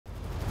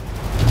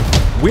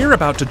We're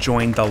about to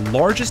join the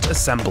largest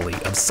assembly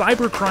of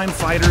cybercrime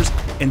fighters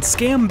and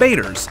scam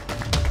baiters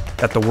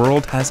that the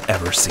world has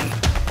ever seen.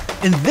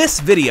 In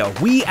this video,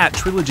 we at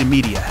Trilogy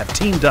Media have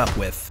teamed up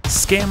with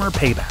Scammer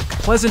Payback,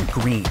 Pleasant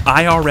Green,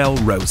 IRL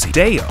Rosie,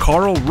 Deo,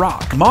 Carl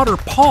Rock, Modder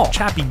Paul,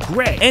 Chappie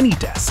Gray,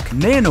 Anydesk,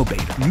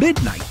 Nanobaiter,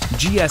 Midnight,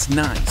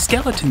 GS9,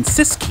 Skeleton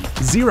Siski,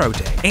 Zero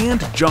Day,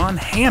 and John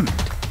Hammond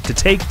to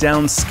take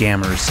down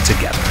scammers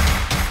together.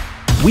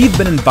 We've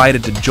been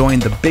invited to join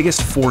the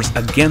biggest force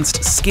against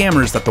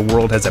scammers that the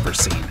world has ever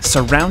seen,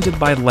 surrounded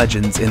by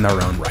legends in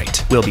their own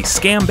right. We'll be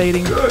scam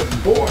baiting,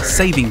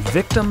 saving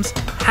victims,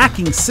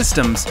 hacking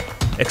systems,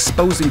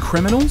 exposing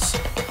criminals,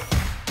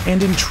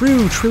 and in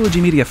true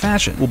Trilogy Media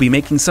fashion, we'll be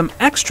making some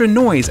extra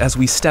noise as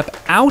we step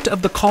out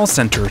of the call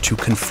center to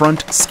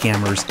confront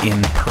scammers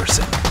in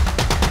person.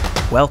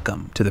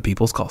 Welcome to the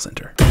People's Call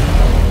Center.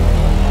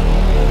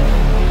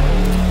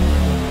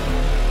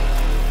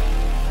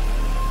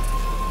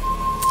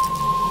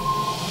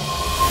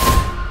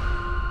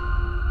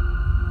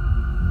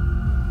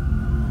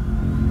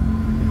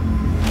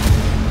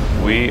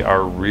 We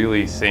are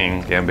really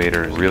seeing scam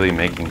baiters really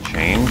making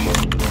change.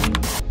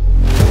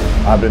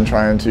 I've been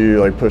trying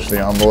to push the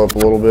envelope a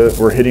little bit.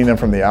 We're hitting them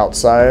from the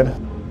outside.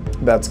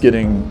 That's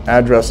getting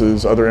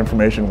addresses, other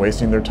information,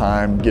 wasting their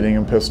time, getting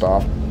them pissed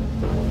off.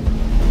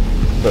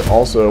 But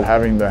also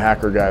having the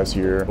hacker guys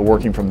here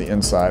working from the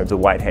inside. The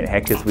white hat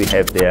hackers we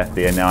have there,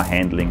 they are now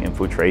handling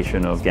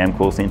infiltration of scam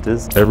call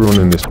centers. Everyone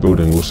in this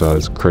building also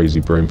has crazy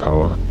brain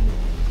power.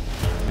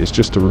 It's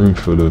just a room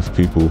full of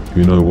people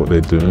who know what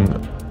they're doing.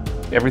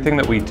 Everything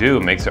that we do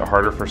makes it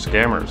harder for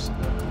scammers.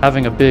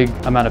 Having a big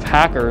amount of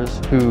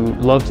hackers who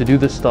love to do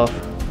this stuff,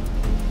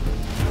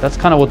 that's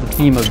kind of what the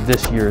theme of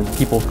this year's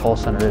People's Call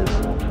Center is.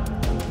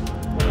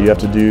 You have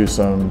to do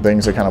some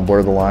things that kind of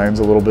blur the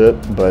lines a little bit,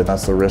 but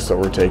that's the risk that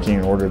we're taking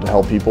in order to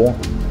help people.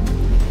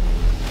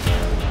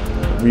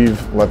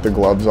 We've let the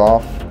gloves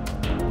off.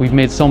 We've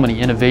made so many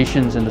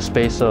innovations in the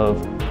space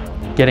of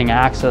getting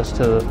access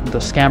to the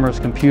scammers'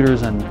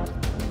 computers and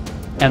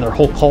their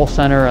whole call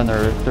center and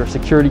their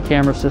security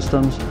camera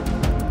systems.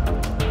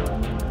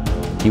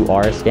 If you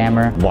are a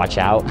scammer, watch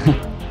out.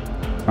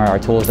 Our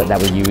tools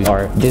that we use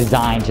are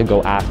designed to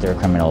go after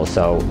criminals,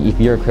 so if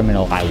you're a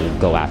criminal, I will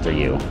go after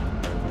you.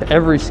 To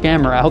every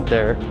scammer out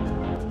there,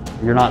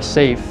 you're not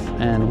safe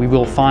and we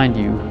will find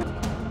you.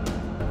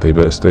 They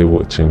better stay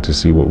watching to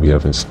see what we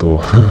have in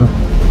store.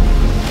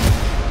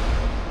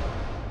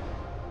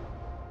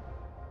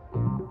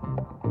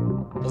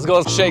 Let's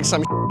go shake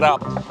some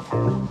up.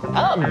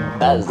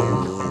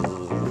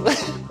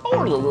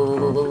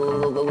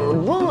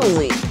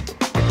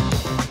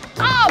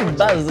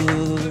 Boozy.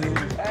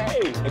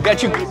 Hey, I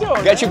got you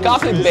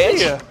coffee,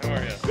 bitch. How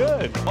are you?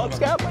 Good. What's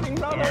happening,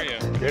 brother? How are you?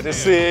 Good to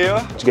see you.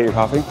 Did you get your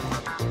coffee?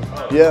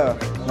 Yeah,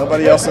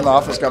 nobody else in the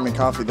office got me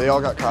coffee. They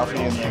all got coffee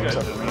in there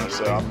except for me,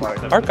 so I'm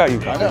like... Art got you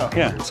coffee. I know.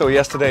 Yeah. So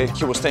yesterday,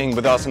 he was staying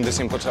with us in the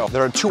same hotel.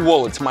 There are two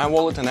wallets, my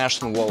wallet and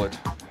Ashton's wallet.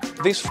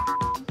 This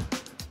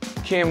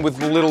came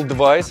with a little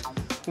device.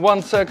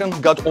 1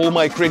 second, got all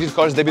my credit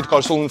cards, debit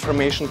cards, all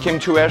information, came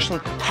to Ashton,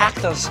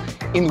 hacked us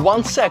in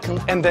 1 second,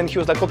 and then he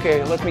was like,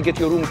 okay, let me get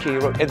your room key.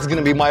 It's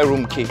gonna be my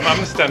room key. I'm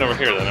gonna stand over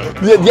here then.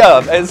 Okay?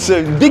 Yeah, it's,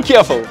 be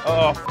careful.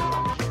 Oh,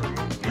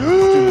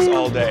 let's do this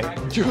all day.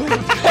 He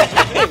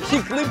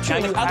clipped you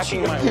Now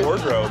hacking my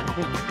wardrobe.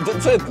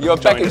 That's it, your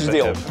package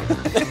deal.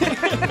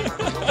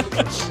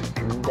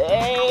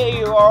 There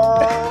you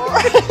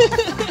are.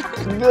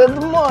 Good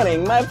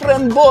morning, my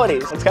friend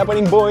Boris. What's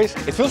happening, boys?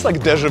 It feels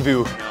like deja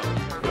vu.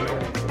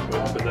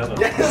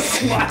 Yes,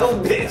 smile,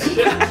 bitch.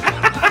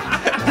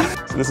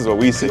 So this is what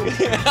we see.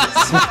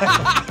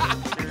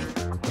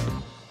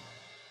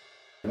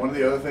 One of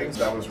the other things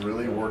that was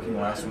really working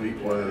last week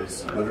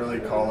was literally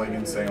calling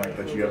and saying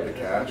that you have the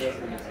cash.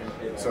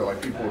 So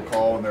people would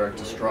call and they're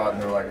distraught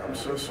and they're like, I'm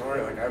so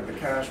sorry, I have the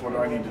cash, what do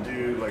I need to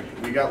do?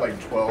 We got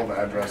 12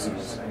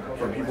 addresses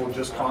from people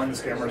just calling the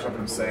scammers up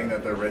and saying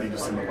that they're ready to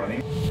send the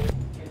money.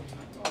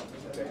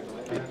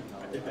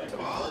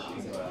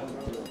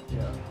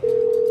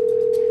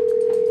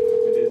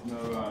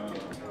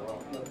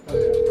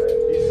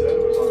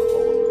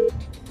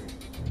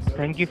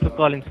 Thank you for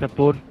calling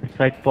support.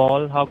 Site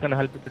Paul, how can I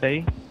help you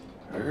today?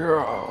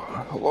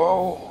 Yeah,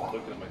 hello.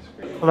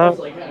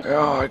 Hello.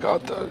 Yeah, I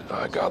got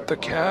the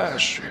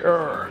cash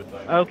here.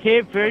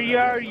 Okay, where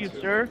are you,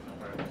 sir?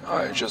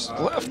 I just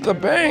left the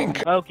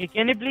bank. Okay,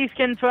 can you please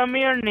confirm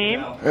your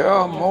name?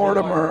 Yeah,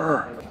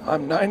 Mortimer.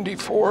 I'm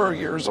 94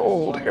 years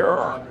old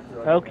here.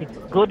 Okay,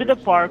 go to the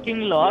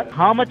parking lot.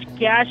 How much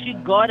cash you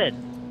got it?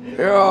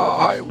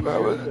 Yeah,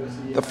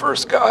 the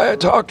first guy I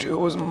talked to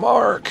was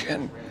Mark,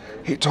 and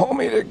he told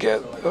me to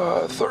get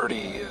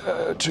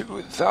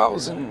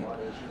 $32,000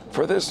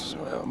 for this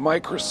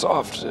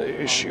Microsoft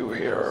issue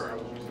here.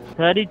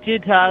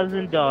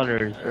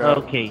 $32,000. Yeah,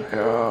 okay.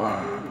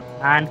 Yeah.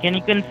 And can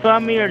you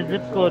confirm your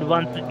zip code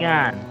once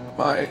again?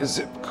 My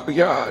zip,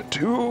 yeah,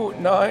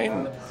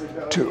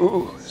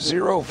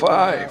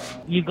 29205.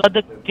 You got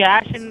the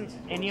cash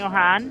in your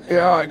hand?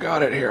 Yeah, I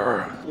got it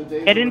here.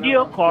 Get into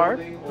your car,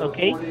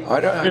 okay?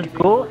 Just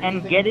go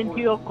and get into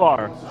your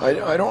car.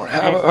 I don't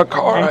have a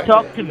car. And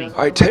talk to me.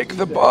 I take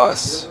the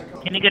bus.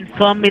 Can you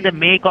confirm me the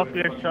make of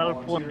your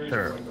cell phone,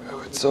 sir?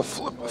 It's a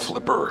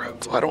flipper.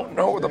 I don't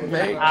know the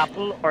make.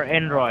 Apple or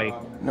Android?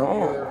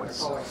 No,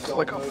 it's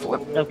like a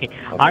flip. Okay.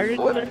 I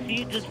request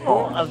you just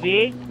go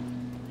away.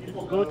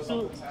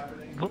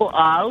 Go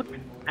out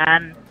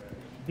and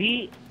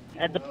be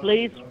at the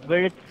place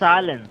where it's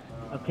silent.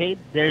 Okay?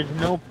 There's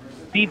no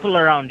people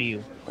around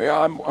you.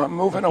 Yeah, I'm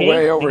moving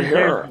away over because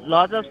here. There's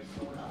lots of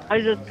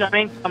noises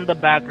coming from the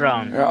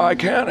background. Yeah, I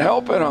can't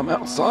help it. I'm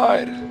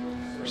outside.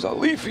 There's a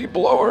leafy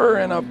blower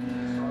and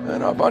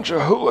a bunch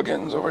of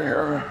hooligans over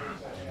here.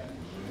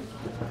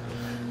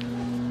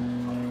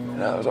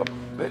 Yeah, there's a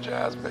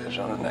bitch-ass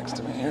bitch on it next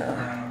to me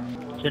here.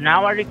 So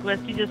now I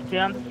request you just stay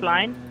on this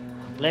line.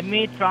 Let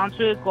me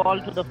transfer a call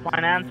to the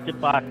finance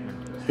department.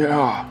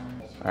 Yeah.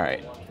 All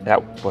right,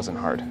 that wasn't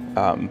hard.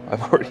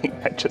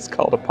 I just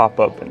called a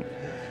pop-up and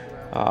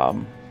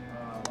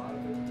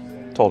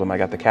told him I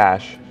got the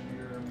cash,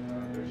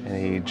 and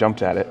he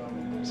jumped at it.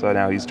 So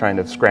now he's trying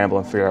to scramble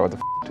and figure out what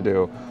the to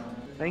do.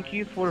 Thank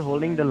you for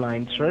holding the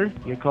line, sir.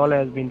 Your call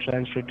has been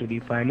transferred to the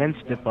finance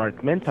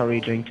department. How are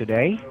you doing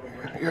today?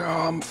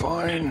 Yeah, I'm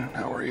fine.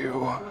 How are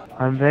you?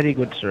 I'm very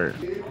good, sir.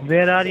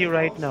 Where are you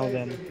right now,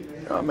 then?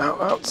 I'm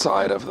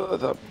outside of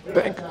the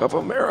Bank of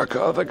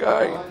America. The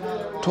guy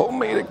told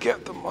me to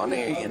get the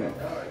money and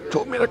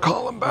told me to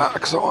call him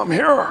back, so I'm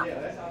here.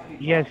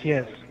 Yes.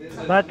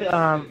 But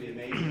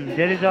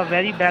there is a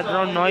very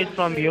background noise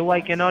from you.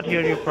 I cannot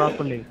hear you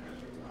properly.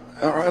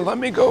 All right, let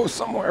me go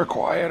somewhere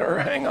quieter.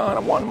 Hang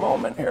on one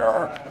moment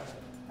here.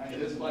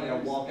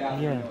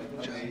 Yeah.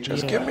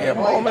 Just give me a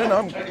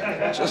moment.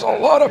 There's just a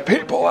lot of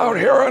people out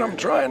here, and I'm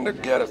trying to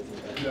get a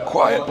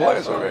quiet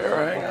place over here.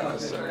 Hang on a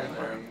second.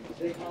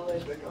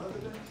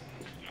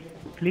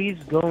 Please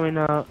go in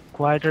a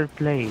quieter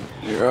place.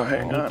 Yeah,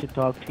 hang on. I need to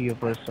talk to you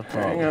first of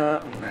all. Hang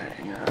on.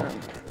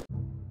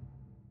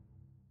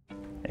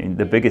 And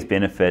the biggest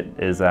benefit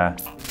is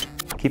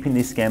keeping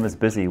these scammers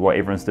busy, what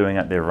everyone's doing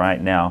out there right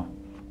now,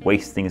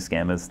 wasting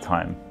scammers'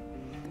 time.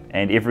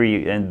 And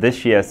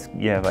this year,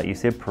 yeah, like you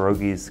said,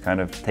 Pierogi's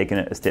kind of taken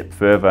it a step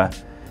further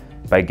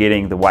by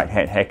getting the white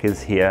hat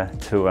hackers here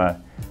to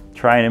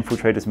try and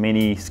infiltrate as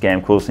many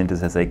scam call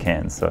centers as they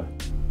can. So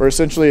we're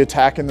essentially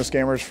attacking the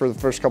scammers for the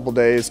first couple of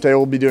days. Today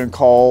we'll be doing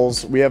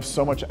calls. We have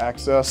so much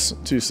access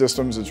to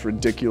systems, it's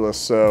ridiculous.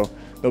 So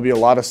there'll be a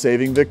lot of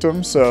saving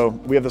victims. So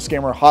we have the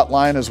scammer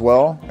hotline as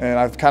well, and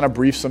I've kind of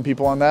briefed some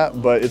people on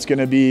that, but it's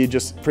gonna be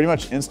just pretty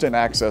much instant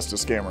access to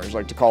scammers,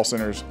 like to call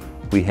centers.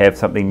 We have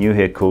something new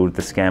here called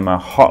the scammer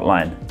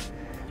hotline,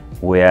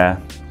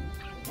 where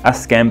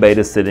us scam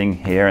baiters sitting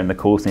here in the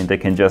call center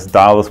can just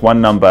dial this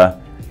one number.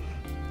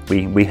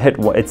 We hit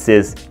what it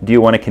says, do you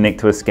want to connect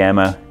to a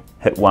scammer?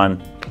 Hit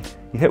 1.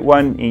 You hit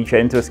 1 and you chat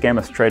into a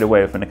scammer straight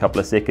away within a couple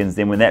of seconds.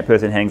 Then when that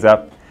person hangs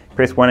up,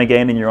 press 1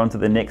 again and you're on to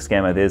the next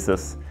scammer. There's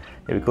this,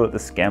 we call it the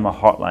scammer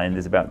hotline.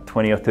 There's about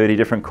 20 or 30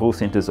 different call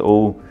centers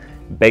all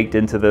baked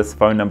into this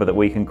phone number that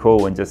we can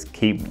call and just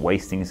keep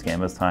wasting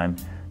scammers' time.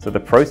 So the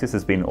process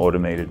has been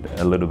automated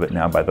a little bit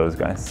now by those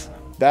guys.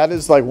 That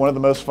is like one of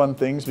the most fun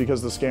things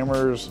because the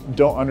scammers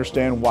don't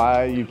understand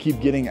why you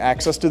keep getting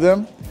access to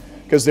them,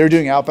 because they're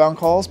doing outbound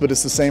calls, but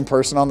it's the same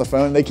person on the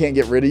phone. They can't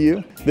get rid of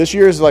you. This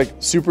year is like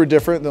super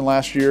different than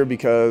last year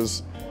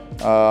because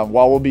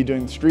while we'll be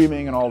doing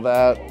streaming and all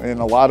that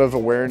and a lot of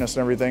awareness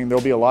and everything,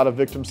 there'll be a lot of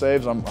victim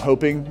saves. I'm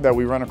hoping that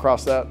we run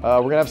across that.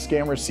 We're gonna have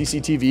scammers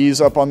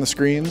CCTVs up on the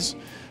screens.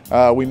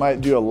 We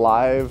might do a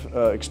live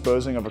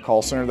exposing of a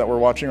call center that we're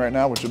watching right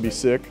now, which would be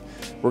sick.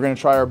 We're gonna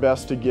try our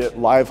best to get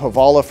live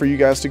Havala for you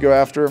guys to go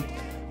after.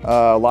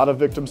 A lot of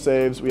victim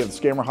saves. We have the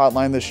scammer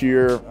hotline this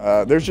year.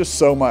 There's just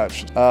so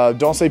much.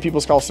 Don't say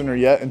people's call center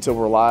yet until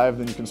we're live,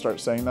 then you can start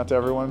saying that to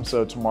everyone.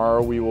 So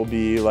tomorrow we will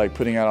be like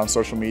putting out on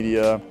social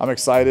media. I'm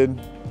excited.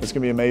 It's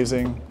gonna be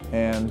amazing.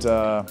 And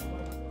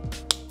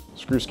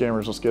screw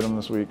scammers, let's get them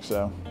this week.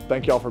 So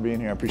thank y'all for being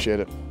here, I appreciate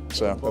it.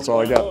 So that's all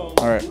I got.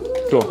 All right,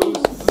 cool.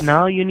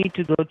 Now you need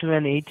to go to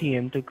an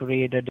ATM to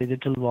create a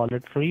digital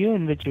wallet for you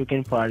in which you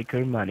can park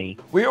your money.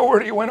 We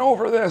already went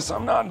over this.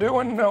 I'm not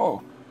doing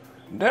no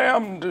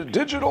damn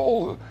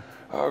digital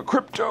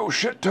crypto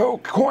shit-toe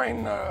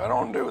coin. I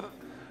don't do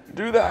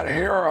that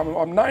here.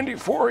 I'm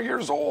 94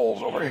 years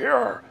old over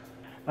here.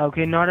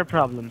 Okay, not a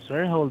problem,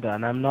 sir. Hold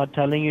on. I'm not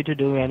telling you to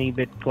do any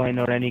Bitcoin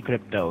or any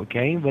crypto,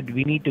 okay? But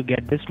we need to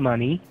get this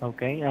money,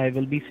 okay? I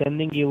will be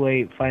sending you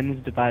a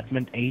finance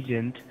department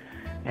agent,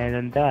 and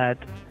on that,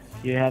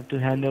 you have to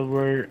hand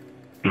over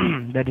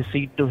the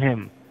receipt to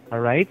him, all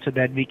right? So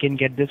that we can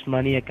get this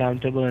money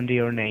accountable under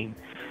your name.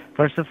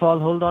 First of all,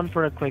 hold on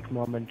for a quick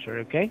moment, sir,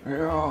 okay?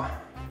 Yeah.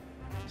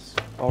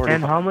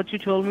 And how much you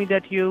told me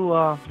that you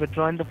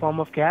withdraw in the form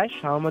of cash?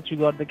 How much you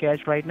got the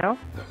cash right now?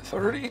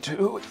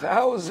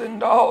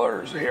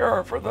 $32,000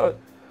 here for the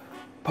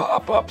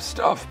pop-up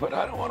stuff, but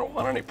I don't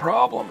want any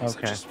problems.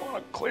 Okay. I just want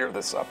to clear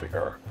this up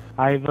here.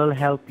 I will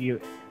help you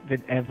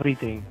with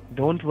everything.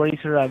 Don't worry,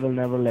 sir. I will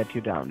never let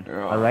you down.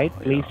 All right?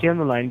 Please stay on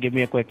the line. Give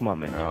me a quick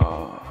moment.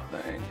 Oh,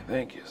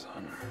 thank you,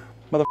 son.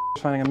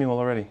 Motherfucker's finding a mule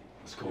already.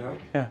 That's cool.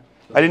 Yeah.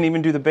 I didn't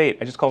even do the bait.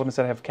 I just called him and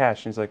said I have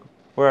cash, and he's like,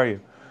 "Where are you?"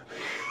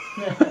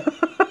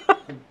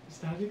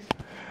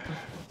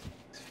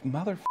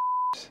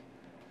 Motherfuckers.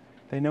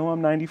 They know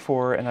I'm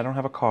 94 and I don't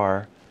have a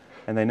car,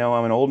 and they know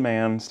I'm an old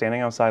man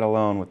standing outside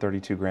alone with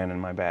 32 grand in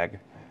my bag,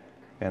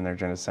 and they're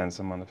trying to send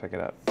someone to pick it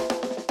up.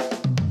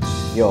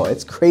 Yo,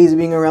 it's crazy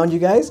being around you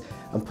guys.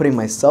 I'm putting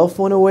my cell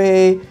phone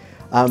away.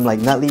 I'm like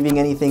not leaving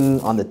anything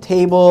on the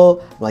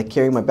table. I'm like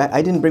carrying my bag.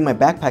 I didn't bring my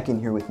backpack in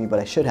here with me, but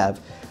I should have.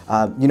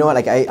 You know what?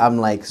 Like I'm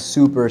like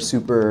super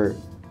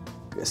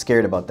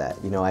scared about that.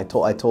 You know, I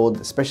told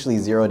especially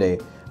 0 Day.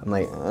 I'm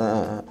like,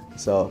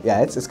 so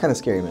yeah, it's kind of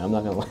scary, man. I'm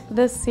not gonna lie.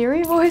 The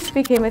Siri voice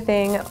became a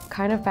thing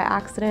kind of by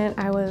accident.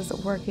 I used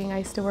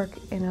to work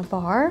in a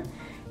bar,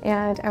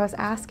 and I was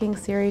asking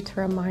Siri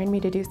to remind me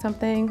to do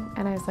something,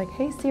 and I was like,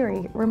 hey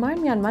Siri,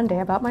 remind me on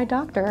Monday about my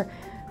doctor.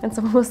 And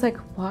someone was like,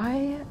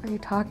 why are you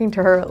talking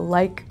to her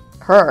like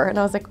her? And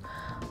I was like,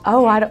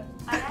 oh, I don't.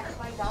 I asked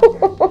my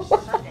doctor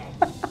Monday.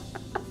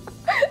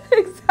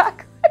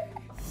 Exactly.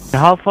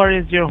 How far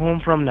is your home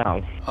from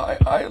now?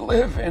 I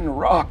live in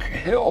Rock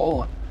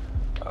Hill.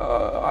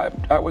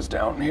 I was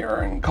down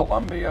here in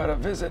Columbia to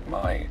visit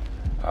my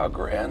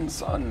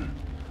grandson,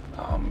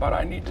 but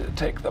I need to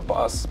take the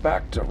bus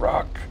back to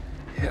Rock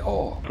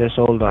Hill. Just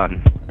hold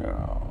on.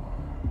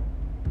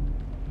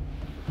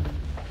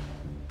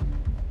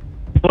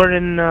 You're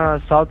in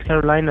South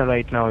Carolina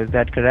right now, is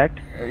that correct?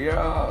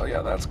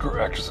 Yeah, that's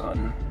correct,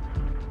 son.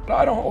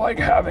 I don't like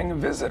having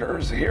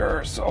visitors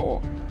here,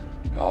 so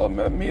I'll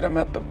meet them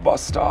at the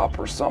bus stop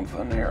or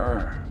something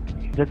here.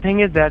 The thing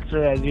is that,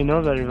 as you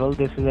know very well,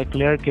 this is a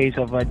clear case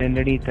of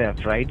identity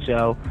theft, right?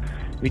 So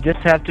we just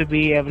have to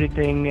be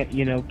everything,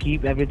 you know,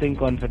 keep everything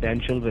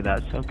confidential with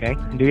us, okay?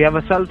 Do you have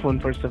a cell phone,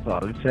 first of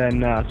all? It's a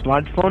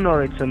smartphone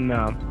or it's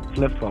a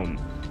flip phone?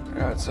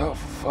 Yeah, it's a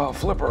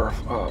flipper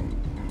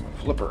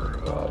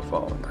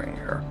phone thing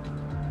here.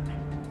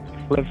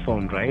 Flip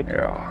phone, right?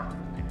 Yeah.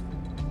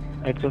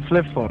 It's a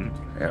flip phone.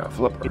 Yeah,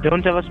 flipper. You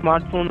don't have a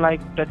smartphone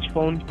like touch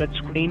phone, touch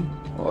screen?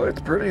 Well, it's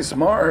pretty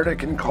smart. It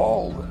can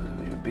call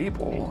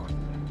people.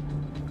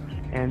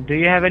 And do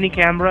you have any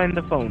camera in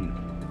the phone?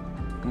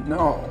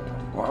 No.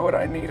 Why would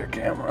I need a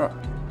camera?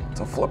 It's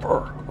a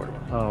flipper.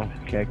 Oh,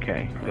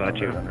 okay. Got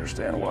you. I don't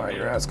understand why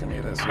you're asking me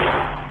this.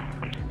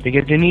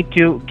 Because you need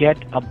to get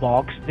a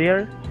box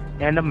there,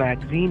 and a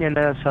magazine, and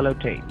a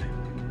sellotape.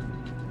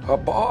 A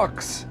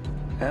box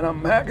and a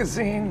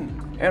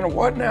magazine and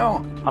what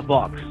now? A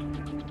box,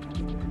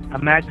 a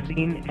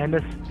magazine, and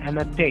a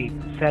tape,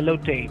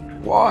 sellotape.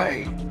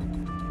 Why?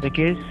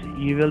 Because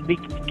you will be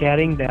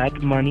carrying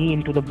that money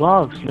into the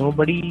box.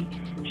 Nobody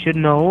should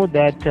know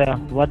that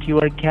what you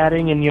are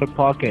carrying in your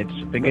pockets,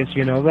 because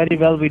you know very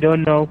well we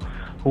don't know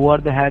who are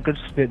the hackers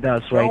with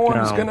us right now. No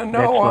one's gonna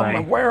know.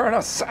 I'm wearing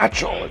a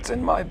satchel. It's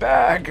in my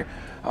bag.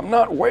 I'm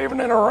not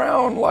waving it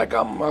around like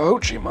I'm a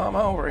hoochie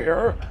mama over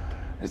here.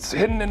 It's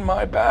hidden in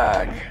my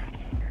bag.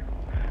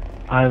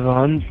 I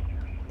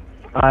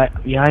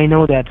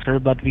know that, sir,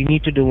 but we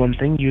need to do one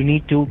thing. You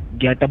need to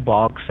get a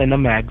box and a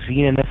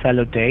magazine and a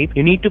sellotape.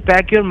 You need to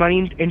pack your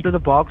money into the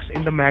box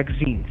in the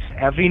magazines.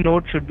 Every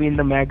note should be in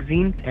the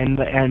magazine,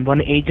 and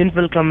one agent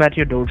will come at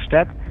your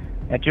doorstep,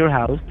 at your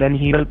house. Then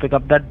he will pick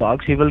up that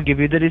box. He will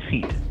give you the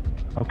receipt.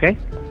 Okay?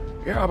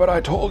 Yeah, but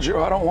I told you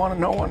I don't want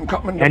no one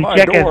coming to and my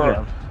check door. As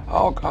well.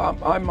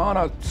 I'm on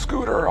a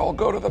scooter. I'll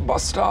go to the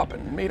bus stop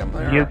and meet him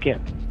there. You can.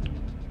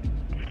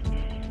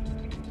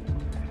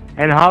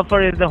 And how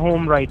far is the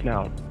home right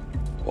now?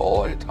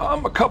 Well,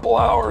 I'm a couple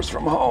hours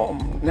from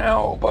home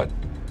now, but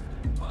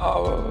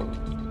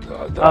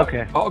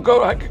okay.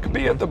 I could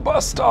be at the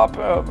bus stop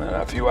in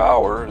a few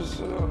hours.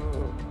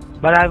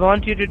 But I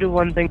want you to do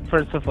one thing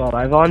first of all.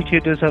 I want you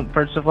to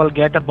first of all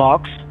get a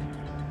box,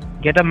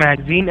 get a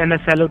magazine, and a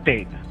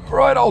sellotape.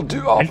 Right, I'll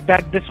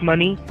pack this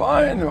money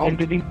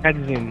into the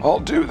magazine. I'll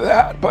do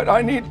that, but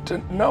I need to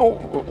know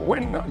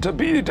when to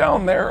be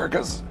down there,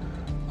 because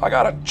I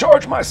gotta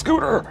charge my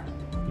scooter.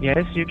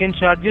 Yes, you can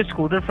charge your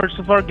scooter. First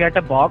of all, get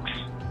a box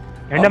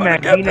and a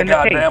magazine and a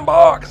goddamn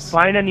box.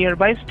 Find a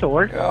nearby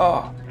store.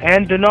 Yeah.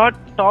 And do not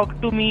talk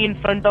to me in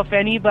front of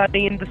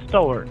anybody in the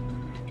store.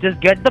 Just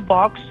get the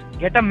box,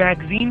 get a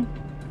magazine,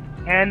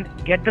 and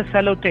get the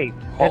sellotape.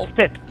 That's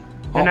it.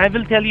 And I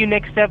will tell you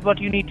next step what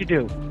you need to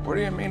do. What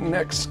do you mean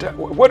next step?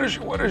 What is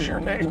your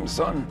name,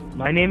 son?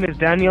 My name is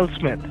Daniel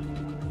Smith.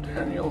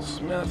 Daniel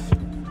Smith.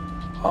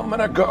 I'm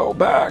gonna go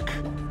back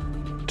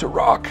to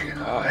Rock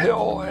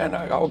Hill and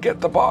I'll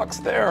get the box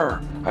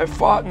there. I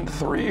fought in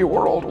 3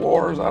 world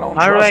wars. I don't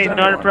trust anyone.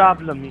 Not a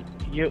problem.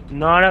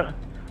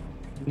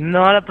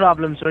 Not a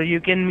problem, sir. You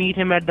can meet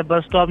him at the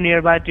bus stop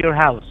nearby to your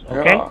house.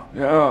 Okay?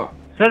 Yeah.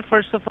 Sir,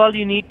 first of all,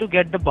 you need to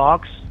get the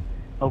box.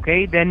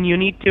 Okay? Then you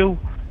need to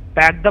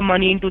pack the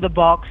money into the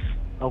box.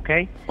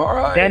 Okay? All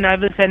right. Then I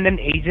will send an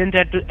agent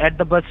at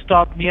the bus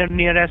stop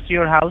nearest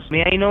your house.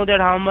 May I know that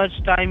how much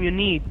time you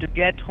need to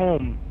get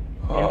home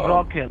in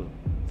Rock Hill?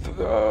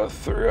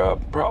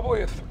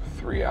 Probably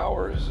 3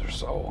 hours or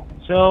so.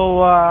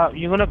 So,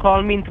 you're gonna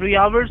call me in 3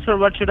 hours, or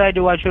what should I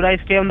do? Or should I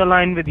stay on the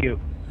line with you?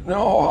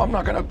 No, I'm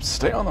not gonna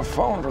stay on the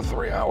phone for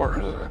 3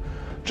 hours.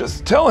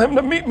 Just tell him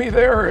to meet me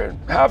there and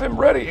have him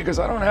ready, because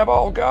I don't have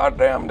all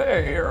goddamn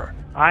day here.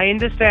 I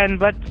understand,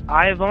 but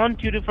I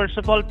want you to first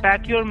of all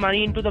pack your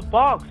money into the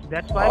box.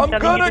 That's why I'm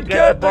telling you to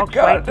get the box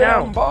right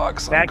now.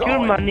 Box. Pack your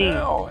money.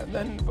 Now, and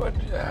then,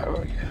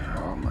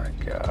 oh my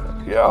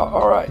God. Yeah,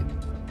 all right.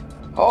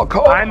 I'll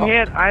call. I'm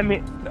here on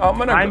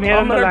the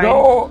line.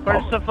 Go.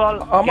 First of all,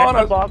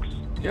 get the box.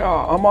 Yeah,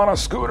 I'm on a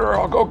scooter.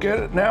 I'll go get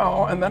it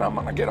now, and then I'm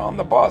gonna get on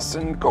the bus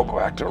and go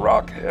back to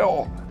Rock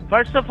Hill.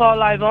 First of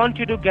all, I want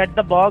you to get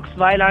the box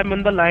while I'm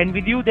on the line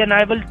with you. Then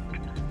I will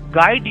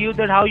guide you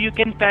that how you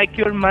can pack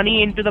your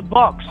money into the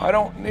box. I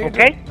don't need.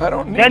 Okay. I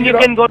don't need. Then you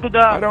can go to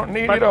the. I don't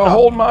need you to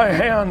hold my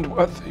hand.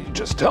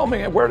 Just tell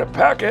me where to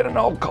pack it, and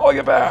I'll call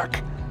you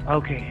back.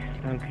 Okay.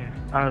 Okay.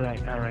 All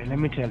right. Let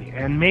me tell you.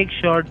 And make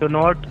sure do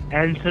not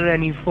answer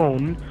any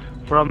phone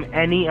from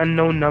any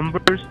unknown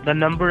numbers. The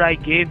number I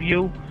gave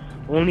you,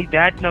 only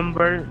that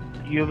number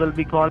you will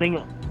be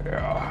calling.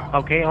 Yeah.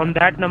 Okay, on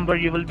that number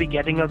you will be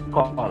getting a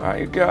call.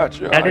 I got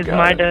you. That is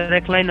my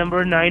direct line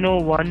number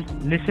 901.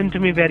 Listen to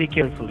me very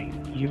carefully.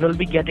 You will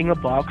be getting a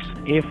box,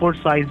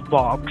 A4 size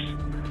box.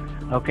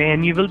 Okay,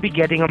 and you will be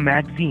getting a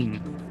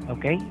magazine.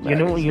 Okay, you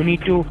know you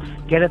need to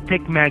get a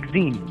thick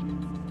magazine.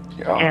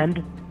 Yeah.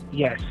 And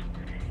yes,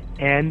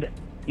 and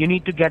you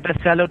need to get a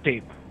cello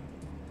tape.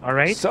 All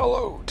right.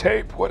 Cello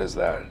tape. What is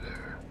that?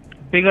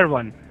 Bigger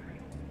one.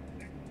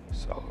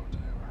 Cello.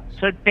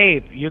 So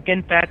tape, you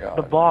can pack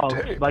the box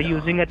by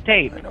using a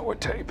tape. I know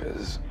what tape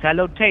is.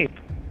 Cello tape.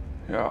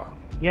 Yeah.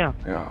 Yeah.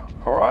 Yeah.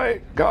 All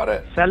right. Got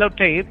it. Cello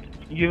tape.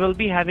 You will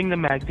be having the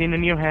magazine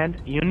in your hand.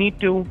 You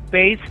need to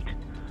paste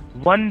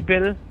one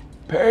bill.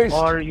 Paste.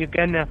 Or you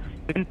can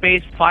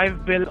paste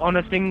 5 bills on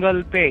a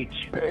single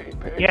page. Paste.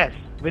 Yes.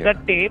 With a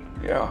tape.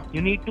 Yeah.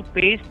 You need to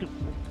paste.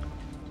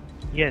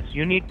 Yes.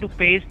 You need to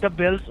paste the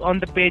bills on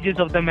the pages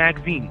of the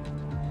magazine.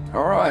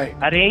 All right.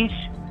 Arrange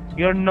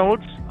your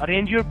notes.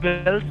 Arrange your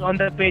bills on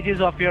the pages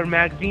of your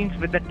magazines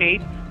with the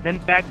tape, then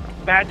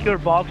pack your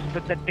box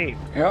with the tape.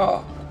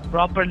 Yeah.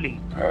 Properly.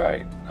 All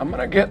right. I'm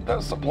gonna get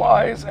the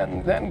supplies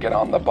and then get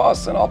on the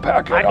bus, and I'll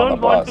pack it on the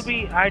bus.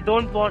 I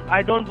don't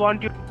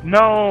want you.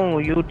 No,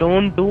 you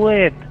don't do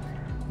it,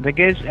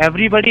 because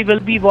everybody will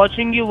be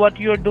watching you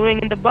what you're doing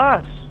in the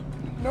bus.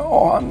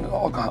 No,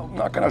 I'm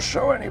not gonna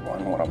show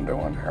anyone what I'm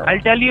doing here. I'll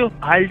tell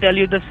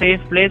you the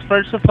safe place.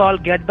 First of all,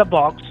 get the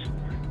box,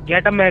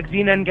 get a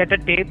magazine, and get a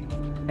tape.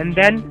 And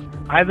then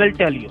I will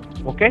tell you,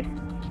 okay?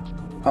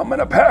 I'm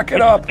gonna pack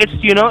it up.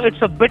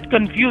 It's a bit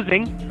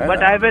confusing,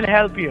 but I will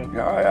help you.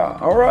 Yeah.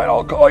 All right,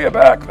 I'll call you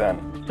back then.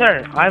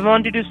 Sir, I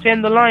want you to stay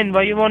on the line.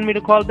 Why you want me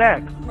to call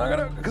back? I'm not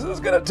gonna, because it's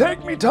gonna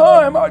take me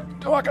time. I'm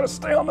not gonna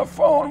stay on the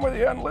phone with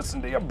you and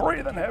listen to you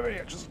breathing heavy.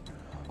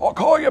 I'll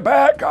call you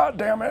back. God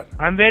damn it.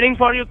 I'm waiting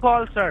for your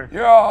call, sir.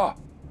 Yeah.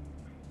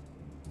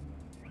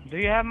 Do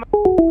you have my?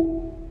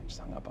 Just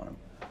hung up on him.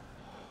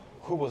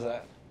 Who was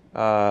that?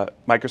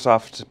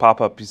 Microsoft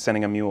pop-up, he's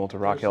sending a mule to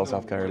Rock Hill,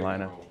 South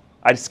Carolina.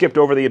 I skipped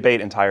over the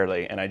debate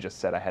entirely, and I just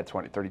said I had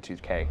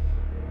 32K.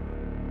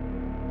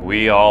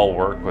 We all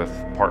work with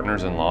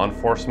partners in law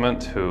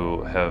enforcement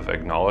who have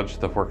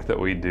acknowledged the work that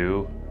we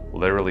do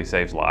literally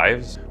saves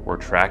lives. We're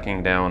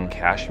tracking down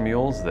cash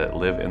mules that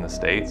live in the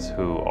States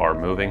who are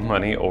moving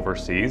money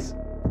overseas.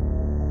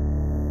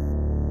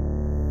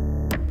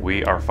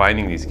 We are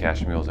finding these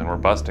cash mules and we're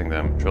busting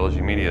them.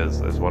 Trilogy Media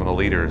is one of the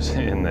leaders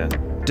in this.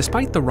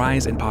 Despite the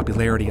rise in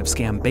popularity of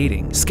scam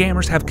baiting,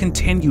 scammers have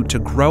continued to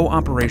grow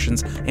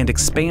operations and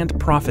expand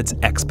profits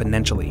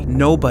exponentially.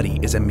 Nobody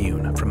is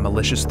immune from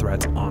malicious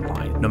threats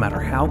online, no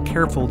matter how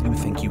careful you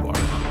think you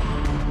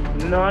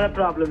are. Not a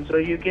problem, sir.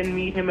 You can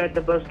meet him at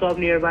the bus stop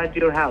nearby to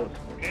your house.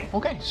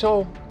 Okay,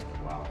 so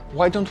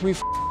why don't we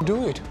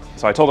do it?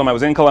 So I told him I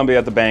was in Colombia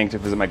at the bank to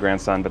visit my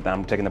grandson, but then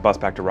I'm taking the bus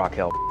back to Rock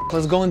Hill.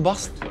 Let's go and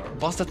bust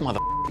that mother.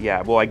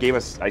 Yeah, well, I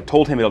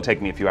told him it'll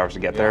take me a few hours to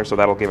get there, so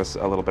that'll give us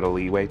a little bit of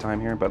leeway time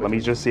here, but let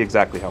me just see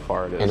exactly how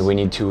far it is. And we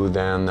need to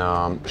then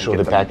show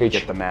the package?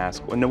 Get the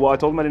mask. Well, I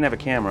told him I didn't have a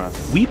camera.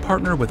 We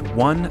partner with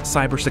one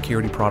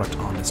cybersecurity product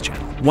on this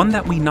channel, one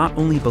that we not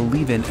only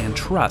believe in and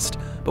trust,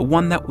 but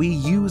one that we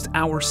use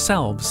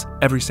ourselves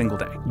every single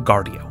day,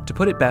 Guardio. To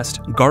put it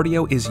best,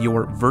 Guardio is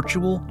your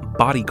virtual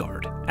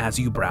bodyguard as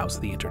you browse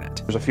the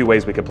internet. There's a few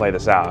ways we could play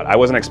this out. I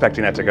wasn't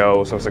expecting that to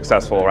go so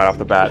successful right off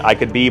the bat. I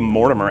could be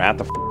Mortimer at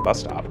the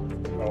bus stop.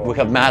 We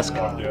have mask.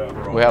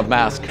 We have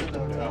mask.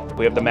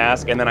 We have the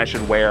mask, and then I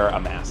should wear a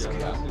mask.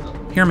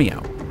 Hear me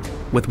out.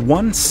 With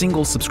one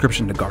single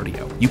subscription to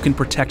Guardio, you can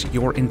protect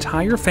your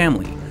entire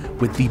family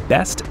with the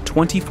best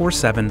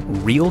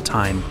 24/7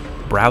 real-time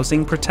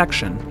browsing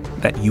protection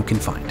that you can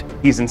find.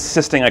 He's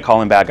insisting I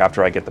call him back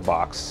after I get the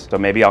box. So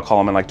maybe I'll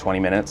call him in like 20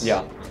 minutes.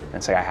 Yeah.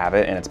 And say I have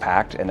it and it's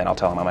packed, and then I'll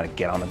tell him I'm gonna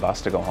get on the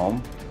bus to go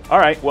home. All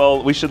right,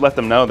 well, we should let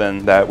them know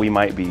then that we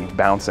might be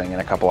bouncing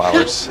in a couple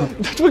hours.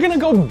 We're gonna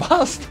go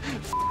bust.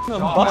 Oh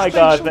my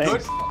God,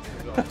 thanks.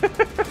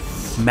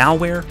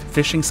 Malware,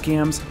 phishing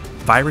scams,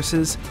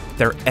 viruses,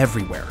 they're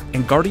everywhere.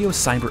 And Guardio's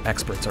cyber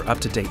experts are up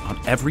to date on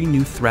every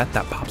new threat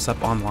that pops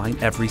up online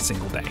every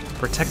single day,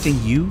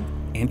 protecting you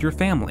and your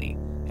family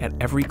at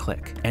every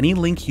click. Any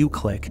link you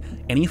click,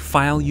 any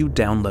file you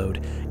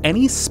download,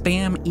 any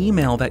spam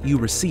email that you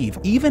receive,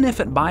 even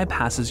if it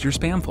bypasses your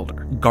spam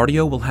folder,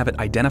 Guardio will have it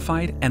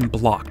identified and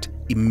blocked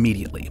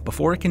immediately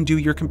before it can do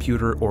your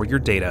computer or your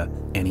data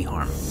any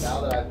harm.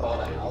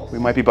 We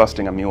might be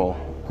busting a mule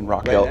in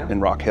Rock Hill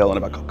in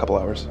about a couple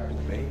hours.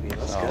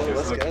 Let's go.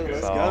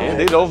 Yeah,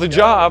 they did all the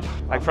job.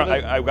 I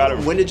got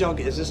it. When did y'all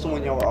get? Is this the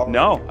one y'all were already?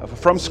 No,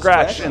 from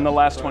scratch in the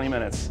last 20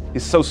 minutes.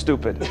 He's so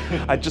stupid.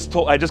 I just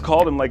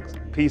called him like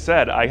P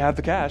said, I have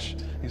the cash.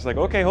 He's like,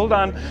 okay, hold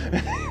on.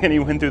 And he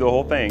went through the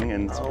whole thing.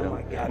 And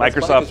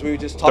Microsoft, we were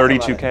just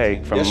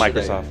 32K from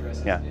yesterday.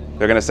 Microsoft. Yeah.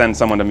 They're gonna send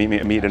someone to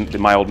meet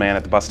my old man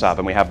at the bus stop,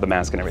 and we have the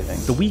mask and everything.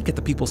 The week at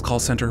the People's Call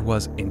Center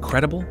was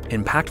incredible,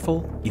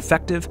 impactful,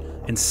 effective,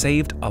 and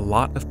saved a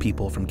lot of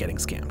people from getting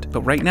scammed.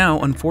 But right now,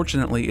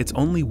 unfortunately, it's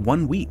only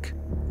 1 week,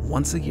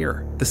 once a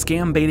year. The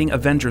scam baiting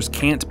Avengers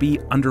can't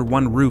be under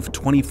one roof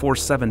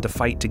 24/7 to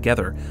fight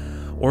together,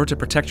 or to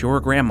protect your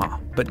grandma,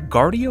 but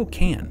Guardio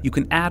can. You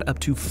can add up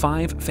to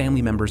 5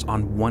 family members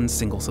on one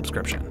single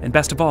subscription. And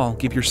best of all,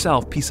 give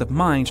yourself peace of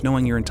mind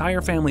knowing your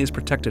entire family is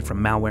protected from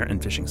malware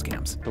and phishing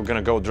scams. We're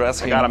gonna go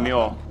dress him. I got a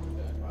mule.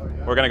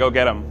 We're gonna go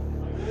get him.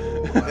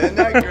 Isn't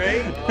that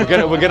great? We're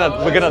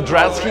gonna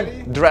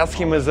dress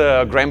him as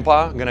a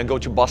grandpa. Gonna go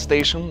to bus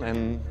station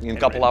and in a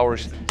couple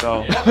hours.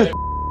 So,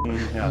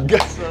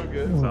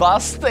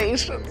 Bus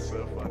station.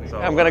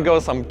 I'm gonna go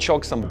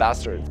choke some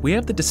bastard. We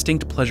have the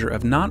distinct pleasure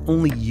of not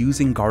only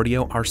using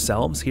Guardio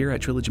ourselves here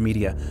at Trilogy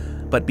Media,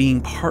 but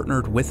being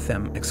partnered with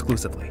them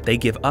exclusively. They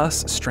give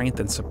us strength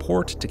and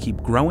support to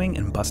keep growing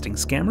and busting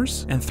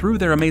scammers, and through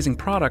their amazing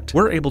product,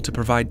 we're able to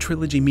provide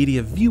Trilogy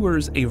Media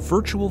viewers a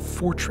virtual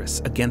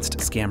fortress against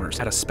scammers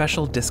at a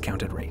special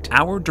discounted rate.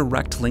 Our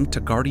direct link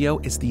to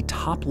Guardio is the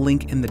top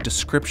link in the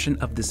description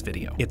of this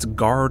video. It's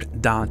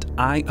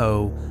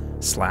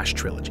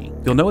guard.io/trilogy.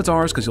 You'll know it's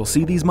ours because you'll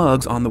see these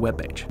mugs on the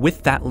webpage.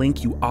 With that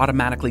link, you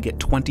automatically get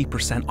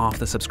 20% off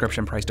the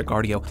subscription price to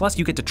Guardio, plus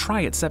you get to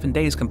try it 7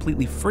 days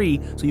completely free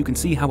so you can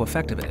see how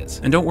effective it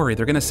is. And don't worry,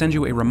 they're gonna send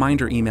you a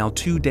reminder email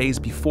 2 days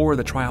before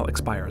the trial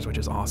expires, which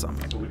is awesome.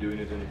 Are we doing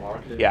it in the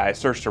park? Yeah, I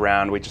searched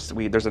around.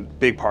 There's a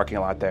big parking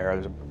lot there.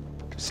 There's a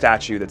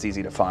statue that's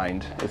easy to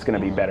find. It's gonna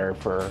be better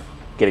for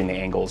getting the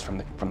angles from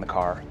the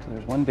car. So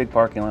there's one big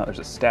parking lot, there's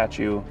a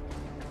statue,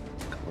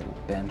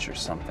 bench or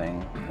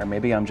something, or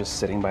maybe I'm just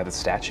sitting by the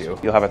statue.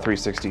 You'll have a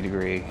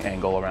 360-degree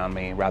angle around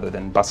me rather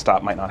than bus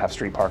stop might not have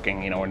street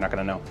parking, we're not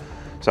gonna know.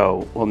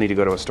 So we'll need to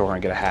go to a store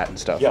and get a hat and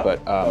stuff. Yeah,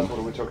 but, that's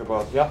what we talk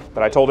about, yeah.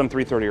 But I told him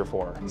 3:30 or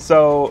 4.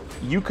 So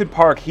you could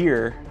park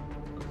here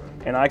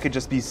and I could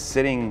just be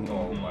sitting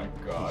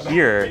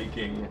here.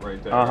 Baking right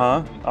there.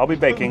 I'll be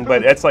baking,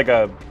 but it's like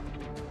a,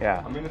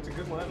 yeah. I mean, it's a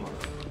good landmark.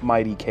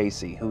 Mighty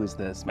Casey, who is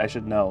this? I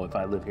should know if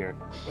I live here.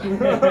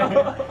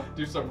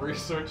 Do some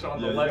research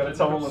on the legend. You gotta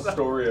tell them a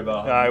story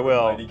about how I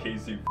will. Mighty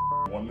Casey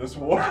won this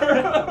war.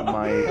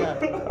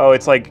 Oh,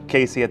 it's like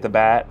Casey at the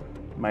bat.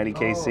 Mighty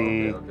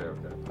Casey. Okay.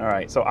 All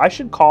right, so I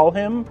should call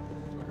him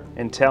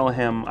and tell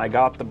him I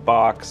got the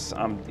box,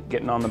 I'm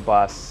getting on the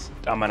bus,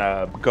 I'm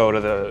gonna go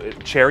to the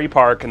Cherry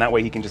Park, and that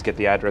way he can just get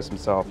the address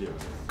himself. Yeah.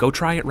 Go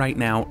try it right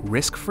now,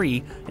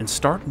 risk-free, and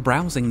start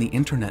browsing the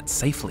internet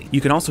safely. You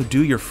can also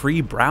do your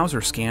free browser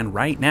scan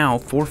right now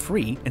for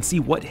free and see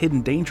what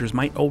hidden dangers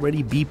might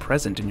already be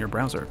present in your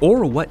browser,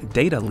 or what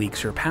data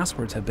leaks your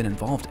passwords have been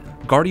involved in.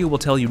 Guardio will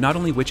tell you not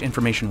only which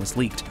information was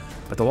leaked,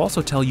 but they'll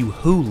also tell you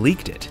who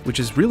leaked it, which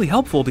is really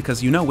helpful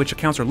because you know which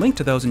accounts are linked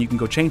to those and you can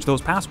go change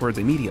those passwords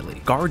immediately.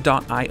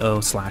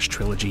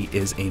 Guard.io/trilogy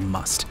is a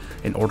must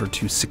in order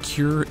to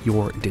secure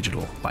your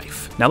digital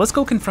life. Now let's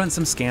go confront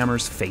some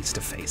scammers face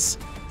to face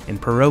in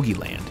Pierogi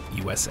Land,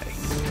 USA.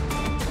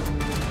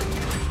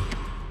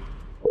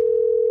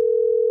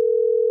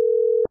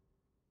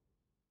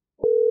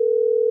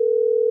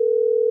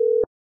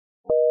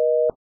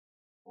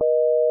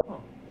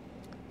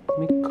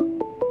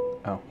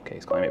 Oh, okay,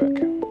 he's calling me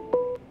back.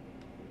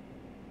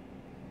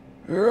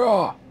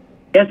 Yeah.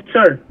 Yes,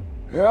 sir.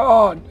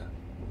 Yeah,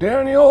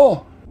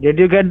 Daniel. Did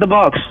you get the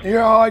box?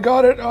 Yeah, I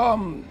got it.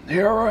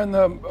 Here in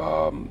the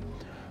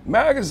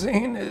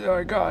magazine.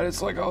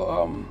 It's like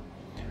a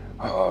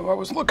I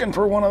was looking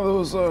for one of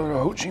those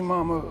Hoochie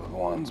Mama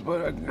ones,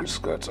 but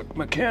it's a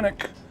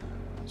mechanic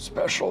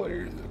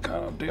specialty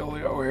kind of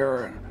dealio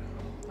here.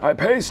 I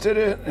pasted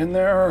it in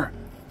there,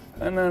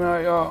 and then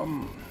I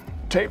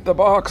taped the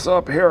box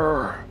up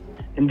here.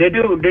 And did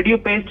you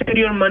paste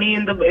your money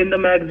in the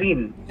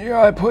magazine?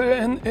 Yeah, I put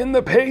it in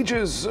the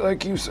pages,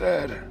 like you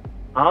said.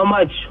 How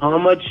much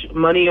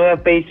money you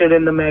have pasted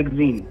in the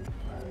magazine?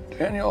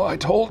 Daniel, I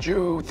told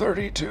you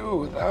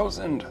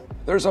 32,000.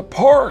 There's a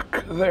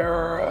park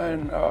there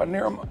and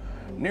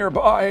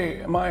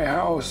nearby my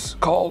house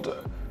called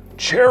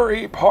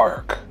Cherry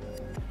Park.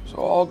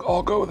 So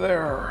I'll go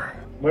there.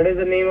 What is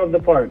the name of the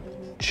park?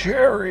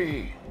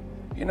 Cherry.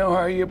 You know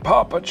how you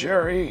pop a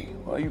cherry?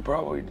 Well, you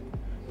probably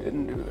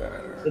didn't do that.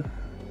 Or...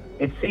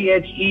 It's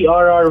Cherry,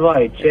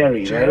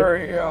 cherry,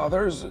 Cherry, right? yeah.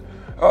 There's,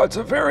 it's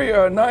a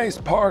very nice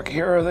park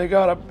here. They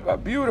got a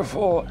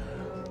beautiful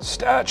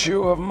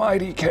statue of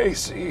Mighty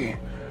Casey.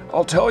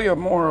 I'll tell you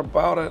more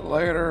about it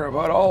later,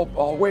 but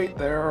I'll wait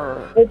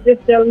there.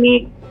 Just tell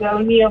me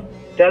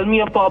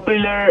a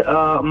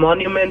popular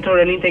monument or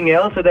anything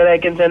else so that I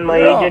can send my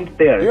agent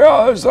there.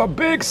 Yeah, there's a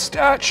big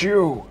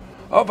statue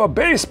of a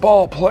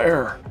baseball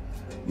player,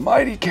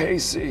 Mighty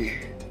Casey.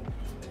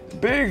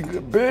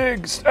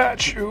 Big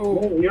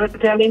statue. You're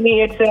telling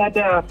me it's at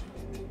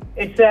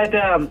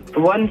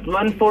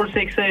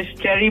 1466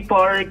 Cherry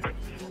Park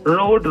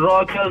Road,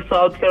 Rock Hill,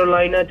 South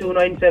Carolina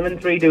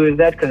 29732. Is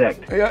that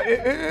correct? Yeah,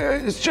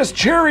 it's just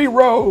Cherry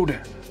Road,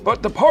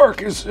 but the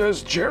park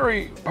is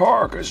Cherry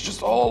Park. It's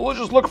just all. We'll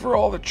just look for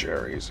all the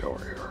cherries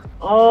over here.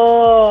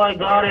 Oh, I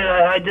got it.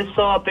 I just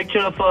saw a picture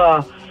of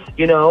a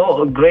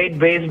great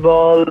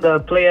baseball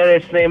player.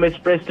 Its name is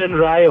Preston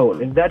Ryo.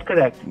 Is that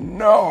correct?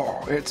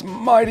 No, it's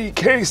Mighty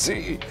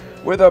Casey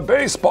with a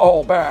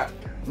baseball bat.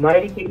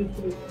 Mighty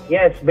Casey?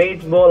 Yes,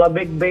 baseball, a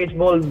big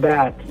baseball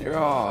bat.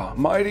 Yeah,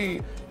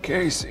 Mighty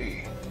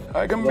Casey.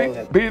 I can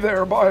be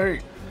there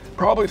by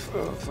probably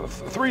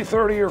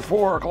 3:30 or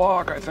 4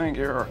 o'clock, I think,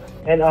 here.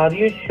 And are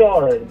you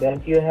sure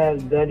that you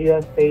have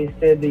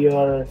pasted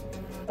your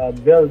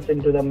bills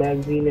into the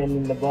magazine and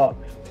in the box?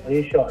 Are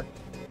you sure?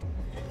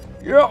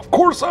 Yeah, of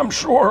course I'm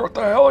sure. What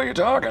the hell are you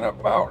talking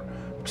about?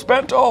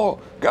 Spent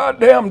all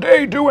goddamn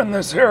day doing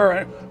this here.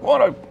 I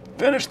want to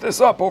finish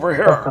this up over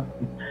here.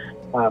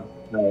 I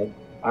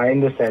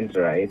understand,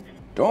 right?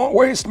 Don't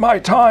waste my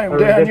time,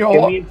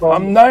 Daniel.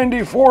 I'm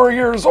 94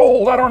 years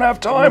old. I don't have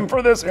time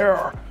for this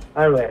here.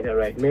 All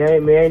right.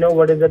 May I know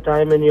what is the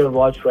time in your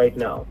watch right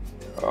now?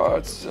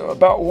 It's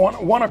about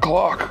 1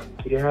 o'clock.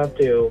 You have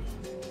to,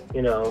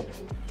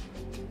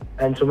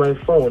 answer my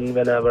phone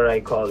whenever I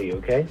call you,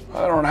 okay?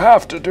 I don't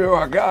have to do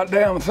a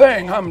goddamn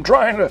thing. I'm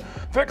trying to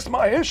fix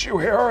my issue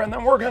here, and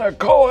then we're gonna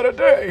call it a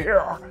day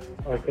here.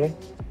 Okay.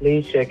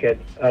 Please check it.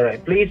 All right.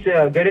 Please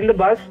get in the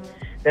bus.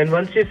 Then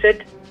once you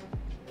sit,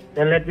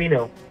 then let me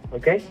know,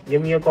 okay?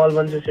 Give me a call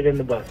once you sit in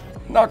the bus.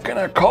 I'm not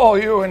gonna call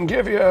you and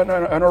give you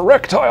an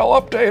erectile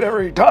update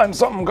every time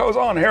something goes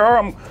on here.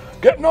 I'm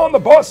getting on the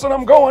bus and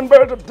I'm going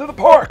back to the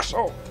park,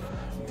 so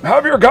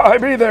have your guy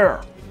be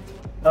there.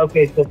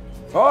 Okay, so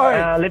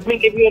bye. Let me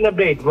give you an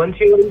update. Once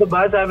you're in the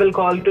bus, I will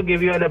call to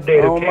give you an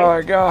update, okay? Oh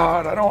my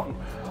God,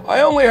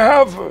 I only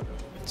have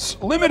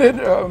limited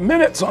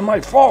minutes on my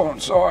phone,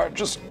 so I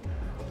just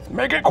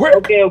make it quick.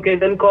 Okay,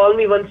 then call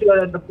me once you are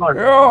at the park.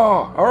 Yeah,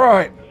 all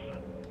right.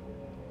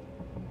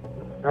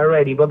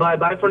 Alrighty, bye-bye.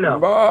 Bye for now.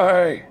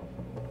 Bye.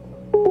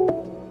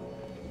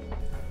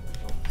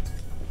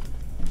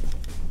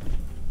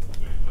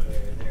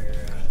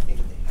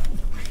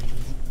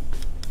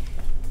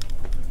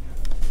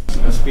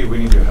 SP, we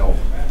need your help.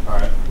 All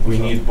right. We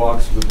need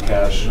box with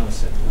cash,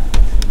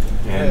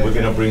 and we're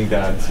gonna bring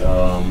that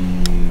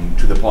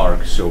to the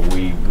park. So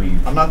we.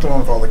 I'm not the one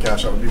with all the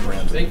cash. That would be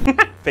Brandon.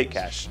 Fake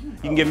cash. You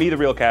can give me the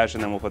real cash,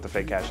 and then we'll put the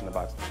fake cash in the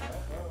box.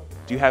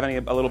 Do you have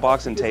a little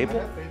box and tape?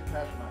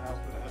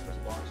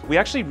 We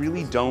actually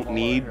really don't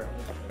need.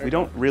 We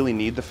don't really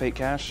need the fake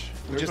cash.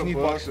 We just need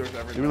box. There's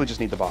everything. We really just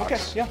need the box.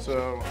 Okay, yeah.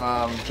 So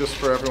just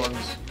for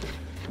everyone's,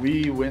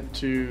 we went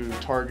to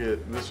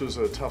Target. This was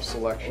a tough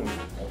selection.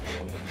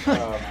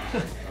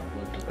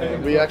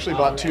 And we actually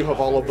bought 2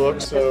 Havala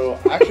books. So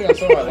actually on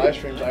some of my live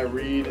streams, I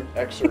read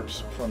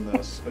excerpts from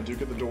this. A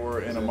Duke at the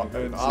Door and an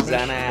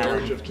Amish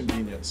Marriage of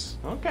Convenience.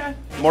 Okay.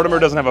 Mortimer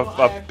doesn't have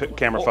a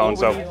camera phone,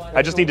 so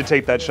I just need to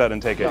tape that shut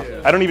and take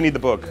it. I don't even need the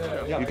book.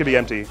 You could be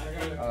empty.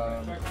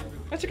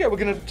 That's okay. We're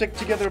gonna take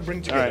together,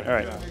 bring together. All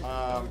right.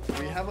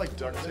 We have like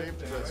duct tape.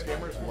 The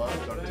scammers love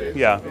duct tape.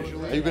 Yeah.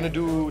 Are you gonna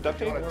do duct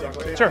tape?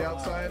 Sure.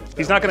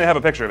 He's not gonna have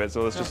a picture of it,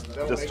 so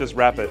let's just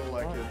wrap it.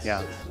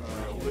 Yeah.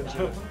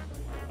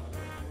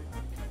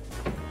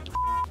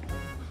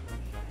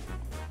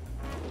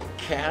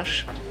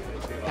 Cash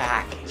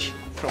package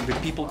from the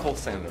people call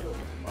center.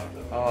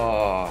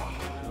 Oh,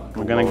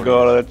 we're gonna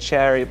go to the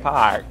Cherry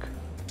Park.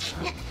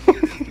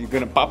 You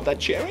gonna pop that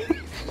cherry?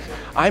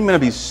 I'm gonna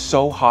be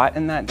so hot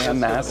in that damn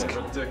mask.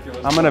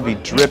 I'm gonna be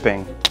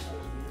dripping.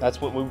 That's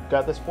what we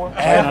got this for?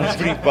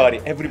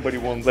 Everybody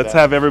wants Let's that.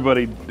 have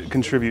everybody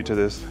contribute to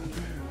this.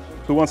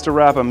 Who wants to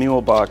wrap a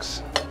mule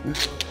box?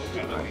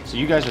 So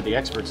you guys are the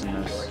experts in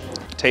this.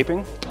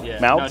 Taping? Yeah.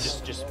 Mouths?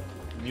 No, just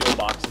mule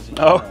boxes.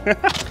 Oh.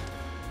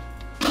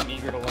 I'm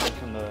eager to learn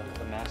from the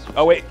masters.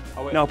 Oh wait.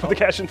 No, put the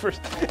cash in first.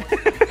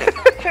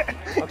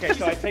 Okay,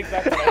 so I take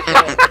back what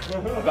I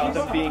said about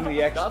them being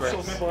the experts.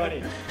 That's so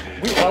funny.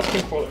 We were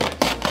asking for it.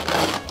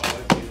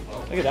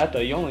 Look at that though.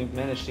 You only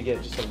managed to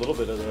get just a little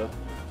bit of the.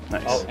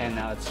 Nice. Oh, and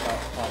now it's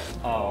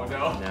oh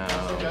no.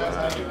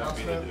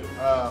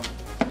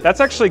 That's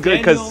actually good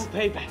because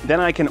Payback. then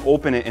I can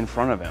open it in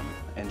front of him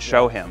and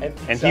show him,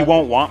 and he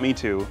won't want me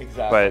to,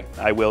 but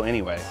I will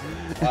anyway.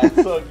 That's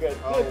so good.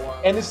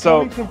 And it's So-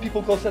 coming from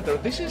people call center.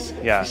 This is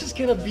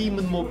gonna be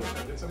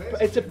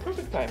it's a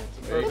perfect time.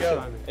 There you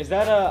go. Is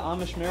that a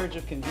Amish marriage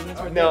of convenience?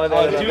 Right No,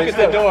 there? no, Duke at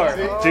the door.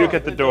 Duke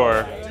at the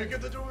door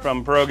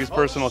from Pierogi's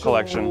personal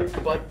collection.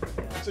 But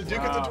So Duke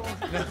at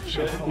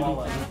the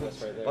door.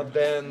 but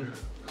then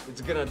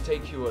it's gonna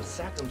take you a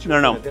second.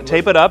 No,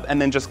 tape it up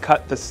and then just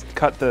cut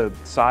the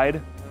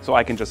side so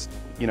I can just,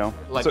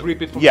 Like so,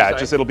 rip it from yeah, the side?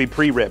 just it'll be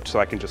pre-ripped so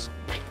I can just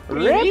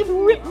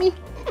Rip me.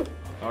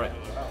 All right.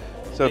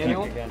 So if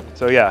you,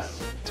 so yeah,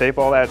 tape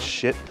all that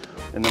shit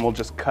and then we'll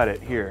just cut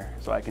it here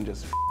so I can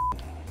just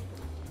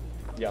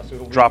Yeah, so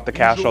it'll be drop the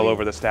cash all usually-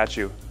 over the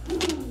statue.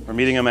 We're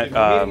meeting him at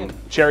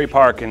Cherry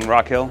Park in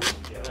Rock Hill.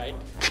 Right.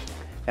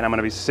 And I'm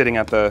gonna be sitting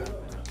at the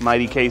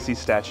Mighty Casey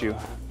statue.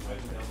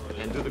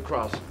 And do the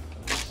cross.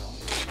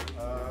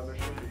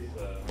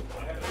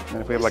 And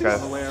if we have like a...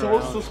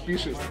 So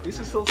suspicious. This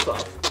is so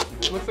soft.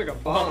 It looks like a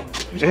bomb.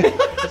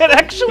 It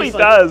actually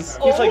does.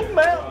 He's like,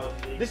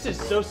 this is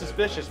so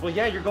suspicious. Well,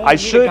 yeah, you're going I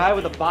to meet should- a guy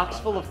with a box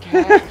full of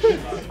cash.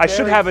 I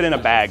should have it in a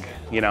bag,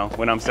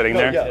 when I'm sitting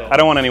there. yeah. I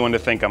don't want anyone to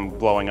think I'm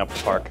blowing up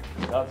the park.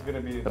 That's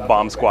gonna be The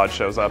bomb squad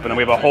shows up and then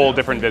we have a whole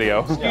different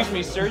video. Excuse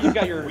me, sir, you've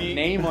got your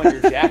name on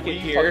your jacket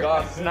here.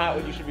 forgot. That's not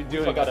what you should be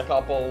doing. I got a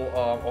couple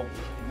of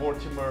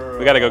Mortimer.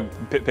 We gotta go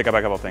pick up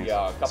a couple things.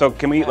 Yeah, a couple- So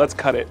can we, let's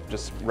cut it,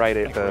 just right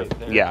at the,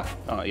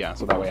 yeah,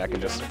 so that way I can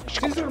just.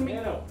 Scissor me.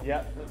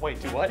 Yeah. Wait,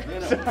 do what?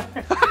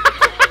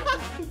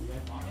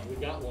 We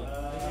got one.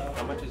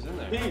 How much is in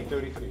there?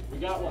 P33. We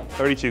got one.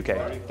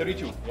 32K.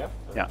 32. Yeah.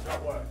 Yeah.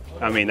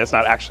 I mean, that's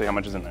not actually how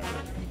much is in there.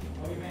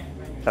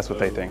 That's what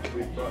they think.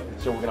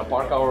 So we're gonna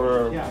park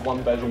our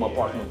one-bedroom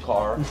apartment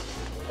car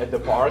at the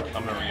park.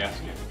 I'm gonna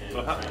re-ask you.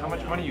 So how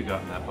much money you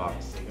got in that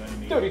box?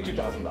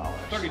 $32,000.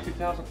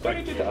 32,000.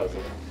 32,000.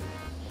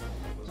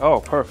 Oh,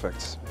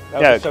 perfect.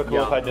 That Yeah. would be so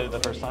cool if I did it the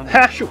first time.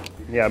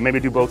 Yeah, maybe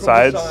do both From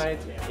sides. the side,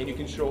 and you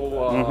can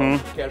show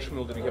cash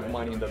mule that you have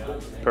money in that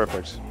book.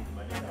 Perfect.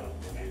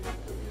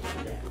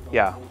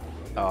 Yeah.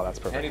 Oh, that's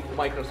And perfect. it's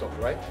Microsoft,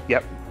 right?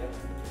 Yep.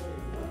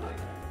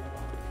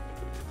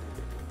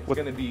 It's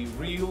gonna be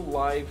real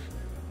live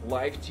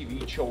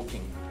TV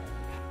choking.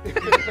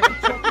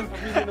 Choking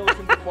criminals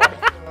in the park.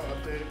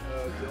 Update,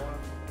 Dylan.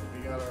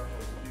 You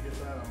get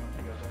that? I don't know if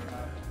you got that or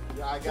not.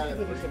 Yeah, I got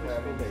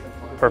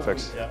it.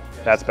 Perfect.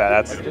 That's bad.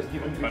 That's Just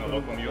give them Find a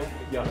local mule?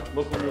 Yeah,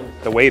 local mule.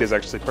 the weight is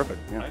actually perfect.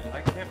 Yeah.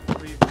 I can't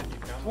believe that you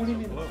found 20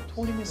 minutes.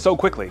 20 minutes. So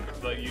quickly.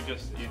 Like you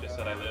just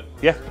said I live.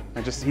 Yeah.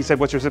 He said,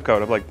 "What's your zip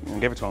code?" I'm like, I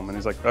gave it to him, and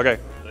he's like, "Okay."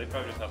 They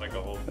probably just have like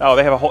a whole. Oh,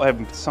 they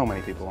have so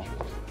many people.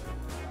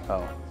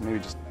 Oh, maybe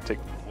just take.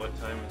 What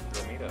time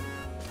is the meetup?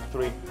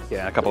 3.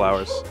 Yeah, a couple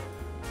hours.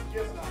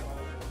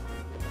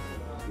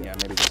 Yeah,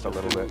 maybe just a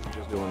little bit.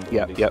 Just doing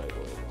Yep. Yep.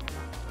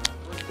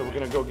 So we're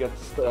gonna go get Do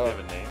you stuff. have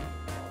a name?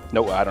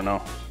 No, I don't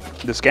know.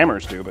 The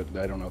scammers do, but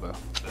I don't know the.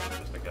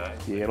 Just a guy?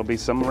 Yeah, it'll be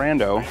some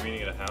rando. Are you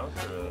meeting at a house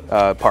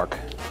or Park.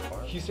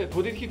 He said,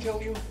 what did he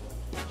tell you?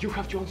 You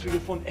have to answer your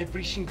phone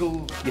every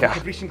single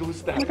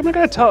step. Like, I'm not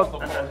gonna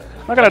tell.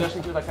 I'm not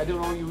gonna. Like, I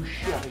don't know you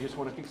shit. I just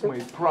want to fix my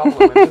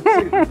problem. And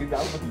that's it. Be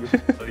done with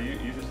you. So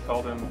you just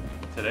called him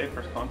today,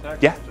 first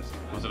contact? Yeah.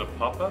 Was it a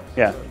pop-up?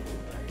 Yeah.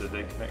 Did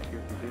they connect to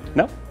your computer?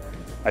 No.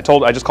 I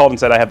just called and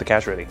said I have the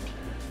cash ready.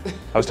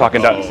 I was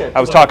talking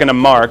to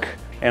Mark,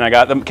 and I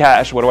got the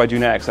cash. What do I do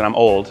next? And I'm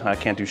old. I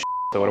can't do shit.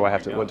 So what do I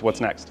have to? What's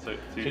next? So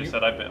you just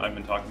said I've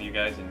been talking to you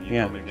guys and you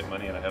told me to get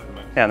money and I have them.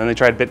 Yeah, and then they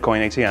tried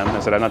Bitcoin ATM. And I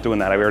said I'm not doing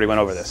that. I already went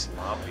over this.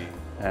 Sloppy.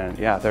 And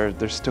yeah,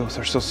 they're still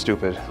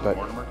stupid. But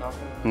Mortimer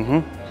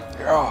talking?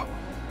 yeah.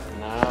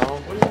 Now,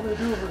 what do you want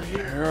to do over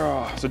here?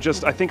 Yeah. So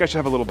just I think I should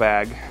have a little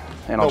bag,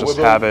 and I'll No, just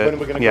we're have going- it. when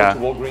we're gonna yeah.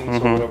 go to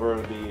Walgreens or whatever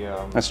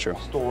the That's true.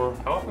 store.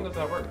 How often does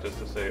that work? Just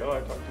to say, oh, I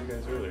talked to you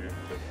guys earlier.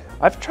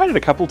 I've tried it a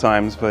couple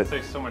times, but It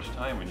saves so much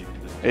time when you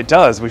can just. it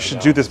does. We should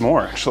do this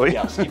more actually,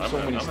 Yeah, skip so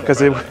many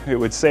because it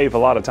would save a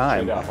lot of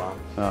time Straight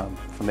up,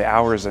 from the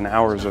hours and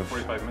hours of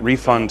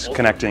refund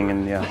connecting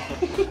and yeah.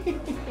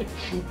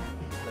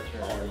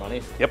 Your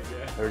money. Yep.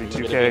 You gonna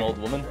be 32K. an old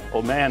woman?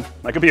 Old man.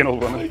 I could be an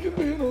old woman. I could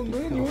be an old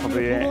man. You I'll want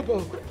be to pull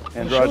up?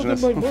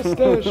 androgynous. I'll show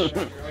them my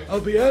mustache. I'll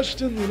be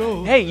Ashton, you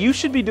know. Hey, you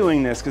should be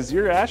doing this because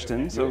you're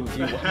Ashton. So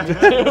come I'll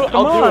do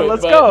on, it,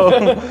 let's but-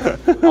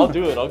 go. I'll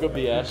do it. I'll go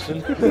be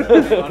Ashton.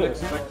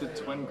 Unexpected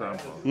twin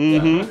grumble.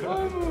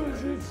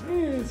 It's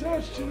me, it's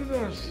Ashton and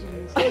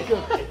Ashton. It's like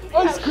an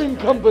ice cream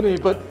company,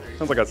 but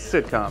Sounds like a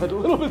sitcom. a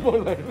little bit more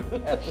like Ashton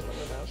and Ashton.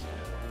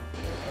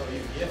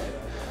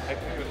 I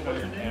can go show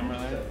your camera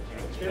there.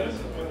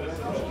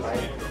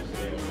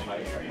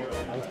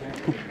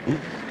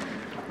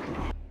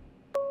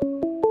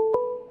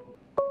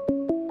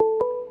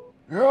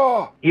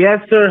 Yeah. Yes,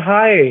 sir.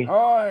 Hi.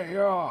 Hi.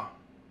 Yeah.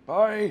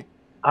 Bye.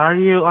 Are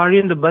you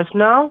in the bus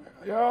now?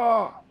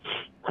 Yeah.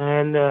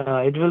 And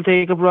it will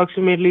take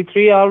approximately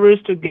 3 hours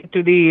to get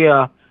to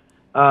the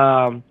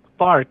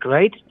park,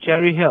 right?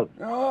 Cherry Hill.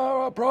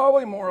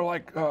 Probably more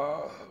like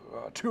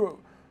 2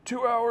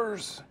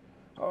 hours.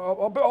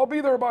 I'll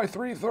be there by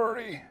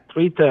 3:30.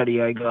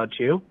 3:30. I got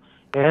you.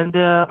 and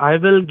I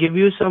will give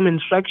you some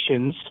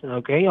instructions,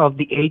 okay, of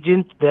the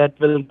agent that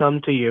will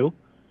come to you,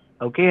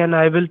 okay, and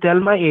I will tell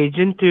my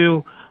agent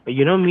to,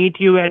 meet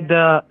you at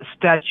the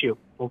statue,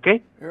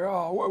 okay,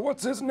 Yeah,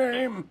 what's his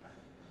name?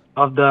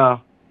 of the.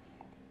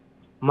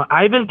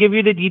 I will give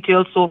you the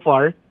details so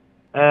far.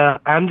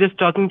 I'm just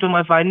talking to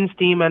my finance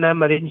team and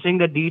I'm arranging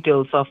the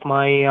details of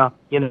my,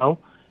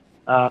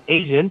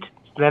 agent.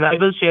 Then I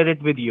will share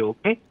it with you,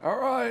 okay? All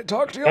right,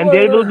 talk to you And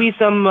later. there will be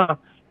some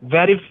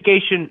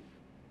verification.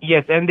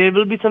 Yes, and there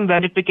will be some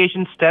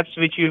verification steps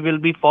which you will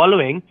be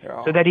following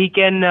so that he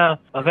can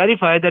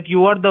verify that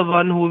you are the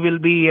one who will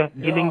be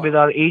dealing with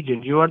our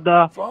agent. You are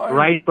the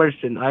right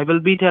person. I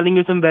will be telling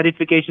you some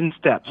verification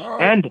steps.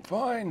 And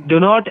do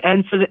not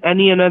answer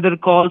any another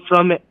call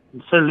from...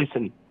 Sir,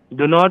 listen.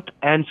 Do not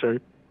answer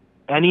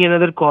any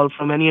another call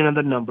from any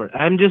another number.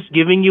 I'm just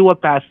giving you a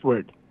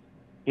password.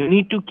 You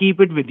need to keep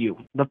it with you.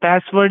 The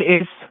password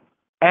is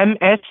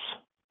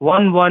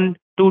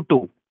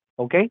MS1122.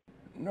 Okay?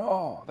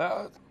 No,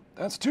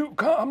 that's too...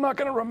 I'm not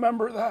going to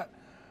remember that.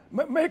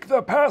 Make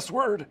the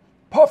password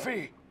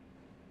Puffy.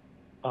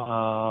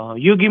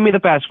 You give me the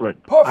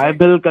password. Puffy. I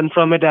will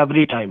confirm it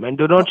every time. And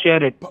do not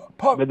share it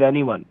with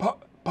anyone.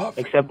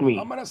 Puffy. Except me.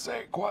 I'm going to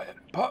say it quiet.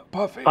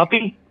 Puffy.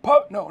 Puppy?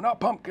 No, not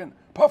pumpkin.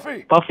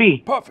 Puffy.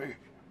 Puffy. Puffy.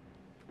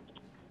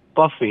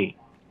 Puffy.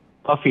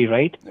 Puffy,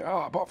 right?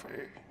 Yeah, Puffy.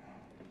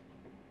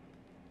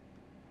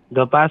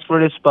 The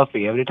password is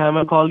Puffy. Every time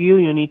I call you,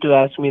 you need to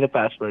ask me the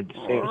password.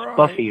 Say it's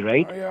Puffy,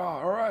 right? Yeah,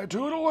 all right.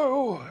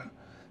 Toodaloo.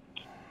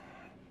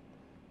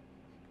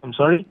 I'm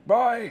sorry?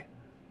 Bye.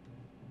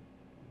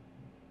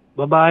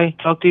 Bye-bye.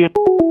 Talk to you.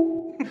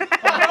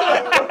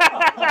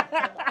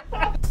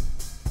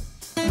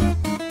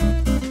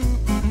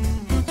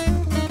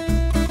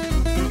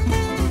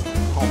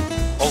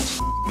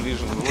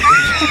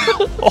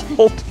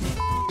 Old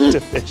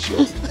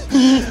division.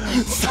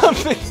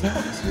 Something.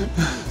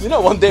 You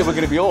know, one day we're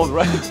gonna be old,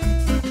 right?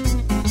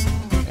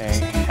 A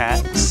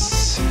hat.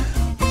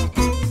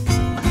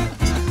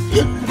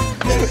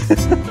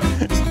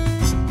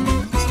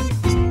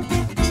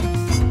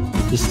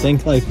 Just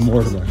think like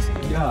Mortimer.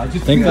 Yeah,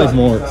 just think like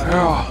Mort.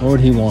 Yeah. What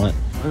would he want?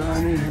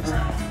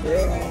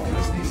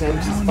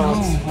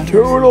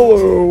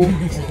 Toodaloo.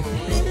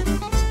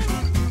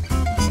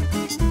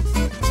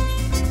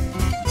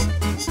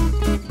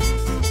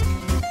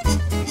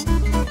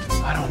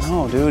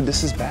 No, dude,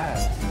 this is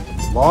bad.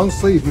 Long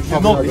sleeve. Yeah,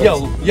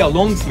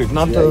 long sleeve,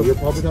 not the... You're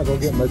probably not going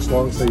to get much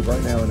long sleeve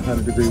right now in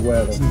 100-degree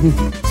weather.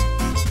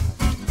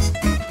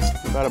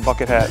 What about a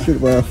bucket hat? Should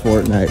wear a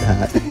Fortnite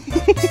hat.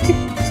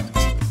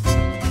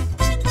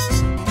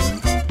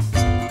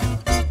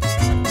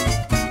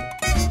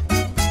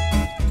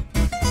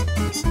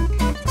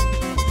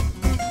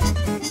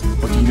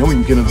 But you know when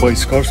you get in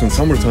vice cars in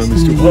summertime,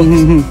 it's too hot.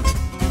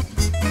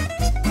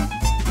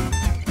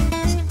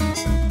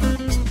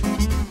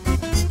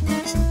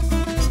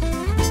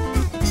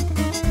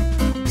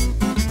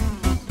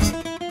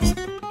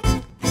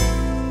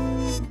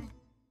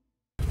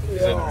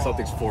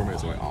 Something's 4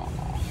 minutes away. Oh.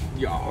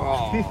 Yeah.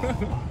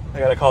 I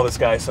gotta call this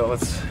guy, so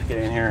let's get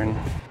in here and...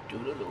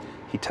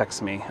 He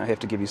texts me. I have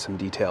to give you some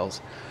details.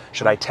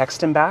 Should I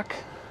text him back?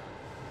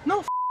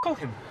 No, call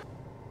him.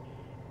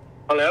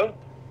 Hello?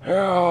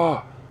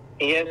 Yeah.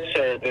 Yes,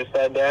 sir. This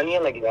is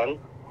Daniel again.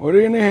 What do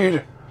you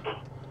need?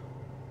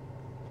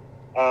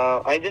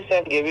 I just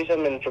have to give you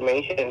some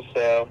information,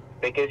 so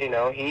because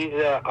he's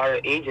our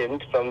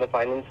agent from the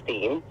finance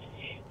team.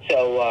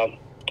 So,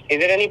 is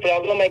there any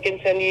problem? I can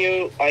send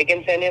him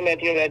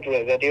at your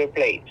address, at your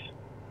place.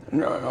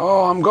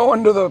 No, I'm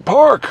going to the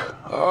park.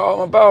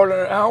 I'm about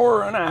an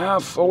hour and a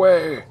half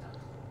away.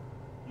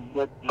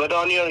 But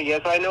on your,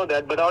 yes, I know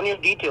that, but on your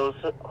details,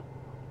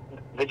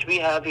 which we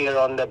have here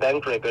on the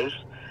bank records,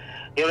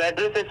 your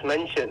address is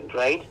mentioned,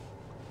 right?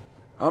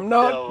 I'm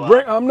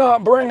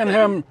not bringing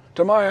him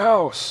to my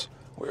house.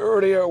 We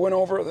already went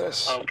over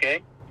this.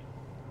 Okay.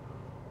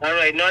 All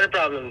right, not a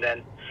problem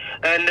then.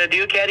 And do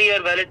you carry your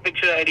valid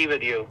picture ID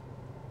with you?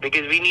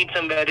 Because we need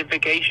some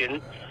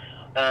verification.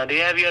 Do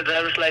you have your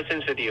driver's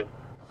license with you?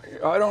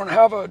 I don't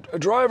have a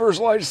driver's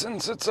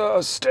license. It's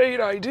a state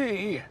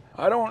ID.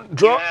 I don't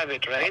drive. You have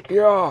it, right?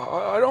 Yeah,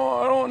 I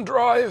don't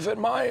drive at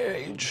my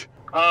age.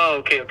 Oh,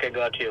 okay,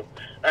 got you.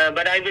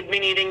 But I would be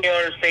needing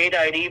your state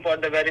ID for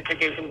the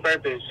verification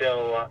purpose.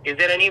 So, is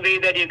there any way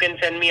that you can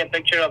send me a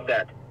picture of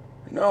that?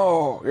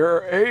 No,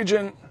 your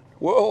agent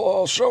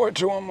I'll show it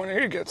to him when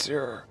he gets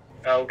here.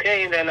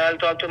 Okay, then I'll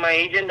talk to my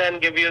agent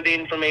and give you the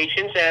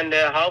information. And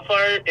how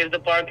far is the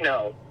park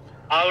now?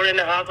 Hour and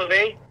a half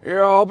away?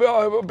 Yeah,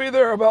 I'll be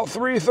there about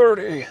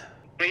 3:30.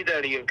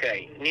 3:30,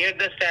 okay. Near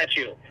the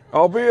statue.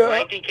 I'll be at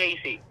Mighty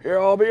Casey. Yeah,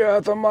 I'll be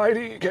at the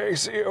Mighty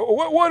Casey.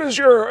 What is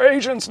your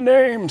agent's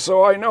name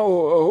so I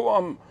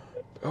know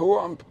who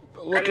I'm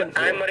looking for?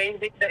 I'm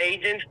arranging the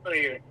agent for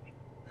you.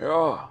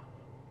 Yeah.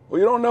 Well,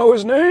 you don't know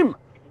his name?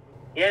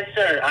 Yes,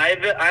 sir.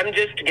 I'm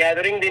just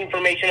gathering the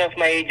information of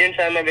my agents.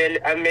 I'm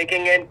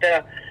making it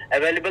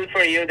available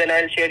for you. Then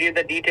I'll share you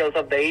the details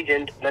of the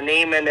agent, the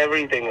name and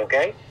everything.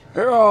 Okay?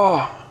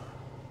 Yeah.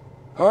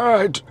 All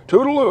right,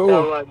 toodaloo.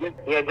 So,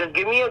 just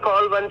give me a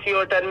call once you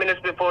are 10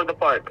 minutes before the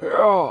park. Yeah.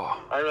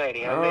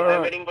 Alrighty,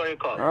 I'm waiting for your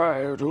call. All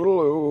right,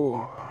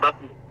 toodaloo.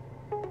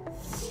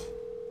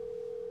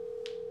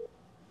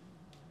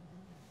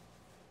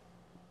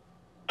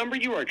 Number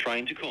you are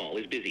trying to call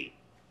is busy.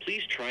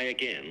 Please try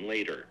again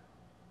later.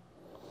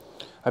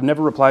 I've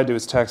never replied to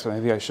his text, but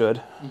maybe I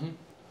should.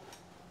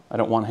 I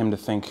don't want him to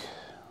think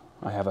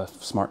I have a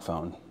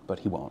smartphone, but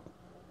he won't.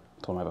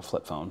 I told him I have a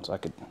flip phone, so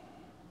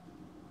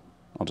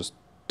I'll just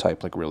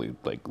type like really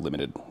like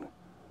limited.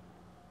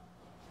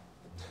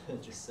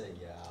 Just say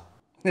yeah.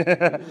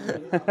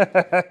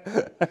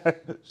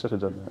 Should have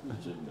done that.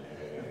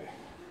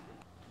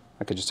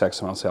 I could just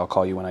text him and say I'll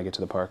call you when I get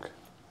to the park.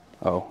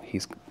 Oh,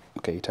 he's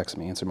okay. He texted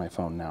me. Answer my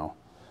phone now.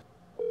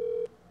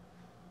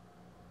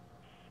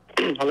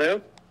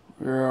 Hello?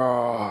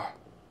 Yeah.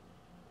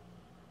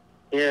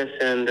 Yes,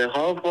 and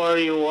how far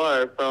you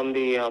are from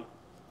the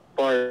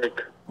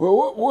park?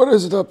 Well, what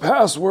is the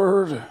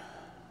password?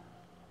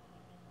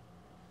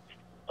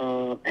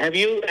 Have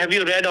you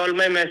read all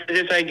my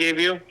messages I gave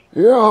you?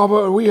 Yeah,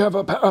 but we have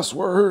a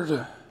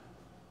password.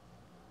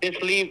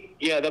 Just leave.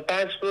 Yeah, the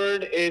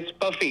password is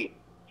Puffy.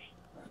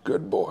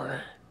 Good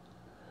boy.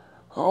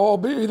 I'll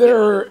be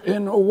there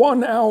in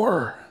 1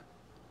 hour.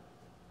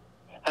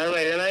 All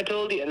right, and I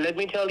told you, let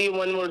me tell you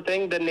one more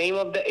thing. The name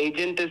of the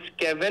agent is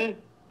Kevin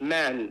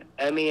Mann,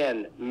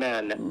 M-E-N,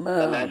 Mann,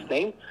 the last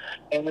name.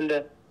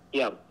 And,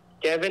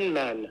 Kevin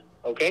Mann,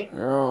 okay?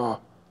 Yeah.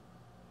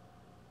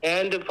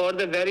 And for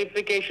the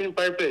verification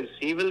purpose,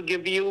 he will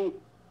give you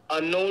a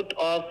note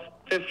of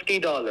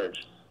 $50.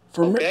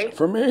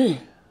 For me?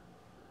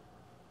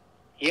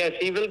 Yes,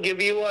 he will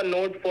give you a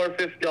note for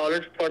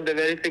 $50 for the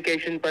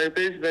verification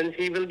purpose. Once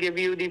he will give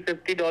you the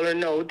 $50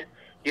 note,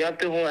 you have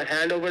to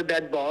hand over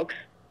that box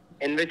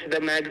in which the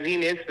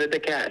magazine is with the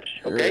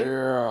cash, okay?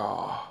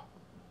 Yeah.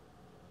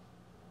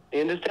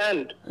 You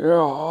understand? Yeah,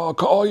 I'll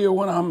call you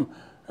when I'm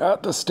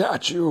at the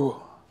statue.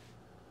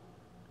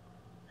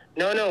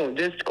 No,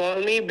 just call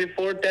me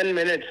before 10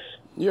 minutes.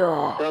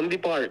 Yeah. From the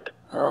park.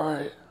 All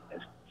right.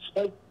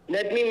 So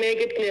let me make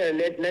it clear.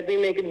 Let me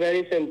make it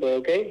very simple,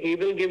 okay? He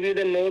will give you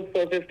the note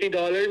for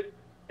 $50,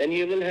 and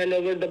you will hand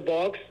over the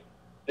box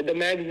with the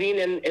magazine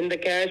and the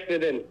cash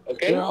within,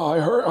 okay? Yeah, I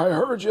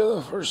heard you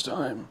the first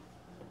time.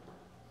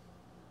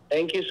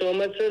 Thank you so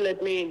much, sir.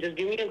 Let me just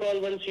give me a call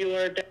once you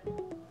are.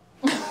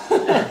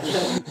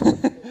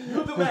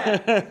 You're the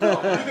man.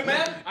 Go. You're the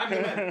man. I'm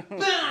the man.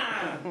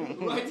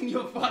 Bam! Right in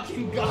your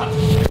fucking gut.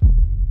 We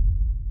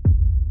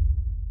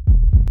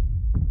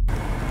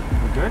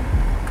good?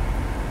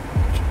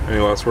 Any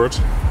last words?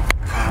 So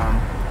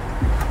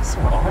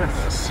hard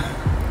this.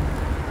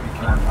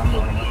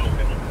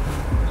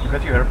 You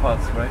got your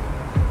AirPods, right?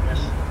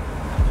 Yes.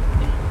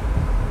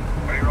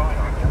 Are you rolling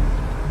on?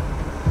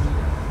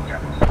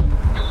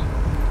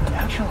 It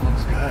actually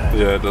looks good.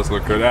 Yeah, it does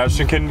look good.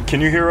 Ashton,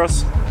 can you hear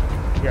us?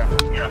 Yeah.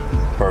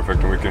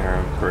 Perfect, and we can hear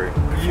him. Great.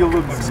 You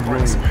look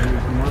great. Looks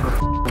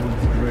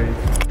great.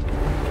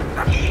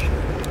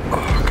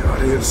 Oh god,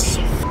 he is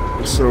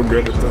so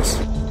good at this.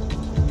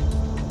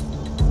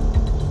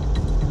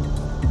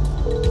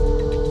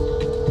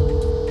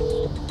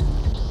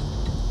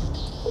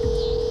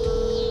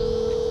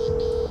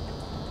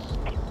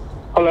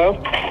 Hello?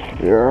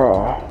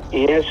 Yeah.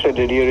 Yes, sir.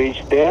 Did you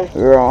reach there?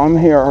 Yeah, I'm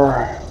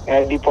here.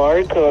 At the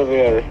park or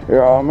where?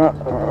 Yeah, I'm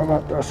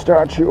at the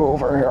statue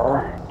over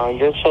here.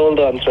 Just hold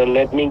on, sir.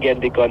 Let me get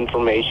the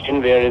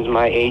confirmation. Where is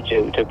my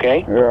agent,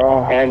 okay?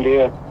 Yeah. And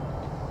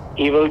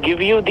he will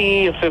give you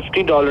the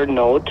 $50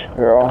 note,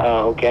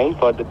 okay,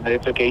 for the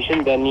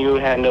verification. Then you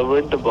hand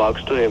over the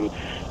box to him.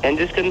 And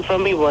just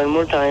confirm me one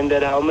more time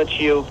that how much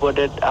you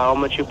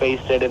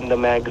pasted in the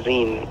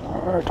magazine.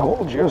 I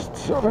told you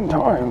 7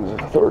 times,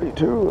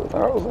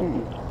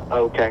 32,000.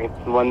 Okay,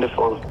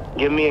 wonderful.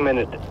 Give me a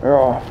minute.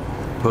 Yeah.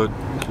 Bud,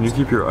 can you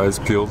keep your eyes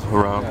peeled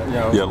around?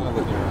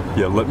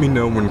 Yeah, let me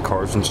know when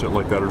cars and shit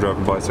like that are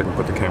driving by so I can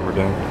put the camera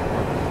down.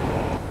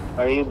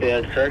 Are you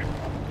there, sir?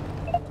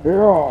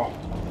 Yeah.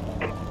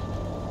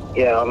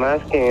 Yeah, I'm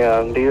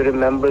asking, do you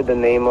remember the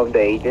name of the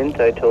agent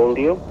I told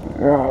you?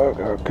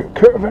 Yeah,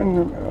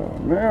 Kevin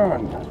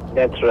Mann.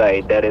 That's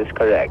right, that is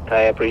correct.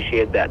 I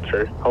appreciate that,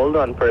 sir. Hold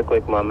on for a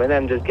quick moment.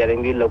 I'm just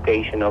getting the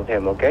location of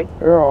him, okay?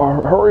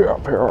 Yeah, hurry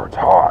up here. It's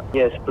hot.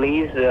 Yes,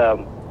 please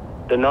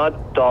do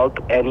not talk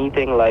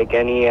anything like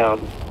any,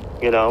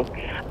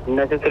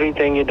 necessary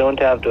thing you don't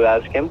have to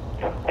ask him.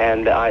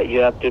 And you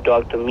have to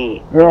talk to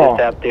me. Yeah. You just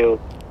have to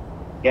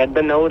get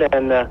the note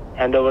and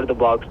hand over the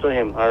box to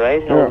him, all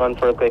right? Hold on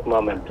for a quick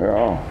moment.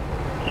 Yeah.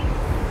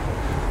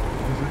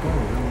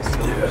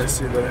 Yeah, I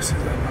see that.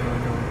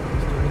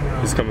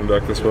 He's coming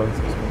back this way.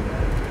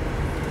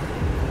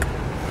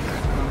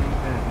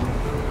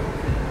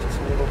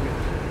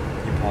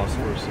 You pause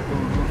for a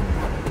second.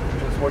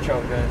 Just watch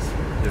out, guys.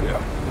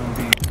 Yeah.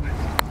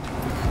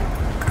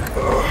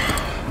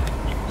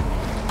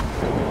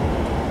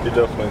 He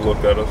definitely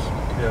looked at us.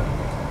 Yeah.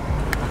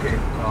 Okay,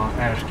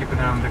 Ash, keep an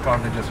eye on the car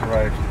that just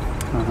arrived.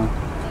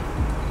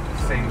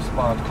 Same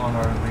spot,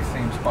 Connor, the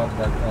same spot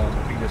that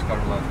the previous car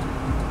left.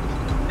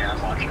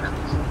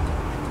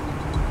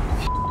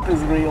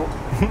 Is real.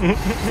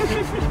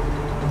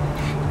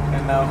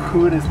 And now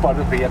Hood is part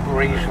of the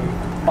Operation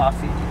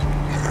Puffy.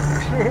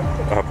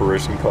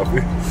 Operation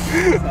Puffy.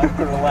 South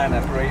Carolina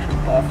Operation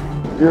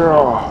Puffy.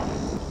 Yeah.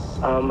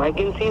 I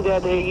can see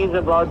that he is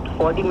about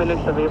 40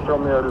 minutes away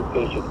from your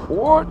location.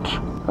 What?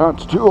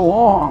 That's too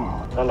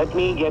long. Let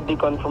me get the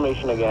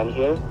confirmation again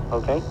here,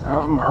 okay?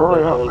 Have him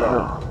hurry up Hold here.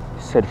 on.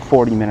 Said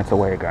 40 minutes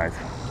away, guys.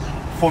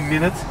 4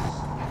 minutes?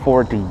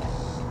 40.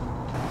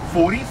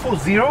 40 for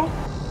 0?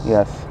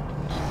 Yes.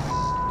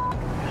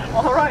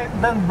 Alright,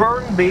 then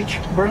burn, bitch.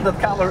 Burn that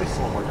calories.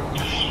 Oh my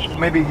god.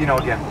 Maybe, you know,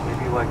 again,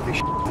 maybe like this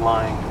is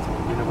lying.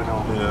 You never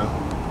know. Yeah.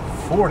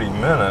 40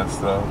 minutes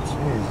though,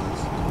 Jesus.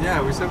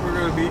 Yeah, we said we were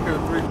gonna be here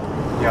at 3.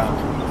 Yeah.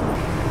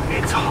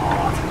 It's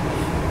hot.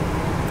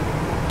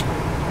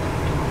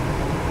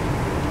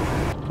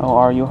 Oh,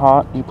 are you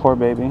hot, you poor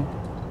baby?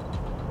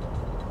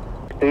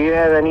 Do you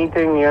have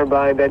anything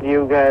nearby that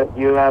you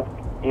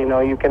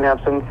can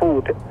have some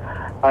food?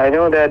 I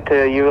know that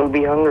you will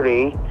be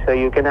hungry, so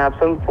you can have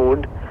some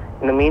food.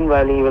 In the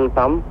meanwhile, he will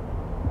come.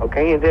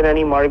 Okay, is there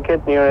any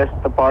market nearest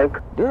the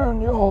park?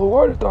 Daniel,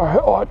 what the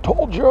hell? I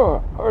told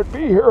you I'd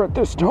be here at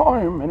this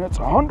time, and it's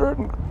 100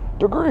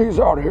 degrees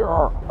out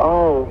here.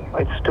 Oh,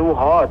 it's too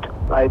hot.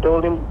 I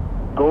told him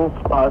go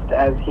fast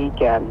as he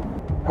can.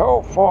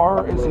 How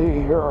far is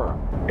he here?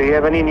 Do you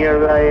have any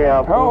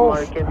nearby food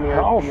market near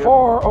How you?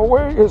 far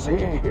away is he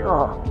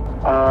here?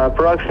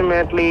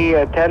 Approximately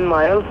 10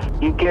 miles.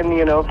 You can,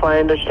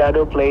 find a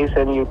shadow place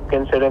and you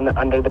can sit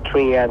under the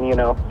tree and,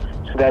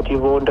 so that you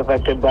won't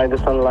affected by the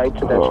sunlight,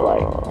 so that's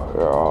why.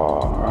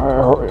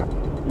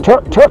 Yeah,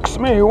 text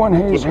me when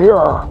he's here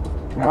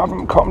and have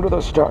him come to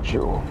the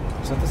statue.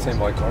 Is that the same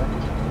white car?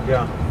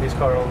 Yeah, this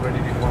car already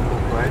did one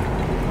loop, right?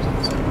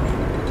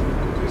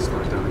 Please slow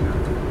it down again.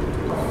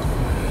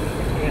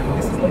 And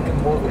this is like a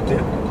more, the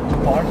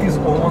park is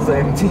almost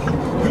empty.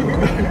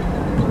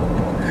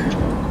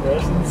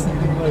 There's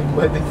sitting like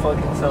by the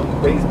fucking some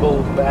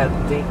baseball bat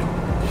thing.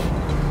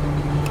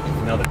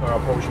 Another car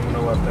approaching on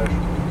the left edge.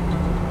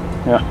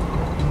 Yeah.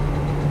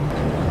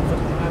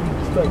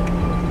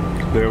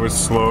 They would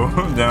slow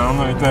down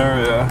right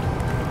there, yeah.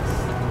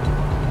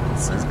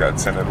 So he's got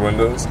tinted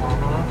windows. See if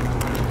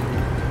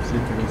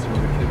we can throw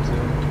the kids in.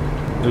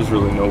 There's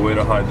really no way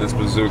to hide this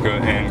bazooka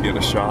and get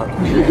a shot.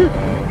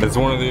 It's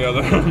one or the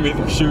other. I'm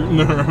either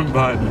shooting or I'm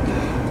hiding.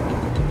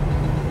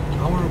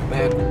 Our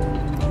back.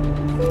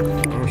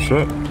 Oh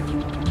shit.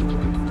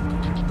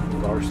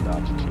 Car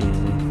stop.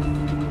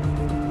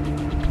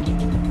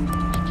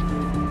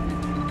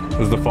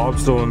 Is the fob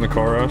still in the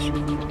car, Ash?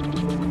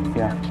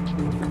 Yeah.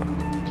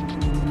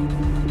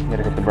 You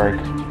gotta hit the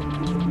brake.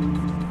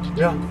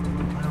 Yeah.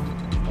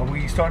 Are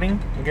we starting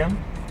again?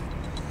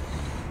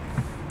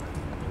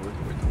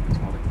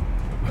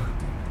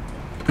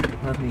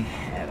 Let me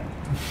head up.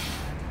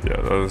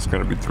 Yeah, that is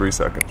gonna be 3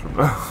 seconds from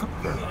now.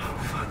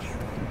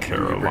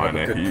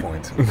 Carolina heat.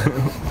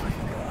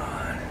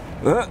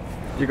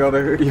 You got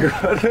a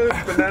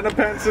banana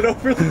pants it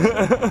over there.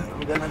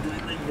 I'm gonna do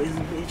it like this,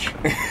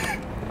 bitch.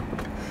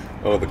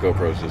 Oh, the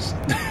GoPro's just...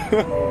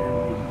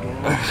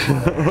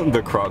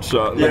 The crotch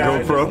shot, the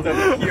GoPro. The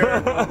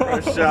pure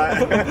GoPro shot.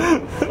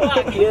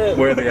 Fuck yeah.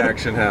 Where the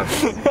action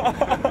happens.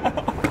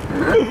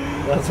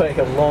 That's like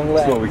a long leg.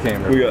 That's what we came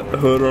here. We got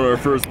Hood on our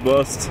first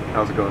bust.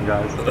 How's it going,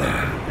 guys?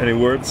 Any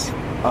words?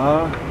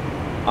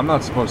 I'm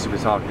not supposed to be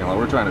talking a lot.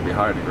 We're trying to be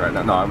hiding right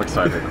now. No, I'm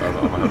excited.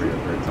 I'm having a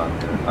great time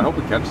here. I hope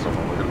we catch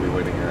someone. We're going to be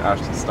waiting here.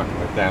 Ashton's stuck in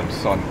the damn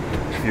sun.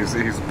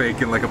 He's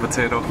baking like a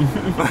potato.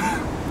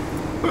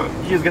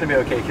 He's gonna be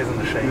okay, he's in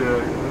the shade.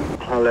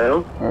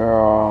 Hello?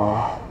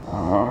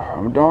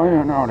 I'm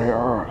dying out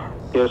here.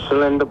 You're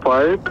still in the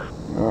park?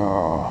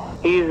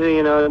 He's,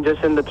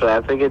 just in the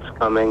traffic, it's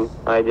coming.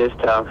 I just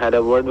had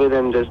a word with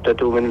him just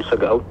 2 minutes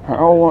ago.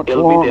 How much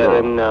He'll longer? be there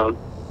in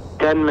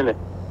 10 minutes.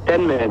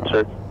 10 minutes,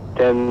 sir.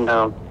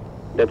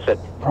 That's it.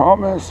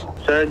 Promise?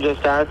 Sir,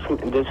 just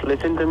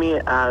listen to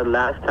me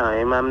last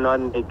time. I'm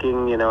not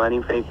making,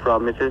 any fake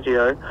promises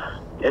here.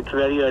 It's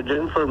very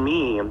urgent for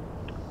me,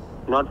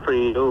 not for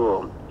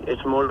you.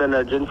 It's more than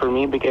urgent for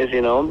me because,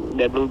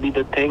 that will be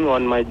the thing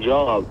on my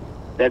job.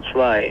 That's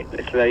why.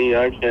 It's very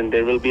urgent.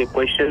 There will be a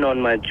question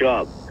on my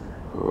job.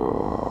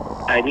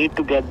 I need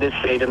to get this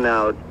straightened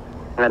out.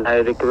 And I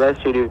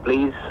request you to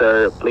please,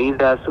 sir, please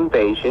have some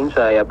patience.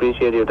 I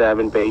appreciate you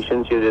having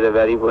patience. You did a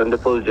very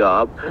wonderful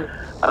job.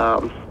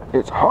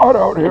 It's hot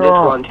out here. I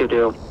just want you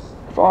to.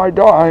 If I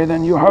die,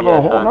 then you have a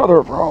Yes, whole sir.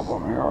 other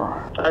problem here.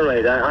 All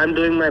right, I'm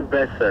doing my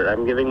best, sir.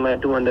 I'm giving my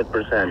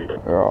 200%.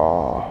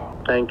 Yeah.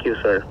 Thank you,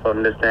 sir, for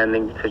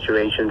understanding the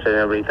situations and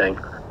everything.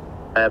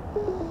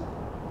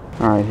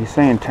 Alright, he's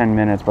saying 10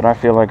 minutes, but I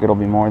feel like it'll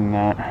be more than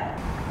that.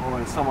 Oh,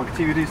 and some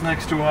activities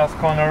next to us,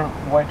 Connor.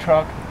 White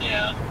truck.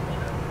 Yeah.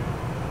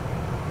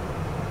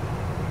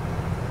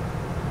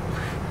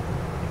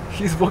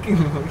 He's walking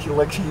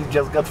like he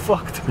just got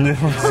fucked. Yeah,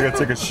 he's gotta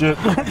take a shit.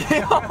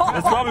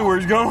 That's probably where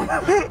he's going.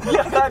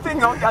 Yeah,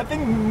 I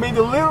think maybe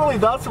literally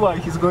that's why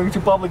he's going to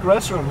public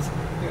restrooms.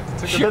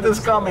 Shit is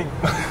coming.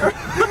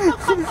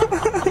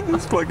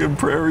 It's fucking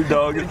prairie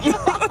dog.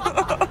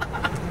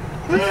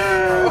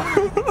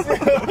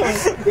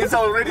 It's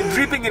already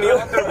dripping in your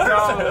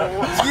underground.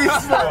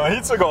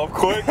 He took off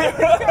quick.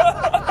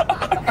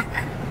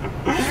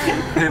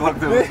 Hey, look,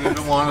 they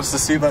didn't want us to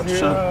see that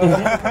shit.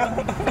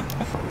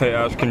 Hey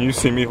Ash, can you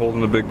see me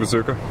holding the big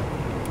bazooka?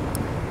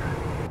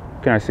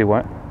 Can I see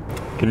what?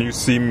 Can you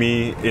see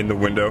me in the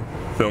window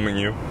filming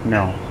you?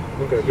 No.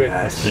 Okay, great.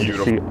 Yes.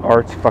 You see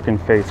Art's fucking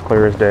face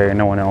clear as day and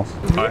no one else.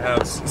 I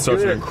have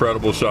such an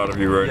incredible shot of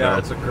you right now. Yeah,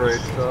 it's a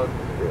great shot.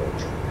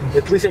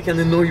 At least I can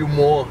know you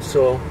more,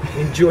 so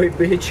enjoy,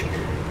 bitch.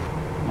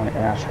 My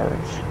ass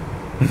hurts.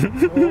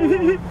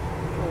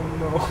 Oh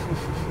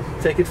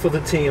no. Take it for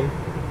the team.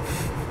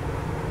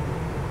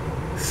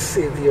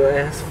 Sit your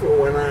ass for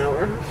 1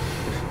 hour.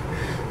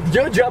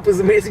 Your job is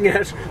amazing,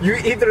 Ash. You're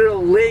either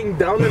laying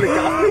down in a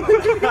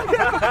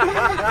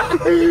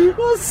coffin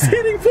or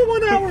sitting for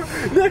 1 hour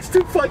next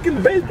to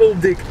fucking baseball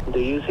dick. Do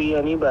you see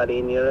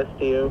anybody nearest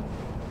to you?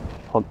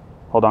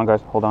 Hold on,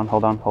 guys. Hold on. Do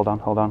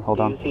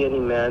you see any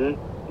men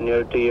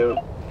near to you?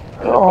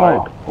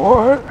 Oh,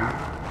 what?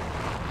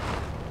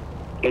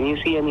 Can you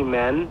see any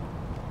men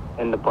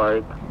in the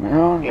park?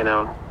 Yeah. You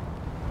know,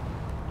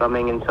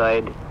 coming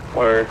inside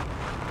or...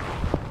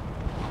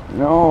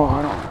 No,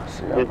 I don't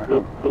see him. Just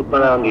look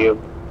around you.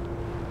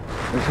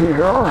 Is he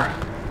here?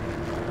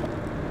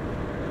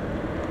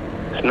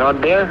 It's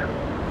not there?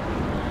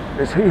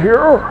 Is he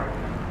here?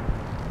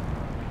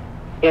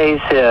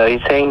 Yeah,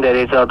 he's saying that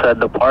it's outside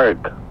the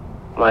park.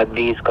 Might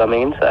be he's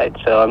coming inside.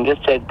 So I'm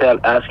just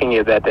asking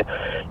you that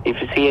if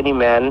you see any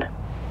men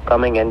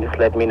coming in, just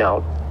let me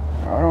know.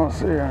 I don't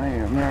see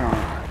any man.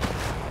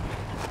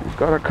 He's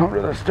got to come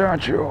to the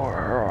statue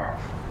over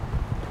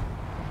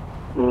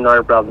here. Not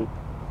a problem.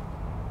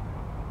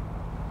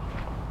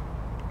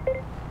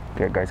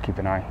 Okay, guys, keep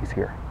an eye. He's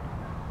here.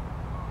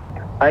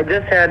 I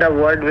just had a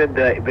word with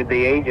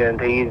the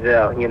agent. He's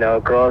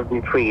across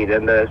the street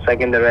and the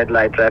second the red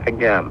light traffic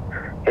jam.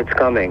 It's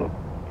coming.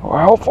 Well,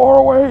 how far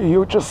away?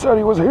 You just said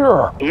he was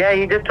here. Yeah,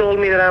 he just told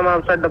me that I'm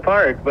outside the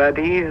park, but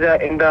he's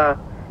in the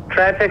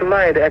traffic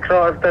light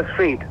across the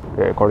street.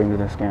 Okay, according to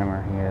the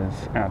scammer, he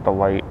is at the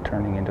light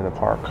turning into the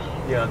park.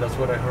 Yeah, that's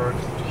what I heard.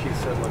 He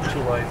said like 2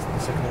 lights, the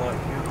second light.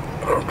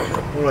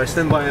 Yeah. Alright,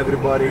 stand by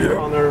everybody. Yeah.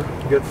 Honor,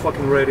 get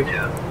fucking ready.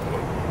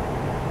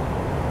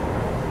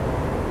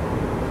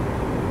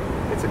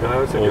 It's a guy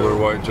or it's a girl? Older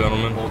white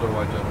gentleman. Older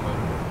white gentleman.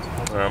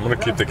 Alright, I'm gonna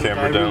keep the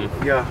camera down.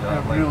 Yeah,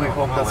 I really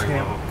hope that's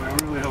him. I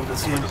really hope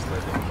that's him.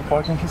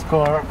 Parking his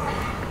car.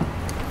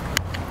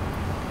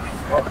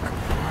 Fuck.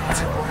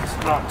 It's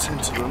not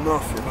tinted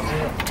enough, you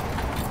know.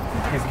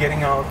 He's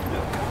getting out.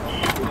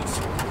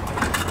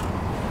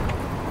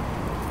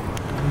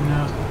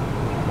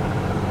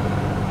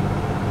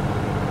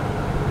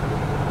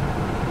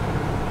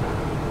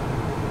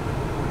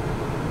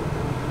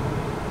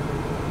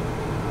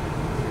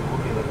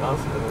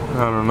 I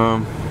don't know.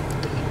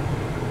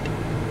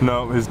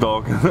 No, his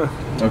dog.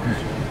 Okay.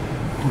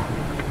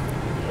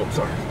 Oh,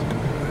 sorry.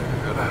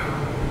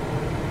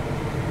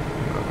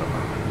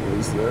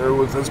 He's there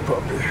with his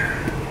puppy.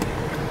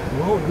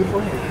 Whoa, good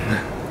for him.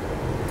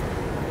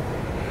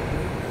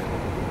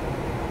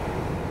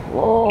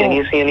 Whoa. Can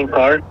you see any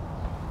car?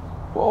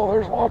 Well,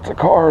 there's lots of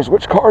cars.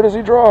 Which car does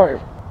he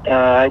drive?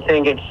 I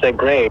think it's a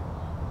gray.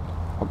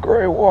 A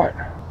gray what?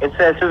 It's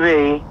a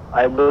SUV,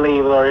 I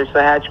believe, or it's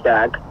a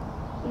hatchback.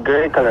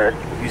 Gray color.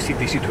 You see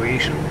the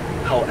situation,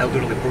 how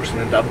elderly person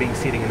ended up being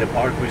sitting in the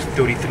park with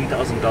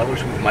 $33,000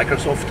 with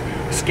Microsoft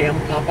scam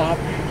pop up.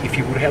 If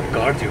you would have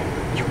Guardio,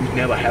 you would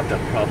never have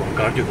that problem.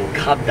 Guardio will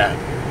cut that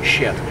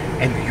shit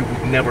and you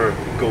would never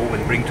go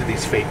and bring to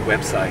these fake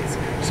websites.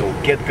 So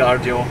get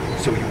Guardio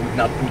so you would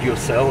not put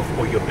yourself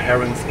or your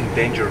parents in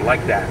danger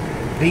like that.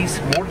 This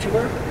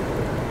Mortimer,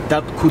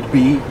 that could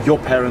be your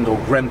parent or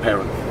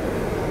grandparent.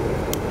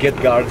 Get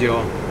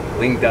Guardio,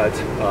 link that,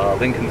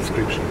 link in the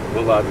description. We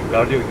love you.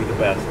 Guardio, you're the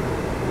best.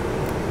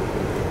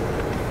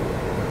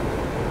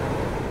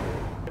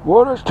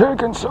 What is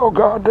taking so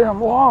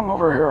goddamn long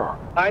over here?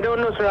 I don't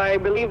know, sir. I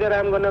believe that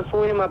I'm gonna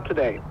sue him up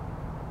today.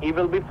 He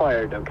will be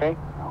fired, okay?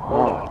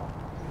 Oh.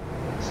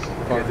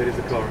 Okay, there is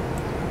a car.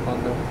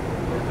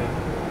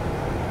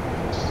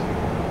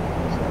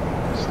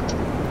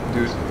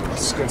 Dude,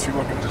 let's go see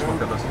what we can just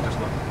look at this. Just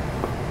look.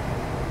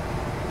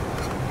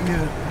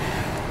 Yeah.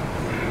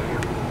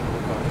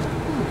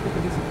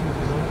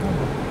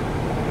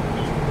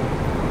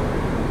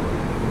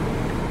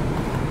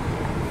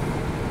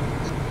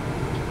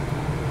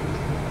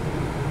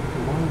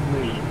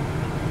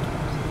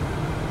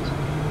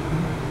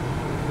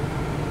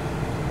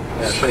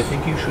 Yes, I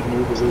think you should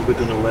move a little bit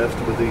on the left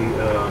with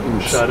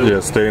the shadow.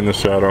 Yeah, stay in the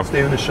shadow.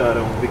 Stay in the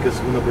shadow, because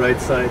on the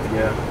bright side,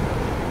 yeah,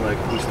 like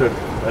I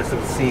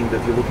started seeing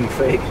that you're looking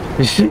fake.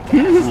 Okay,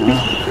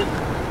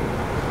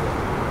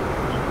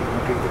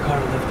 the car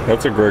left.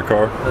 That's a great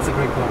car. That's a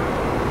great car.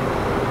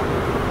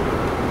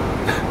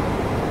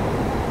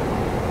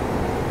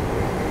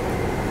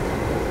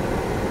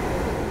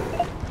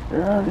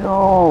 Yeah,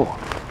 yo.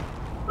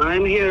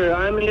 I'm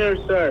here,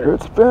 sir.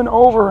 It's been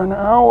over an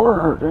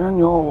hour,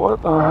 Daniel.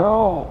 What the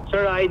hell?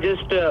 Sir, I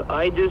just,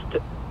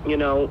 you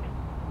know,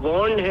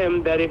 warned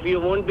him that if you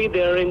won't be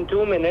there in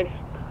 2 minutes,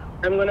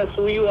 I'm gonna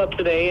sue you up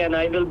today and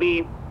I will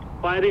be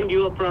firing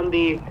you from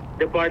the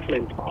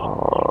department.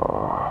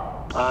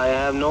 I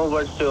have no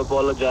words to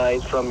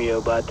apologize from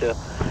you, but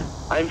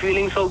I'm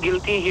feeling so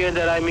guilty here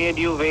that I made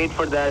you wait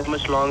for that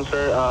much long,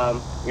 sir.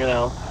 You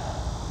know,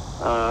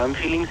 I'm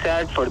feeling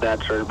sad for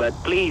that, sir, but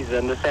please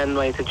understand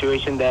my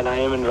situation that I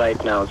am in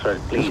right now, sir,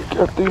 please.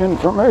 Get the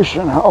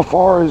information. How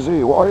far is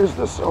he? Why is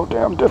this so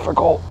damn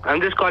difficult?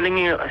 I'm just calling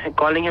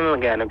him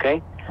again,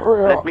 okay?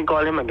 Hurry up. Let me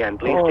call him again.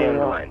 Please stay on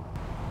the line.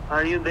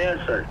 Are you there,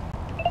 sir?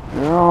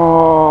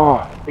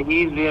 Yeah.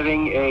 He's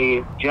wearing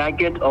a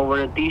jacket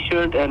over a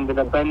t-shirt and with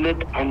a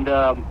pendant in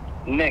the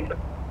neck.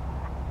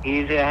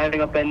 He's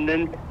having a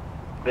pendant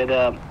with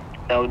a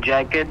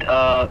jacket,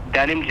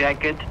 denim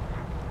jacket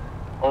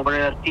over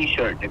a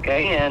t-shirt,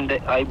 okay? And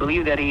I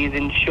believe that he is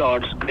in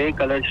shorts, gray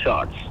colored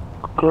shorts.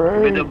 Gray.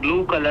 With a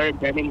blue colored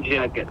denim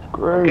jacket.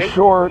 Gray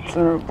shorts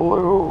and a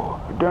blue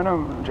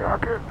denim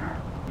jacket.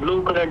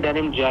 Blue colored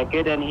denim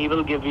jacket, and he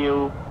will give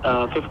you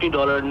a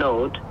 $50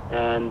 note,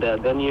 and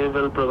then you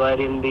will provide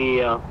him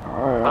the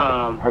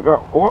I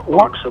got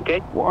box,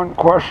 okay? one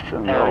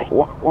question though.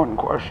 One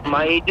question.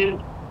 My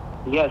agent,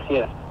 yes.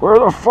 Where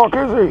the fuck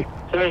is he?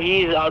 Sir,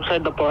 he's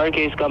outside the park.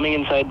 He's coming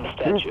inside the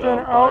statue. He's been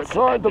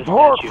outside the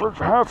park for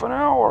half an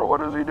hour. What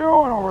is he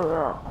doing over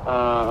there?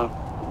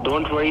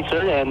 Don't worry,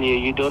 sir, and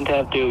you don't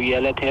have to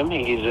yell at him.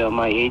 He's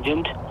my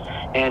agent,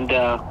 and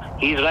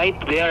he's right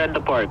there at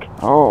the park.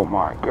 Oh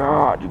my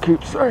God! You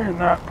keep saying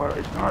that, but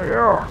he's not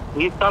here.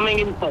 He's coming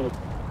inside.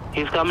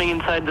 He's coming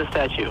inside the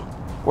statue.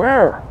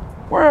 Where?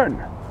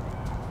 When?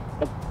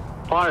 The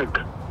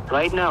park.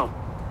 Right now.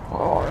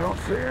 Oh, I don't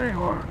see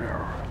anyone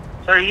here.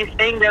 Sir, he's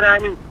saying that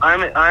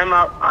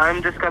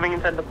I'm just coming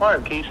inside the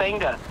park. He's saying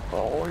that.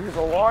 Oh, he's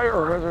a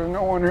liar. There's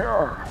no one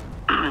here.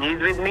 He's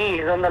with me.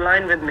 He's on the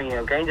line with me.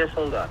 Okay, just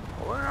hold on.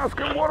 Well, ask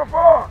him what the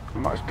fuck.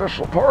 My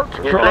special parts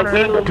are turning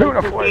into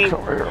tuna flakes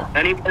over here.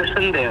 Any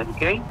person there,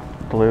 okay?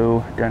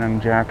 Blue denim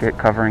jacket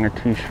covering a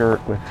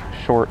t-shirt with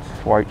shorts,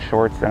 white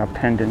shorts, and a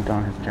pendant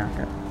on his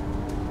jacket.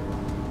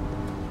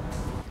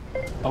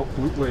 Oh,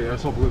 blue. Wait, I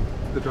saw blue.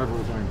 The driver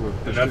was wearing blue.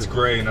 And that's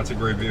gray, and that's a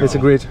gray vehicle. It's a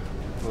gray.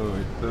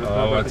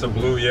 Oh, that's a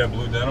blue, yeah,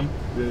 blue denim.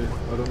 Yeah,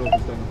 I don't know if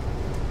it's denim.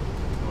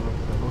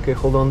 Okay,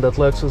 hold on. That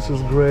Lexus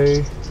is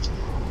gray.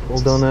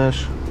 Hold on,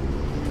 Ash.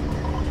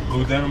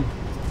 Blue denim?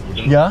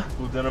 Yeah?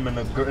 Blue denim and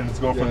his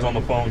girlfriend's on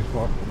the phone.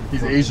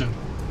 He's Asian.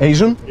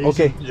 Asian?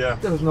 Okay. Yeah.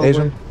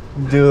 Asian.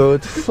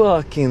 Dude,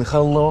 fucking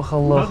hello.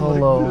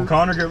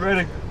 Connor, get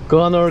ready.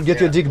 Connor, get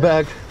your dick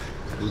back.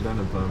 Blue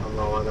denim, man.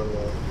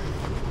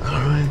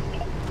 Alright.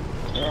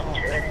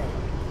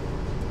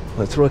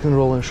 Let's rock and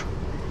roll, Ash.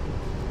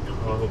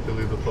 I hope they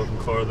leave the fucking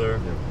car there.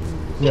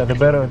 Yeah, the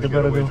better do.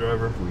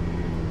 Driver.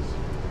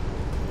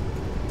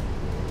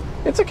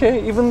 It's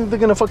okay, even if they're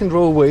gonna fucking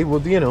roll away,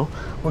 well, you know,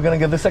 we're gonna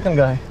get the second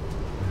guy.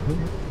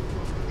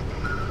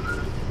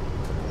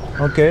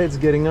 Okay, it's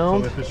getting out. Tell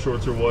me if his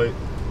shorts are white.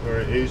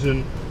 Alright,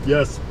 Asian.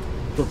 Yes.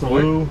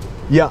 Blue.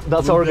 Yeah,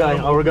 that's our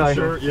guy,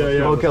 Shirt.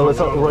 Yeah. Okay, let's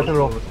rock and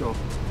roll. Let's go.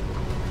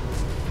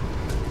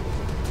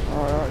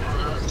 Alright.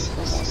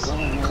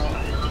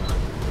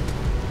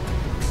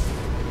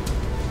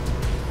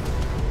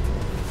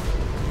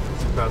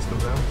 Pass them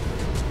down.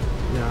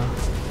 Yeah.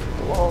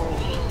 Whoa.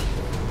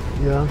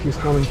 Yeah, he's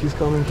coming.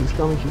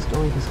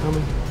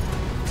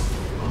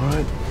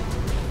 Alright.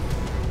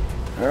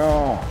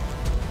 Yeah.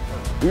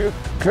 You,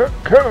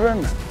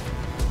 Kevin.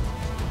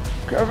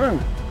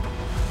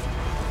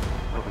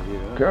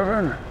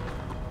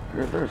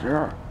 Get this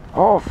here.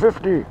 Oh,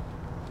 50. Is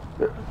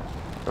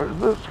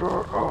this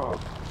for,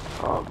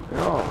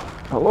 yeah.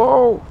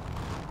 Hello?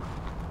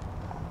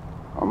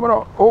 I'm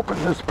gonna open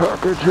this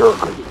package here.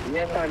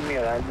 Yes, I'm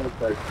here.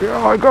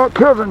 Yeah, I got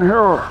Kevin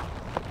here.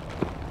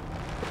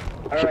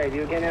 Alright,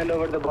 you can hand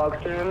over the box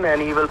to him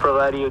and he will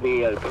provide you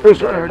the... It's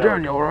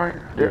Daniel, right?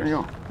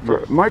 Daniel.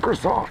 For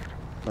Microsoft.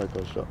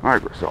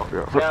 Microsoft,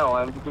 yeah. No,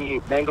 I'm the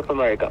Bank of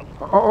America.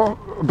 Oh,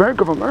 Bank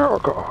of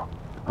America.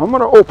 I'm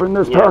gonna open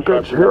this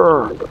package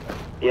here.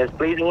 Yes,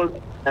 please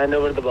hold. Hand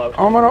over the box.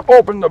 I'm gonna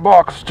open the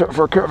box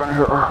for Kevin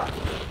here.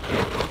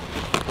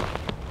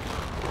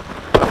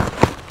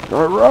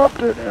 I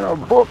wrapped it in a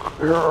book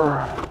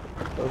here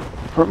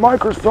for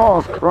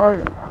Microsoft,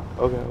 right?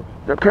 Okay.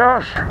 The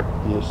cash?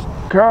 Yes.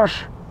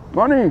 Cash?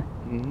 Money?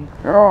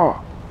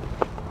 Yeah.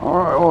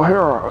 Alright, well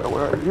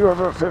here, you have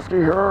a 50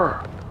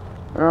 here?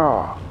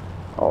 Yeah.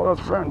 Oh,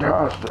 that's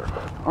fantastic.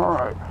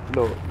 Alright.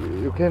 No,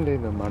 you can't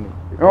need the money.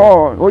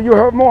 Oh, well you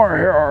have more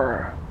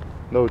here.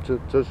 No,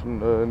 just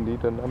need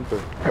a number.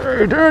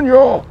 Hey,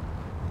 Daniel!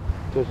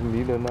 Just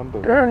need a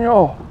number.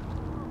 Daniel!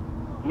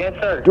 Yes,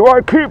 sir. Do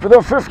I keep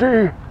the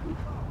 50?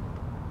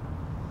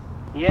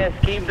 Yes,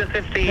 keep the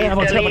 50. Yeah,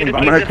 what's happening?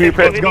 I'm gonna keep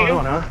it. What's going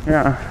on, huh?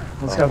 Yeah.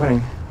 What's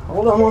happening?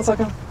 Hold on 1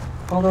 second.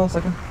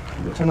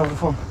 Turn off the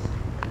phone.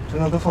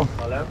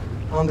 Hello?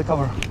 On the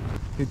cover.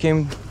 You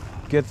came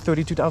get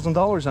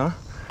 $32,000, huh?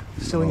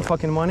 Stealing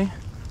fucking money?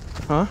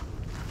 Huh?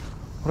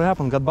 What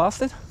happened? Got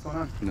busted? What's going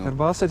on? No. Got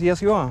busted?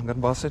 Yes, you are.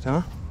 Got busted,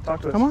 huh?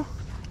 Talk to us. Come on.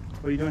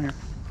 What are you doing here?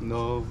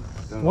 No.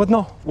 What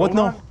no? What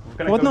no?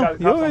 Cops What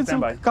no? on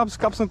standby.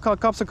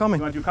 Cops are coming.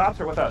 You want to do cops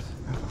or with us?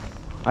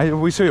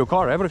 We saw your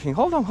car, everything.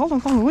 Hold on.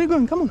 Where are you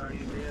going? Come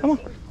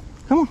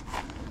on.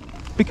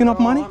 Picking up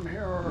money?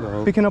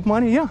 No. Picking up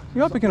money? Yeah,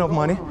 you are picking up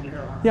money.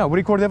 Yeah, we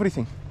record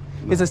everything.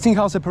 No. It's a sting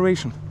house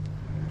operation.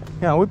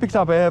 Yeah, we picked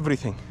up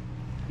everything.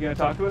 You gonna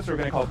talk to us or are we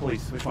gonna call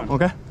police? Which one?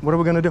 Okay, what are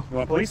we gonna do? You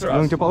want police or us?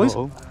 Going to police?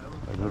 No.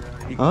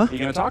 Huh? You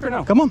gonna talk or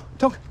no? Come on,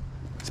 talk.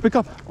 Speak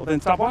up. Well,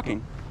 then stop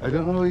walking. I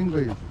don't know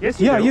English. Yes,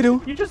 you do. You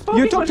do. You just spoke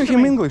English talk to me.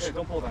 him English. Hey,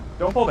 don't pull that.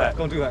 Don't pull that.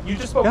 Don't do that. You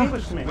just spoke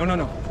English to me.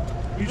 No.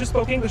 You just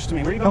spoke English to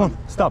me. Where are you going? Come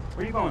on, stop.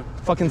 Where are you going?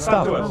 Fucking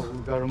stop. To us.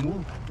 We gotta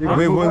move.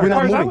 We're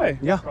not moving. Way.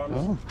 Yeah.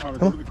 No. Come on.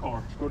 Go to the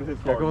car. Go to his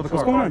car. What's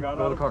going on?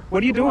 Go to the car.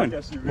 What are you doing?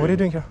 What are you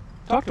doing here?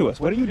 Talk to us.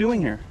 What are you doing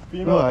here?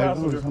 No, I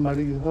don't know.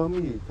 Somebody help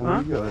me.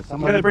 Huh? Somebody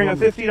I'm gonna bring a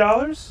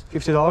 $50.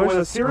 $50? With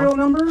a serial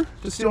number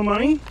to steal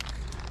money.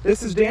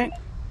 This is Dan.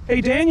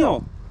 Hey,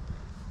 Daniel.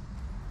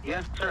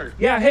 Yes, sir.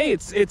 Yeah. Hey,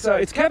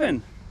 it's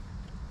Kevin.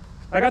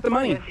 I got the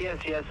money. Yes,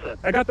 sir.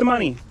 I got the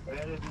money.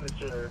 Where is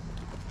Mr.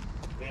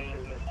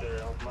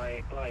 Of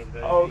my client?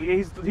 Oh,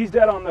 he's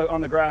dead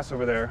on the grass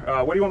over there.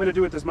 What do you want me to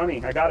do with this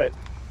money? I got it.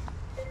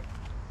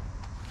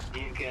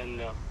 You can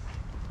go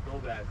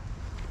back.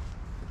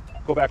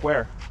 Go back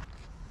where?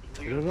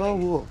 I don't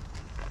know.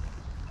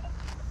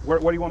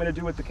 What do you want me to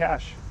do with the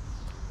cash?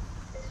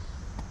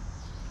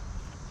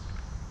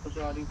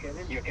 Sorry,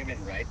 Kevin. You're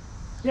Kevin, right?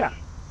 Yeah.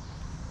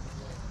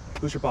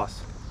 Who's your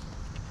boss?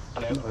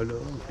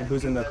 Hello. And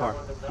who's in the car?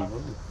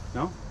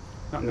 No?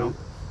 No.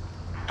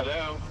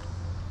 Hello.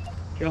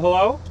 Yeah,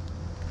 hello?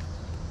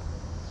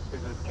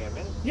 Is this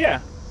Kevin? Yeah.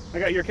 I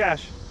got your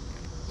cash.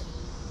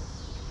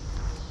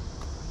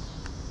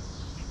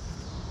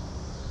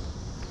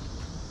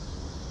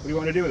 What do you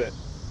want to do with it?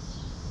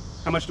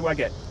 How much do I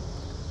get?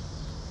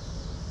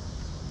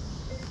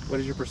 What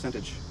is your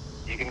percentage?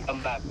 You can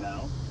come back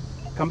now.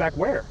 Come back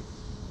where?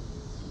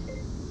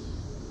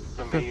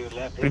 From where you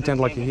left. Pretend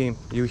like him.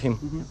 Are you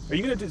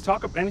going to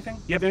talk up anything?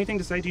 You have anything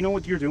to say? Do you know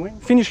what you're doing?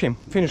 Finish him.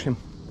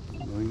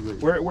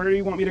 Where do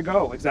you want me to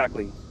go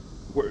exactly?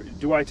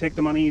 Do I take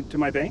the money to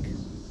my bank?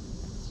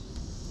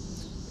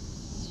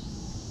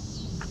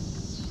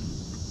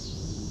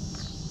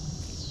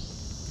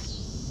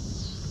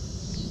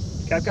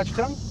 Cat got your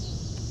tongue?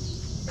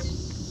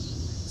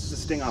 This is a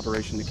sting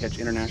operation to catch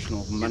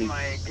international money. Is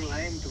my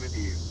client with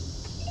you?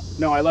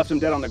 No, I left him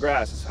dead on the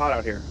grass. It's hot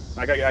out here.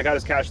 I got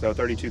his cash though,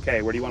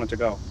 $32K. Where do you want it to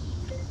go?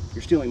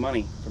 You're stealing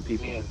money from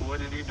people. Yes. What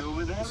did you do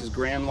with that? This is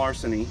grand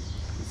larceny.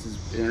 This is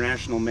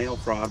international mail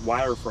fraud,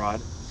 wire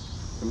fraud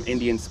from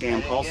Indian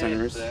scam call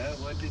centers.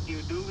 What did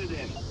you do with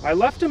him? I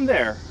left him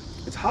there.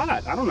 It's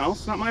hot. I don't know.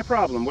 It's not my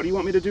problem. What do you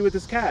want me to do with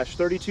this cash?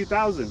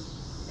 $32,000.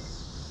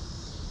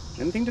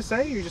 Anything to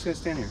say? Or you're just gonna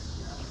stand here?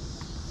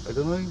 I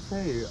don't know what you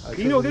say.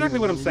 You know exactly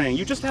what I'm saying.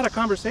 You just had a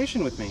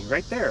conversation with me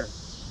right there.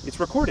 It's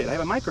recorded. I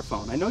have a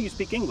microphone. I know you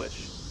speak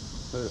English.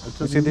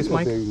 You see this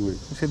mic? You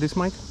see this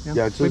mic?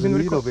 Yeah, just a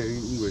little bit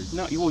English.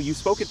 No, well, you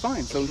spoke it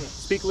fine. So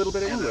speak a little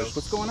bit of English.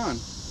 What's going on?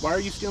 Why are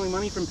you stealing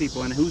money from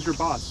people? And who's your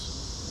boss?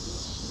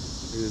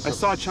 I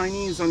saw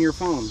Chinese on your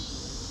phone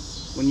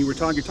when you were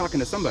talking. You're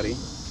talking to somebody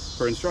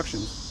for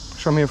instructions.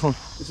 Show me your phone.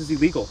 This is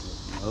illegal.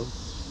 No.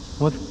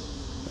 What?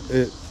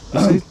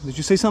 Did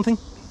you say something?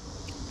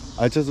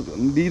 I just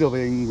need a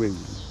bit English.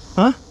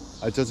 Huh?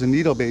 I just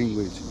need a bit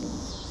English.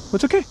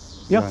 It's okay.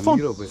 Yeah, phone.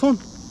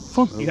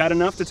 You had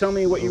enough to tell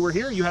me what you were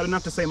here. You had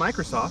enough to say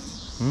Microsoft.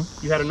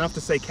 You had enough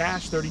to say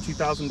cash,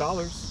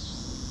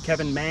 $32,000.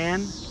 Kevin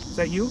Mann, is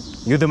that you?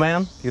 You're the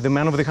man? You're the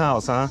man of the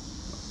house, huh?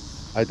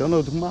 I don't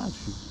know too much.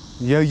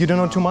 Yeah, you don't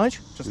know too much?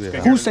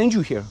 Yeah. Who sent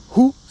you here?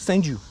 Who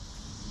sent you?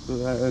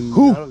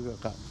 Who? Huh?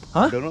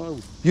 I don't know.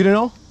 You don't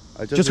know?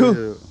 I Just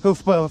who?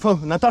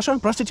 Natasha,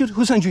 prostitute?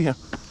 Who sent you here?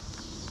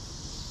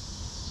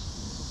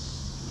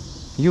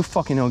 You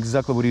fucking know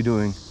exactly what you're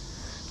doing.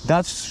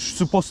 That's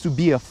supposed to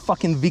be a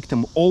fucking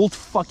victim, old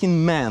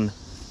fucking man.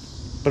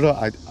 But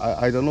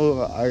I don't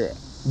know.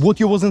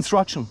 What was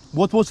instruction?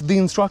 What was the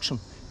instruction?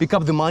 Pick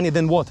up the money,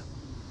 then what?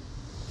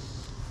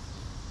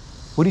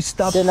 Would you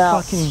stop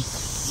fucking?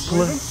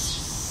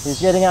 He's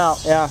getting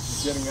out. Yeah.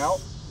 He's getting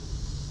out.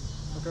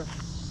 Okay.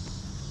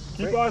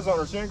 Keep eyes on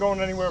her. She ain't going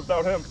anywhere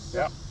without him.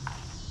 Yeah.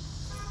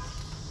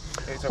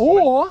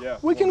 Or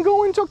we can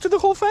go and talk to the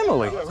whole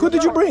family. Who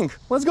did you bring?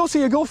 Let's go see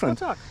your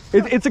girlfriend.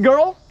 It's a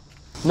girl?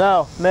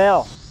 No,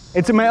 male.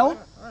 It's a male?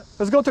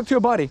 Let's go talk to your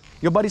buddy.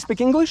 Your buddy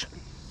speak English?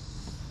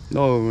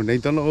 No, they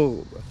don't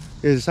know.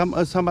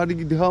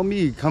 Somebody help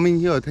me coming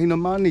here, take the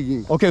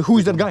money. Okay, who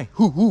is that guy?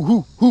 Who?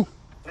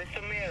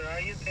 Mr. Mayor,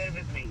 are you there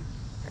with me?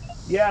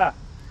 Yeah.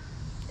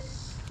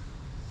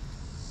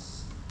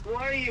 Who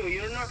are you?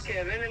 You're not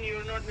Kevin and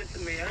you're not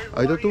Mr. Mayor.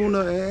 I don't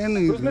know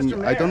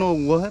anything. I don't know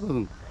what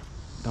happened.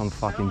 Don't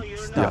fucking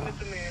stop.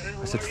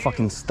 I said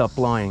fucking stop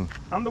lying.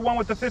 I'm the one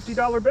with the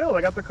 $50 bill.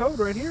 I got the code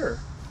right here.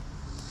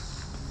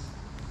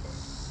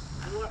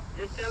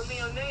 Just tell me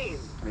your name.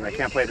 I mean, I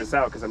can't play this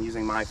out because I'm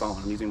using my phone.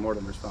 I'm using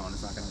Mortimer's phone.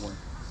 It's not going to work.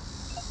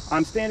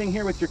 I'm standing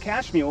here with your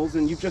cash mules,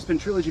 and you've just been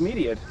Trilogy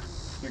Media'd.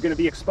 You're going to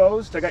be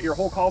exposed. I got your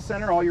whole call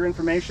center, all your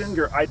information,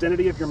 your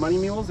identity of your money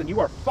mules, and you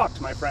are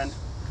fucked, my friend.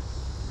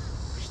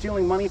 You're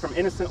stealing money from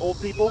innocent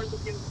old people.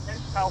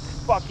 How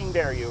fucking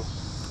dare you?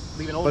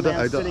 Leave an old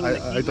man sitting in the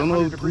heat in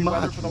 100-degree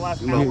weather for the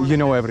last hour. You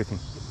know everything.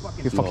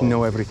 You fucking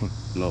know everything.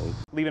 No.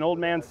 Leave an old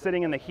man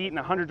sitting in the heat in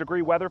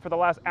 100-degree weather for the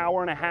last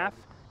hour and a half.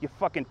 You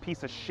fucking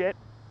piece of shit.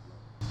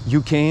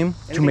 You came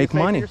to make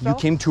money. You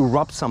came to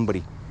rob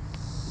somebody.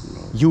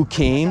 You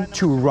came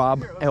to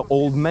rob an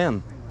old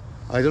man.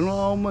 I don't know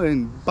how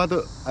many, but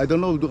I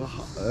don't know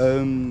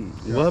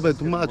what happened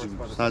too much.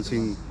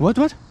 Something.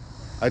 What?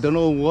 I don't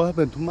know what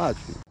happened too much.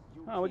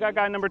 Oh, we got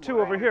guy number 2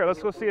 over here.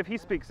 Let's go see if he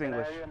speaks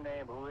English.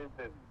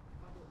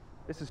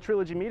 This is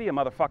Trilogy Media,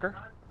 motherfucker.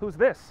 Who's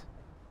this?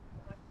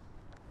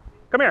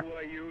 Come here. Who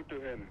are you to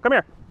him? Come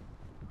here.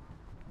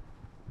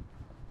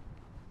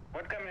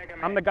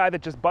 I'm the guy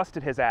that just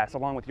busted his ass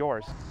along with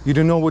yours. You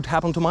don't know what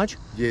happened too much?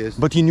 Yes.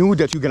 But you knew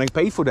that you're gonna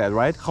pay for that,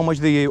 right? How much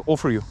they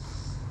offer you?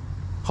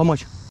 How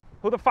much?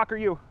 Who the fuck are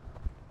you?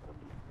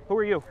 Who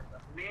are you?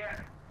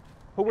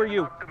 Who are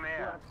you?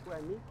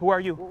 Who are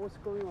you? What's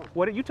going on?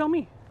 What did you tell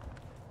me?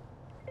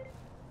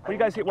 What are you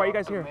guys here? Why are you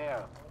guys here?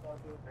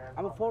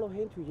 I'm gonna follow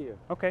him to here.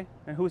 Okay,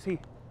 and who's he?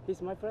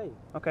 He's my friend.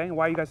 Okay, and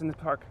why are you guys in this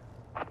park?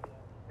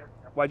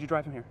 Why'd you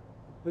drive him here?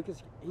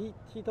 Because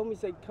he told me,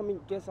 say, come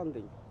and get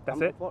something.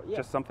 That's it? Yeah.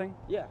 Just something?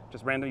 Yeah.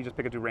 Just random, you just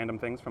pick up do random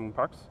things from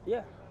parks?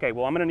 Yeah. Okay,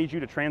 well I'm gonna need you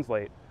to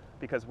translate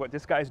because what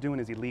this guy's doing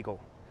is illegal.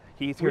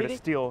 He's here to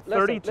steal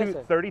Listen.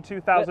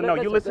 32,000. No,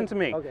 you listen to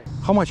me. Okay.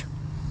 How much?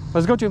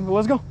 Let's go, Jim.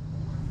 Let's go.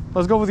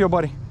 Let's go with your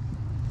buddy.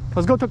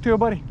 Let's go talk to your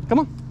buddy. Come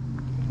on.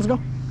 Let's go.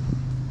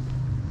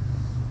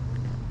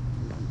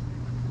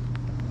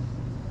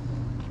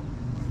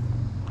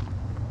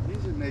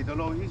 I don't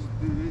know. He's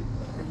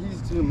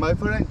my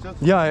friend.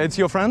 Yeah, it's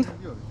your friend?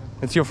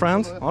 It's your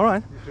friend? All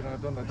right. You should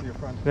have done that to your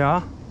friend.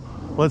 Yeah.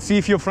 Let's see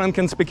if your friend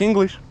can speak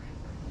English.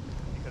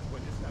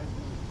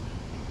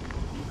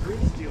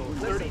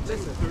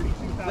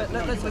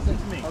 Listen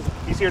to me.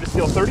 He's here to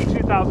steal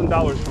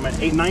 $32,000 from an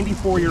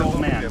 94-year-old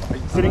man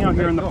sitting out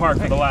here in the park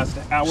for the last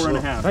hour and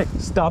a half. Hey,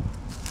 stop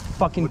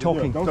fucking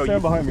talking. Don't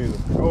stand behind me either.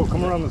 Oh,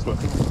 come around this way.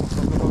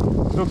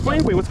 So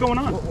explain to me what's going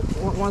on.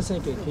 1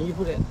 second. Can you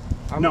put it?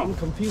 I'm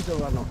confused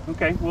right now.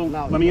 Okay, well,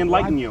 let me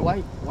enlighten you.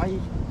 Why?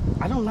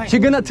 I don't like. He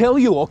gonna tell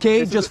you,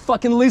 okay? Just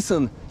fucking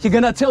listen. He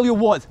gonna tell you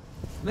what?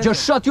 Listen.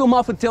 Just shut your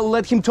mouth and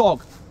let him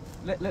talk.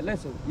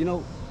 Listen, you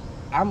know,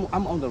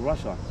 I'm under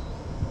Russia.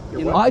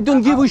 You know, I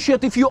don't give a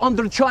shit if you're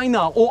under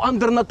China or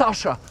under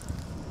Natasha.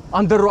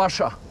 Under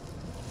Russia.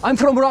 I'm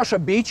from Russia,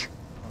 bitch.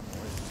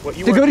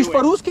 Ты говоришь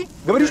по-русски?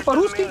 Говоришь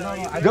по-русски?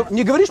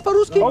 Не говоришь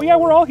по-русски? Oh yeah,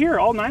 we're all here,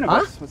 all 9 of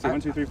us. Let's see,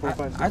 1, 2, 3, 4,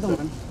 5, 6,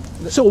 7.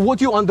 So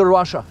what you under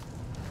Russia?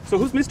 So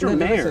who's Mr.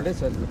 Mayor?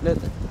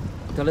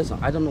 Listen,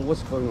 I don't know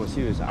what's going on,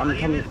 seriously.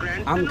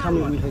 I'm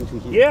coming with him to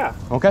here. Yeah.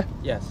 Okay.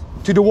 Yes.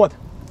 To do what?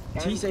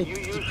 He said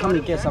to come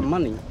and get some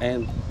money,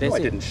 and that's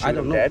it. I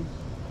don't know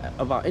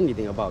about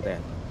anything about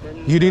that.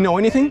 You didn't know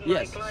anything?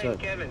 Yes, sir.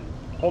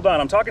 Hold on,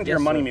 I'm talking to your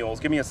money mules.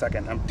 Give me a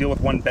second. I'm dealing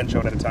with one bench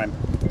out at a time.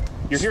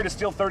 You're here to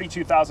steal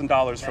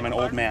 $32,000 from an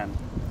old man.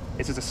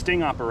 This is a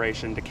sting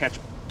operation to catch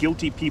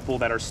guilty people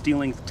that are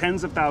stealing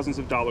tens of thousands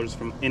of dollars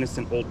from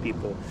innocent old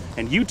people.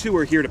 And you two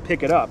are here to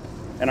pick it up,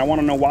 and I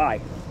want to know why.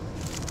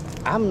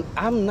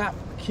 I'm not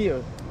here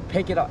to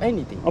pick it up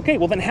anything. Okay,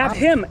 well then have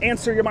him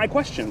answer my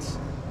questions.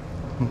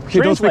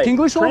 He don't speak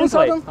English all of a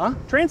sudden? Huh?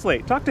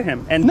 Translate. Talk to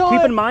him. And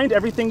keep in mind,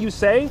 everything you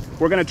say,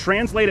 we're going to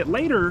translate it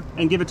later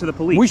and give it to the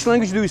police. Which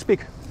language do you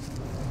speak?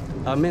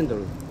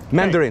 Mandarin.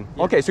 Mandarin.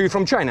 Okay, so you're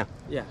from China.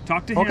 Yeah.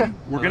 Talk to him. Okay.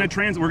 We're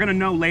going to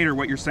know later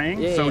what you're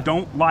saying, Yeah, so yeah.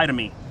 don't lie to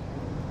me.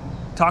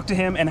 Talk to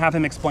him and have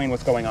him explain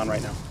what's going on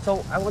right now.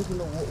 So I want to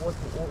know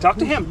what Talk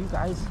to him. You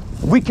guys.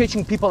 We're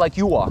catching people like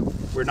you are.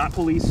 We're not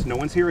police. No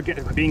one's here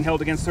being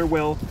held against their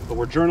will, but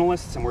we're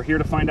journalists and we're here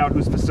to find out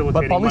who's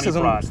facilitating But police money is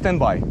on fraud.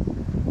 standby.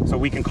 So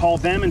we can call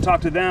them and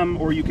talk to them,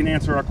 or you can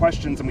answer our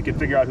questions and we can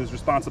figure out who's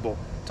responsible.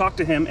 Talk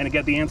to him and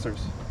get the answers.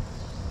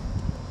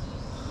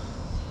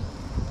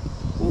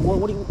 What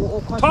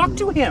question? Talk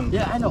to him.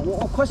 Yeah, I know.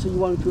 What question you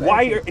want to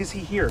Why ask? is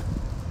he here?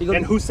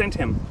 And who sent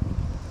him?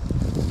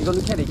 You're going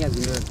to get again,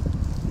 you know.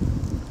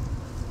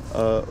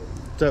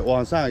 在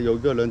网上有一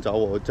个人找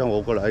我，叫我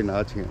过来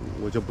拿钱，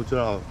我就不知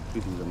道具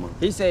体什么。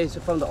 He says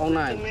from the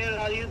online.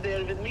 Are you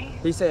there with me?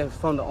 He said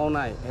from the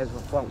online.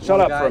 Shut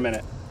up for a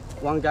minute.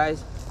 One guy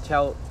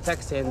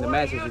text him the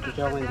message to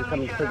tell him to come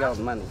and pick out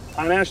the money.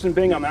 I'm Ashton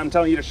Bingham. I'm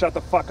telling you to shut the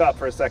fuck up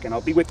for a second.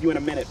 I'll be with you in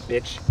a minute,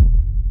 bitch.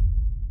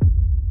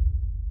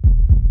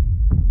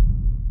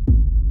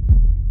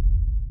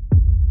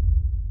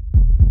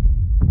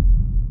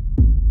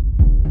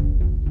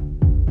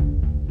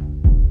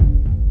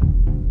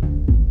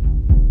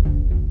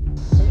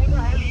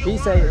 He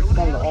said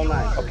from the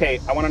online. Okay,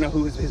 I want to know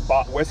who his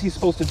boss. What's he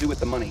supposed to do with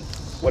the money?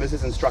 What is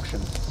his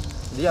instructions?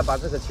 你要把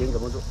这个钱怎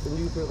么做？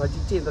你快去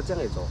见到这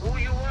样走。Who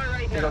you are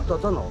right now? 这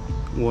种。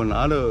我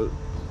拿了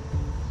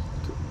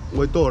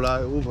我到啦，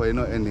我陪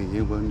那年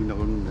英文，你那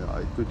个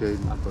哎，对对，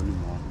那个你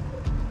忙。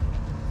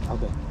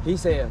Okay. He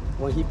said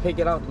when he pick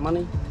it out the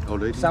money,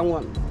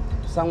 someone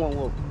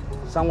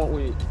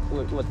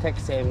will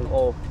text him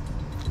or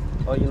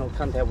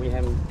contact with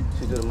him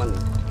to do the money.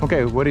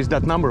 Okay, what is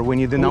that number? We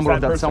need the number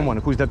of that someone.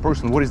 Who's that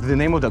person? What is the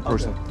name of that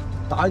person?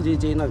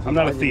 I'm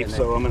not a thief,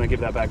 so I'm gonna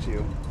give that back to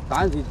you.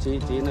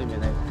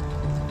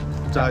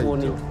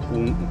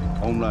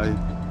 Online,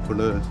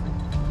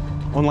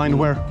 Online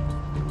where?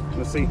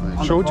 Let's see.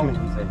 Show it to me.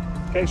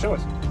 Okay, show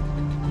us.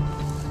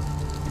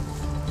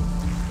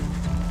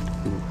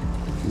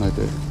 Right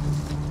there.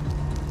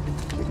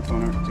 Take the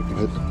phone out. Take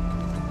pictures.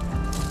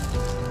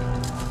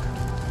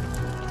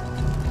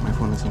 My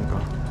phone is in the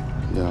car.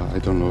 Yeah, I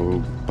don't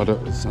know, but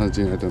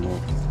something I don't know.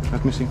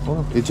 Let me see. Hold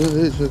on. It's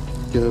a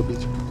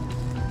garbage.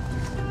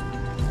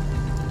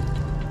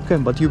 Okay,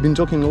 but you've been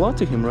talking a lot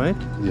to him, right?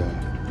 Yeah.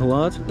 A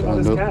lot?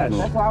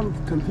 That's why I'm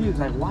confused.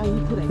 Like, why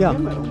he put a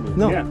camera on me?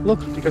 No, look.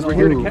 Because we're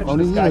here to catch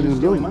this guy who's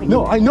stealing money.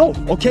 No, I know,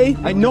 okay?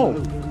 I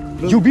know.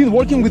 You've been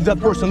working with that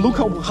person. Look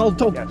how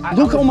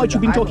much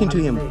you've been talking to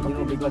him.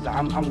 Because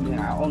I'm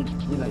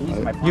he's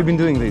my You've been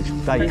doing this.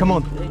 Like, come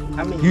on.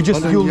 I mean, You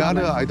just, you...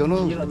 I don't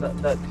know.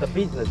 The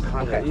business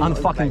kind of...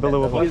 Unfucking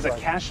believable. He's a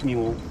cash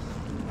mule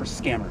for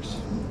scammers.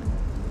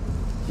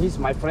 He's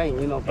my friend,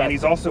 And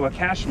he's also a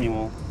cash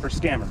mule for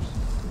scammers.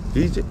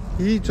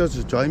 He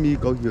just drive me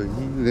go here.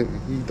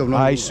 He don't know.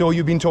 I saw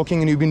you've been talking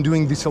and you've been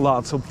doing this a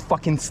lot, so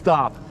fucking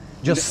stop.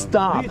 Just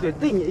stop. Okay.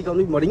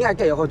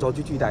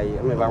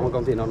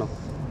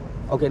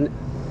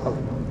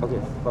 Okay,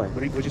 go ahead.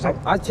 What'd you say?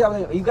 I tell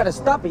him, you gotta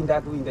stop in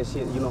that doing that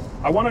shit,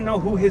 I want to know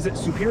who his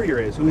superior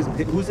is,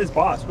 who's his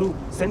boss, who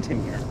sent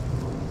him here.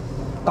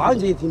 I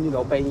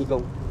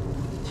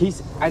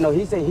know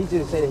he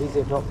just said he's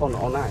from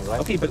online, right?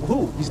 Okay, but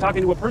who? He's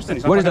talking to a person.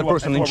 He's not What is that talking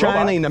person? to a In China,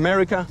 robot. in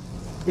America?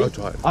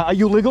 Are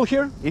you legal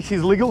here? Is he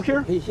legal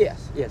here?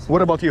 Yes.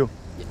 What about you?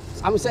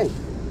 I'm saying.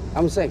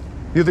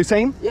 You're the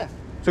same? Yeah.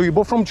 So you're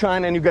both from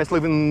China and you guys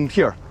live in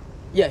here?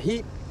 Yeah,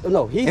 he's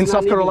in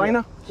South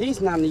Carolina?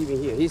 He's not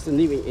living here. He's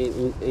living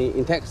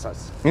in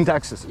Texas. In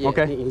Texas, yeah,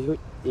 okay.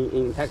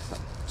 In Texas.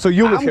 So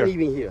you live here? I'm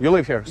living here. You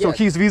live here. So Yes.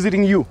 he's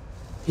visiting you?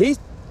 He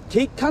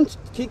can't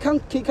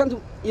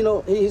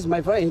to, he's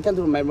my friend. He come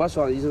to my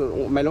restaurant.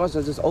 My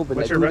restaurant just opened.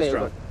 What's like your 2 days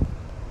restaurant?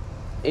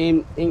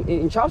 ago.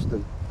 In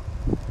Charleston.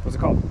 What's it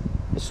called?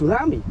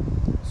 Tsunami.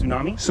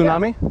 Tsunami?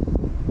 Tsunami?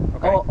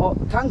 Okay. Or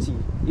Kansi,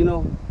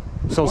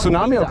 So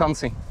tsunami or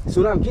Kansi?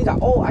 Tsunami Pizza.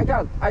 Oh, I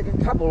got a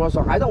couple of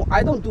restaurants.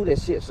 I don't do that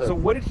shit, sir. So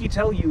what did he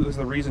tell you is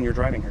the reason you're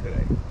driving here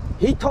today?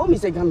 He told me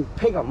they can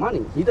pick up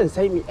money. He didn't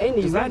say me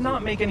any. Does that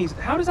not make any?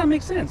 How does that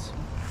make sense?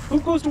 Who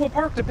goes to a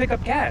park to pick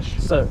up cash?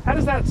 Sir. How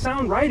does that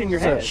sound right in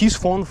your head? His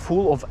phone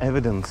full of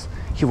evidence.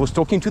 He was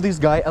talking to this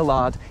guy a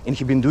lot and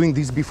he'd been doing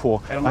this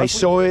before. I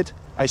saw it.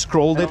 I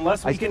scrolled it.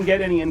 Unless we can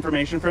get any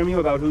information from you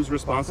about who's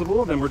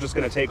responsible, then we're just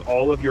going to take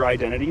all of your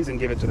identities and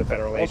give it to the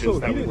federal agents. Also,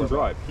 that he we didn't work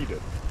drive. with. He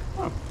did.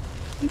 Oh,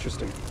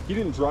 interesting. He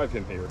didn't drive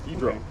him here. He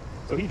drove.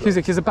 So he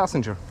drove. He's a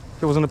passenger.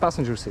 He was in the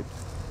passenger seat.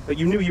 But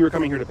you knew you were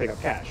coming here to pick up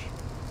cash.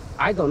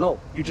 I don't know.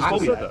 You just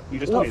told me that. You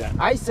just told me that.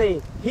 I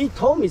say he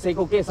told me say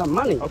go get some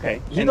money.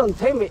 Okay. He don't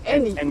tell me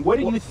any. And what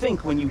do you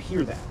think when you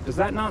hear that? Does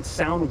that not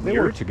sound They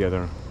work weird?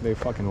 together. They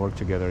fucking work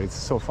together. It's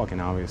so fucking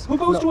obvious. Who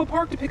goes to a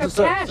park to pick up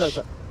cash?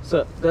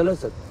 Sir,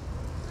 listen.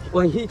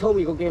 When he told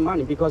me go get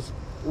money because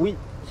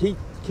he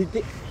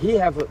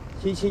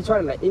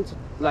tried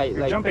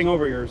You're jumping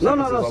over your no,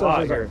 sentences a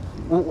lot here.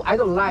 Well, I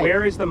don't lie.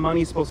 Where is the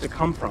money supposed to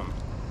come from?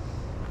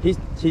 He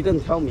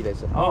didn't tell me that,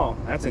 sir. Oh,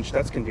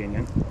 that's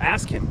convenient.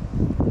 Ask him.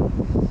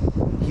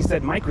 He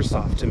said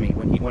Microsoft to me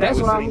when I That's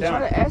was what sitting I'm down.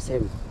 trying to ask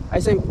him. I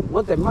say,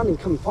 what the money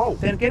come from?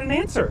 Then get an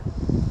answer.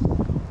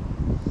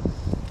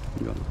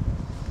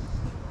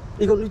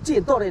 你讲你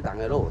借多少档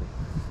的咯？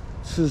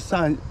是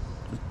上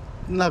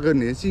那个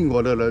联系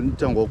我的人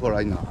叫我过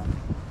来拿，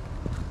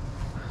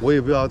我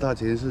也不知道他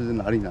钱是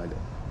哪里来的。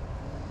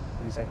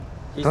 What do you say?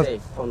 He say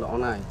from the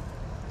online.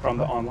 From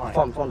the online.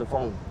 From the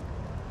phone.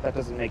 That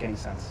doesn't make any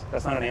sense.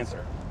 That's not an answer.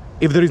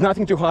 If there is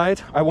nothing to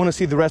hide, I want to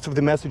see the rest of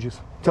the messages.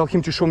 Tell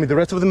him to show me the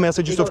rest of the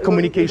messages of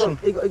communication.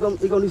 一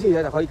個你先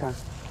嚟就可以看。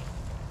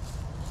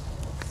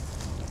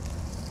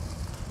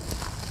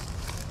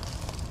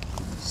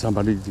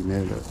Somebody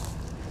deleted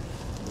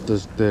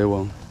the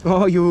one.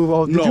 Oh, did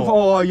you?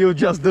 Oh, you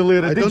just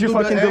deleted. Did you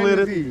fucking delete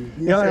it? anything.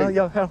 Yeah.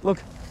 Here, look.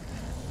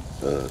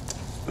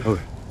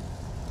 Okay.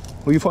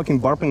 Were you fucking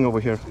barping over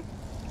here?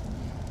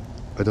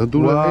 I don't do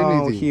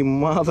wow, anything. he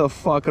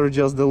motherfucker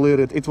just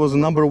deleted. It was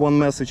 #1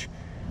 message.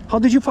 How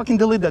did you fucking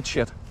delete that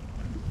shit?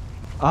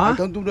 I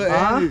don't do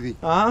anything.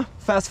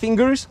 Fast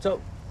fingers?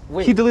 So,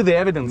 wait. He deleted the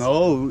evidence.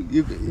 No.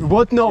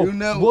 What no? You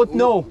know, What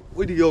no?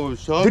 Video,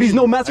 There is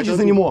no messages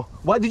anymore.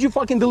 Why did you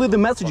fucking delete the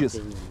messages?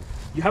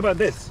 How about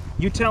this?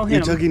 You tell him.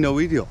 You're taking no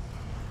video.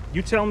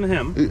 You tell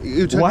him.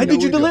 Why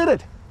did you delete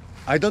it?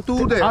 I don't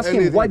do that. Ask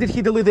him, why did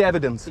he delete the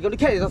evidence? 你講你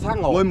carry 咗撐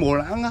我。我冇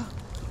人啊，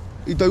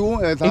你對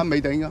我誒打未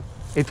定啊。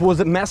It was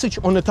a message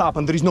on the top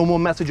and there is no more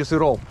messages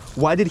at all.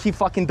 Why did he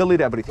fucking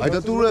delete everything? I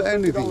don't do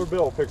anything. $50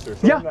 bill picture.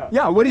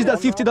 Yeah, where is that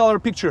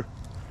 $50 picture?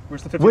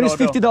 Where's the $50 Where is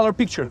 $50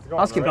 picture?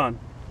 Ask him. Gone.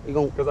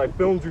 Because I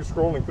filmed you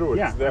scrolling through it.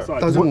 Yeah, it's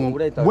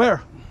there.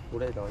 Where?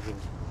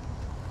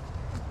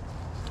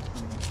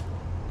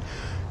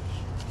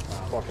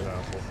 Fucking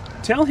asshole.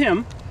 Tell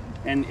him,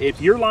 and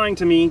if you're lying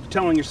to me,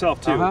 telling yourself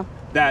too,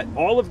 that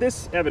all of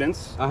this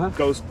evidence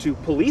goes to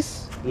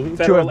police,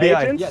 federal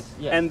agents,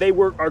 and they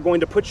are going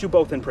to put you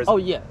both in prison. Oh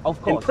yeah,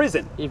 of course. In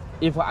prison.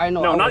 If I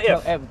know, no, I not will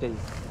if. tell everything.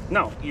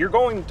 No, you're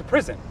going to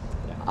prison.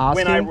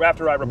 Ask him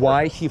after I report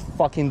why he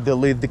fucking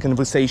deleted the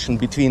conversation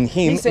between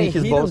him and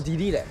his boss.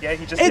 Delete it. Yeah,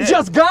 he just It's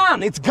just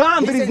gone. It's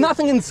gone. There is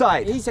nothing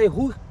inside. He say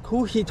who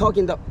he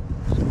talking to?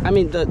 I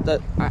mean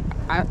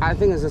I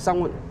think it's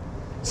someone.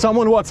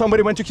 Someone what?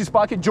 Somebody went to his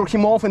pocket, jerked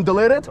him off, and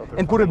deleted it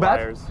and put it back.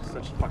 Liars,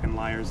 such fucking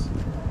liars.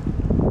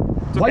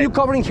 Why are you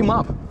covering him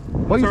up?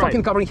 Why are you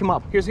fucking covering him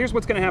up? Here's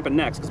what's going to happen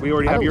next, because we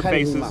already have your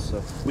faces.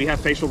 We have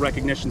facial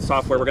recognition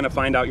software. We're going to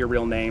find out your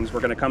real names. We're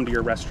going to come to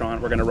your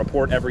restaurant. We're going to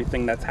report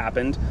everything that's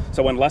happened.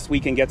 So unless we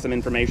can get some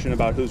information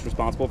about who's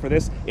responsible for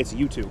this, it's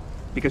you two,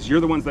 because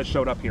you're the ones that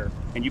showed up here,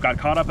 and you got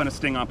caught up in a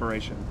sting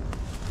operation.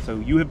 So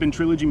you have been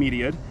Trilogy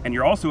Media'd, and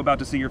you're also about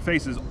to see your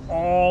faces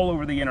all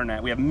over the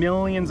internet. We have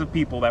millions of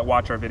people that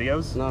watch our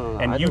videos,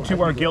 and you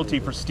two are guilty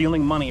for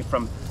stealing money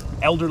from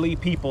elderly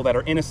people that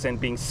are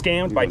innocent, being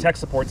scammed by tech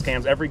support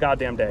scams every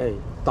goddamn day.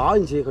 How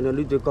do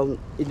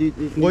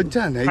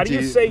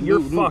you say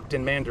you're fucked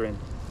in Mandarin?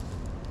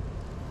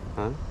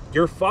 Huh?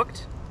 You're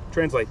fucked?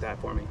 Translate that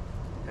for me.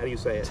 How do you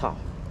say it? Cha.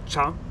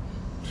 Cha?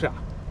 Cha.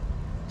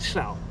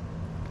 Cha.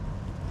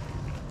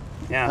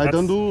 Yeah, I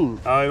don't do.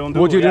 I don't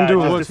do. What you didn't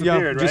do? It What? just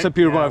disappeared, right?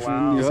 Disappeared. Yeah, What?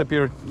 wow.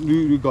 Disappeared.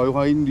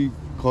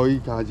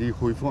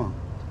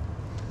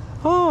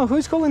 Oh, who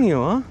is calling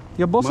you? Huh?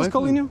 Your boss My is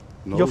calling you?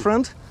 No. Your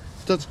friend?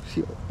 Just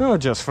Oh,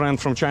 just friend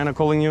from China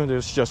calling you.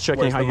 Just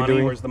checking Where's how the you're money?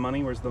 doing. Where's the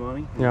money? Where's the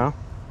money? Yeah.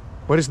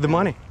 Where is the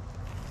money?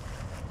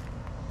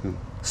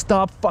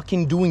 Stop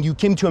fucking doing. You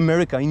came to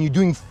America and you're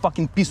doing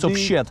fucking piece of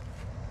shit.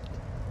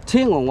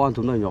 聽我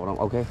同你講啦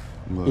 ，OK？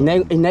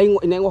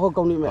你我好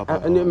講你咩？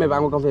你咪話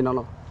我講先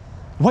咯。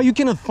 Why you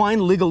cannot find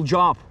legal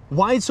job?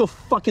 Why it's so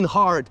fucking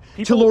hard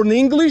to learn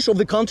English of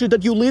the country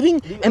that you're living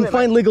and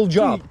find legal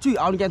job? 最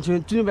咬你間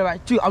串，最咪話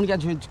最咬你間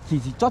串，其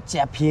實作隻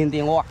騙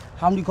定我話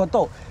喊你個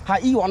刀，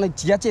係以往你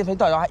自己借費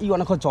都係話，以往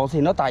你佢做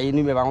錢咯，但係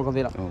你咪話我講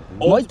先啦。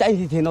我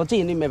第一天我知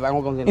你咪話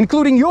我講先。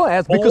Including your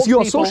ass because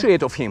you're people,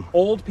 associate of him.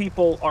 Old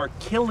people are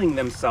killing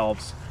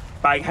themselves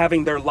by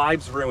having their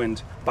lives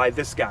ruined by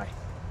this guy.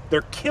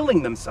 They're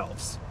killing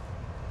themselves.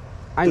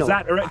 I know. Does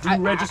that do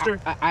you register?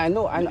 I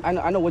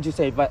know what you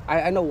say, but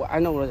I know.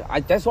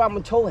 That's why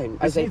I'm told him.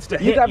 I This say needs to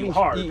you hit got you me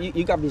hard.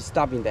 You got me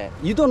stopping that.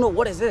 You don't know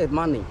what is it,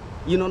 money.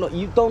 You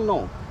don't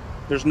know.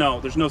 There's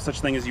no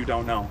such thing as you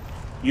don't know.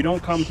 You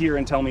don't come here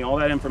and tell me all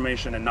that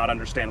information and not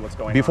understand what's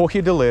going Before on. he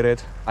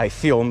deleted, I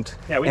filmed,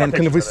 Yeah, we got and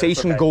pictures of it, it's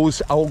conversation okay.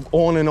 goes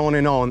on and on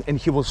and on, and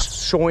he was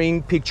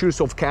showing pictures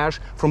of cash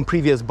from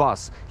previous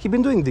boss. He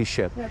been doing this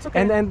shit. Yeah, it's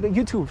okay. And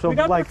you too. So We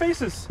got like, their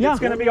faces. Yeah.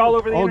 It's gonna be all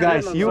over the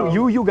internet. guys,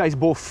 you guys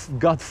both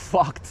got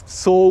fucked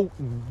so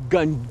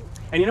gun.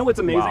 And you know what's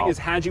amazing Wow. is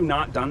had you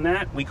not done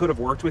that, we could have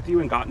worked with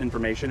you and gotten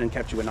information and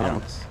kept you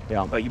anonymous.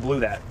 Yeah. But you blew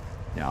that.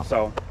 Yeah.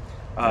 So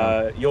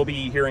you'll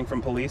be hearing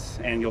from police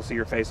and you'll see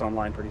your face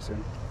online pretty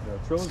soon. Yeah,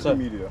 Trilogy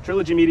Media.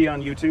 Trilogy Media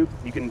on YouTube.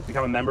 You can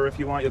become a member if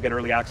you want. You'll get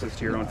early access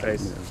to your own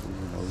face.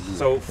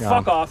 So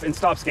fuck off and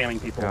stop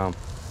scamming people. Yeah.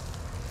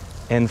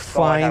 And That's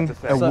all I have find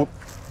to say. a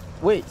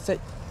Wait, say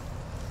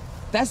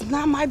that's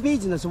not my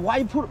business. Why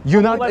you put?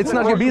 You're not. We'll let It's the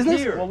not your court business.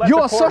 hear. We'll let You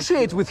the court-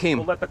 associate with him.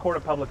 We'll let the court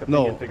of public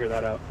opinion figure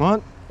that out.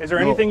 What? Is there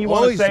anything you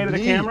want to say to the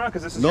camera?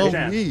 Because this is your No,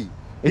 chance. me.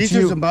 It's He's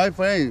just you. my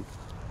friend.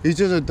 He's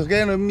just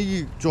together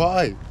me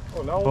drive.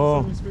 Oh, now all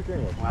of a sudden you speak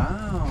English.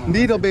 Wow.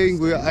 Little bit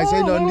English. I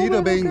say no,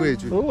 little bit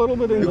English. A little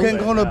bit You can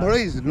call the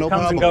police, no It comes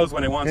problem. and goes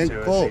when it wants Can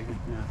to. call. Yeah.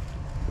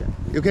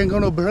 You can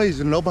call the police,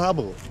 no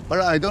problem.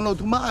 But I don't know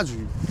too much.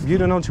 You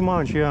don't know too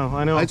much. Yeah,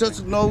 I know. I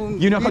just know.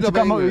 You know how to little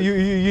come. bit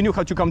You knew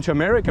how to come to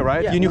America,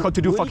 right? Yeah, you knew how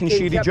to do we fucking can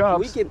shitty keep-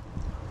 jobs.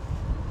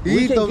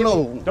 He don't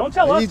know. Don't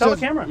tell us. He Tell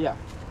just- the camera. Yeah.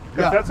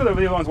 Because that's who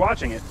the ones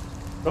watching it.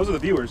 Those are the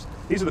viewers.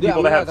 These are the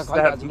people that have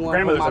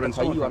grandmothers that have been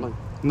stolen from.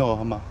 No,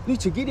 係嘛？你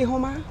自己啲號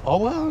碼？好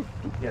啊，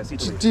 Yes, he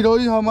deleted. 知道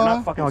啲號 We're 碼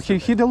not？fucking No,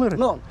 stupid. he deleted.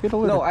 No, He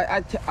deleted. no.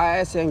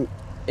 I saying,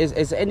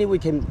 is any way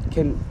can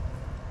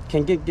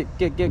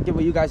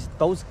give you guys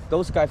those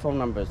guy phone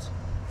numbers?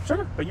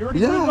 Sure, but you already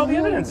deleted all the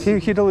evidence. He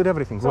deleted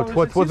everything. So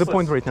What's the useless.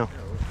 point right now?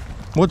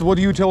 What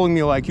are you telling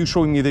me? Like you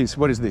showing me this?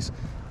 What is this?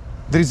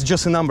 There is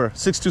just a number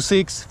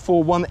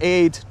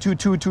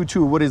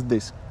 626-418-2222. What is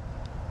this?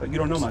 But you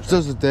don't know much.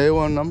 Just day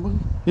one number.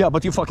 Yeah,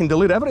 but you fucking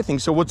delete everything.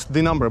 So what's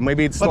the number?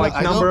 Maybe it's But like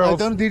I number don't,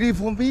 of. I don't delete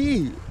for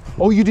me.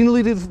 Oh, you didn't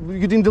delete it.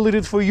 You didn't delete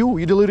it for you.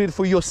 You deleted it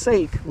for your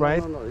sake,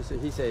 right? No.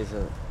 He says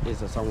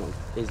it's someone.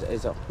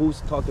 It's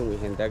who's talking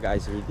with him. That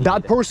guy's.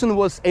 That person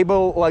was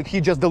able, like he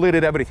just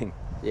deleted everything.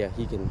 Yeah,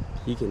 he can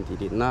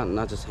delete.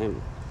 Not just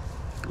him.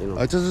 You know.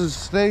 I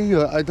just stay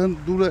here. I don't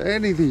do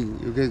anything.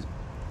 You can.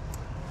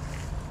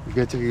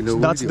 So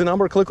that's the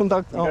number. Click on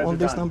that on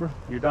this number.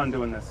 You're done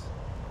doing this.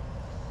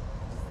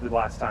 This is the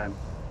last time.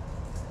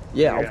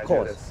 Yeah, of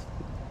course.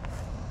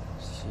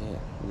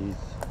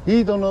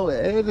 He don't know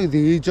anything.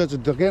 He just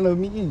looking at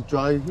me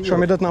drive here. Show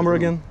me that number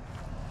again.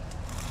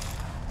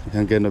 You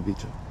can get a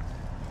picture.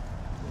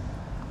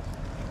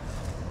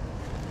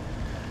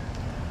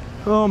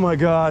 Oh my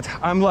God!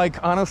 I'm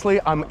like, honestly,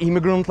 I'm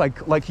immigrant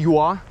like you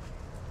are,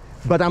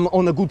 but I'm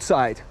on a good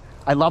side.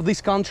 I love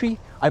this country.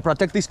 I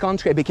protect this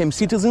country. I became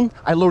citizen.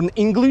 I learned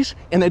English,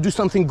 and I do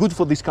something good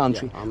for this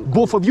country.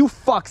 Both of you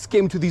fucks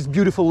came to this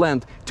beautiful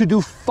land to do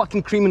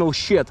fucking criminal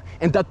shit,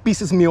 and that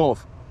pisses me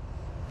off.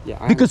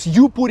 Yeah, because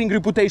you putting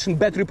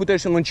bad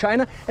reputation on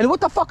China, and what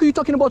the fuck are you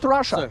talking about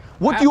Russia? Sir,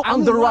 what you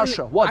under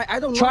Russia? What? I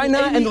don't China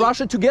want any... and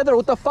Russia together?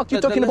 What the fuck you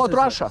talking about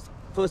Russia? Sir,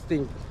 first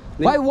thing.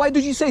 Why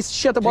did you say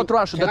shit about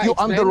Russia? That you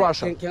under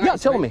Russia? Yeah,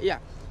 tell me. Yeah,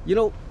 you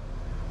know,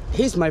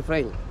 he's my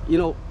friend. You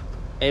know,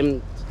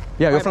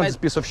 yeah, your friend is a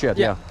piece of shit.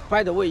 Yeah.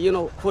 By the way, you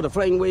know, for the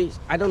friend way,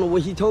 I don't know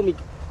what he told me.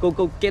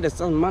 Go get us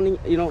some money.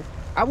 You know,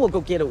 I will go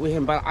get it with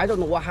him, but I don't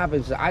know what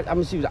happens.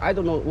 I'm serious. I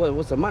don't know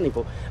what's the money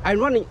for. I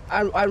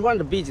run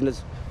the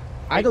business.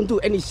 I don't do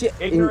any shit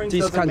Ignorance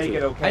in this country. Make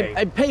it okay.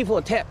 I pay for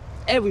a tab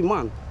every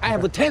month. I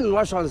have 10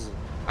 restaurants.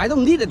 I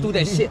don't need to do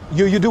that shit.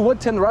 You do what?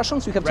 10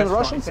 restaurants? You have 10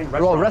 restaurants?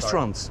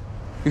 Restaurants.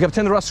 You have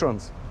 10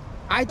 restaurants.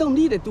 I don't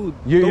need to do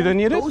you don't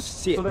need it?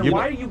 Shit. So then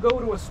why do you go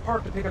to a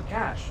park to pick up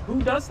cash?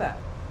 Who does that?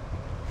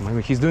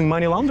 Maybe he's doing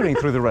money laundering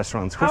through the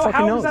restaurants. Who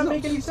fucking knows? How does that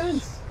make any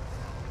sense?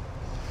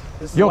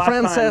 Your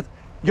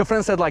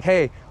friend said like,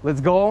 hey,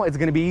 let's go. It's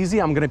gonna be easy.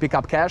 I'm gonna pick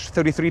up cash,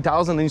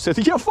 33,000. And you said,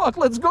 yeah, fuck,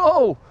 let's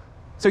go.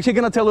 So he's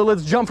gonna tell you,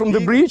 let's jump from the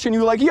bridge, and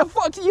you're like, yeah,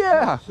 fuck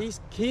yeah.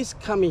 He's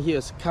coming here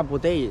a couple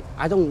of days.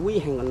 I don't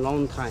wait him a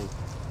long time.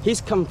 He's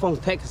come from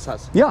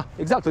Texas. Yeah,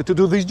 exactly, to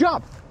do this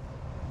job.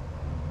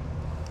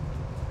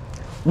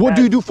 What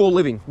do you do for a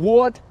living?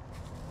 What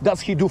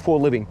does he do for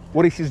a living?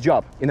 What is his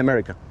job in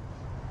America?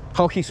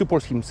 How he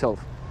supports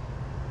himself?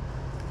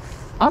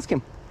 Ask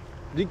him.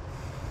 Yeah,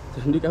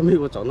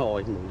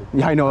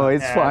 I know,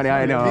 it's funny,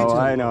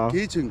 I know.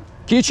 Kitchen.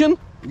 Kitchen?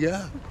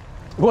 Yeah.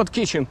 What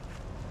kitchen?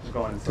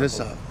 This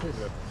side.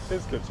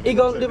 His kitchen.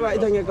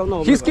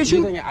 His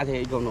kitchen?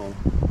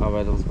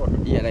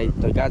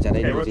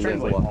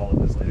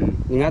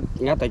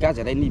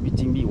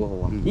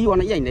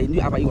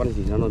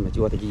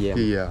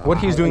 What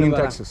he's doing in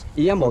Texas?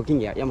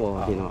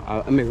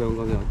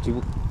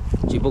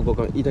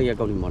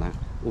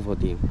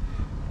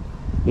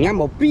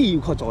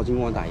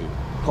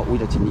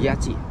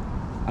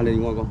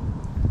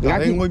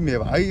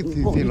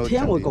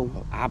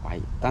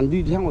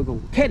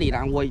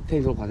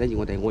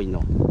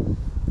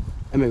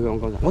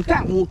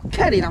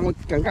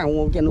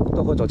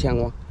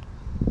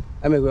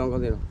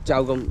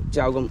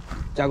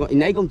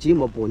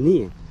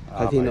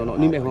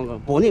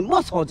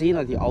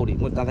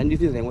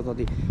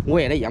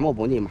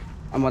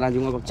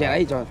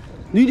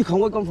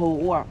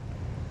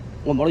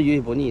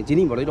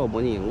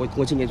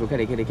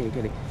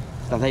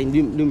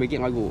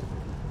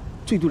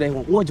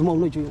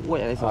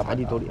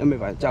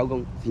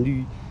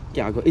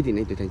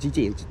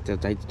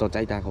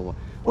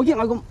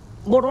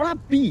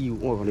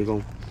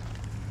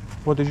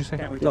 What did you say?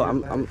 No,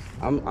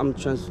 I'm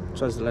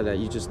translator.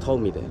 You just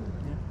told me that.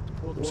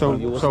 So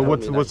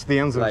what's the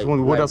answer? Like,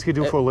 what does he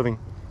do for a living?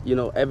 You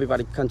know,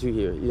 everybody country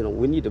here. You know,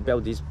 we need to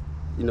build this.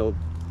 You know,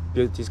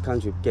 build this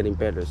country getting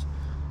better.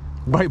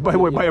 By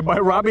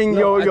robbing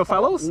your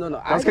fellows? No.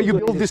 That's how you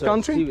build this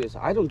country? Serious.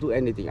 I don't do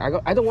anything.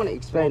 I don't want to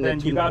explain. Well, then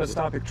you got to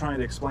stop trying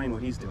to explain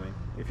what he's doing.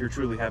 If you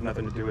truly have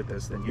nothing to do with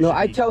this, then you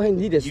I tell him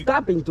he needs to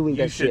stop doing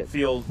that shit. You should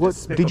feel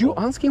Did you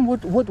ask him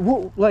what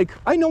like,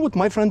 I know what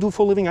my friend do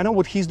for a living. I know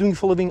what he's doing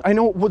for a living. I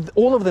know what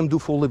all of them do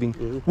for a living.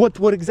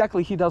 What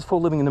exactly he does for a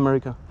living in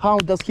America? How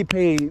does he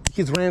pay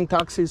his rent,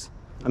 taxes?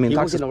 I mean, he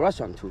taxes. works in a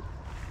restaurant too.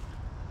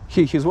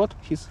 He's what?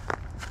 He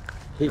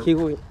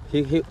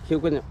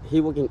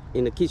working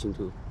in the kitchen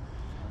too.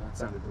 That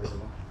sounded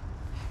believable.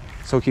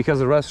 So he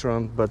has a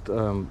restaurant, but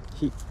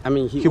he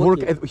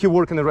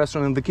work in the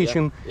restaurant in the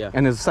kitchen,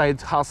 and his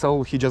side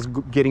hustle, he just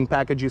getting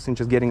packages and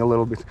just getting a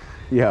little bit,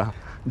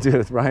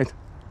 dude, right?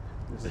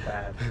 This is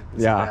bad.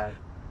 Bad.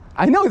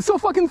 I know, it's so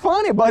fucking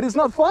funny, but it's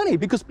not funny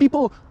because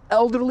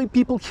elderly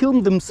people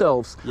kill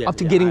themselves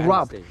after getting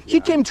robbed. He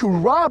came to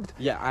rob.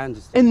 Yeah, I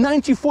understand. And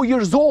 94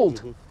 years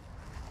old.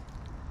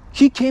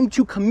 He came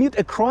to commit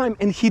a crime,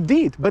 and he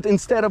did, but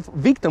instead of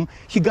victim,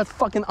 he got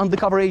fucking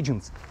undercover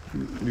agents.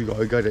 And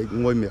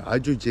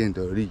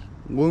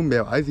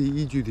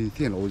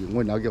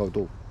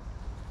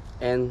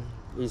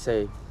he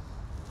say,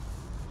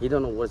 he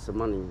don't know what's the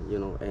money, you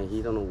know, and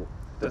he don't know.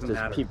 Doesn't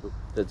matter. People.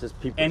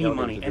 Any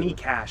money, any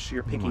cash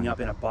you're picking up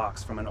in a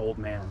box from an old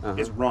man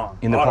is wrong.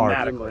 In the park.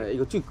 Automatically.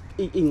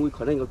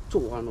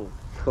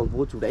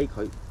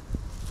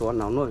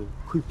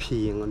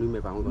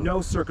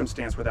 No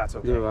circumstance where that's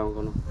okay.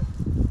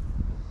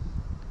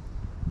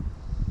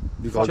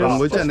 Because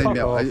just fuck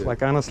off.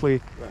 Like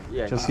honestly,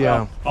 just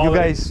yeah.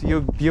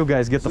 You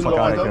guys get the fuck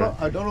out of here.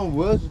 I don't know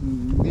where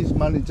this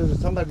money.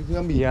 Just somebody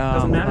tell me. Yeah,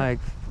 doesn't matter.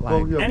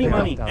 Like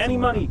any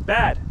money,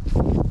 bad.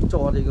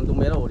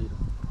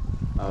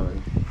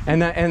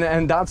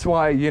 And that's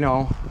why, you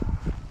know,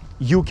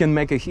 you can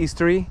make a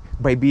history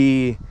by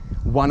being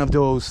one of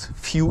those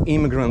few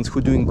immigrants who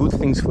are doing good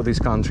things for this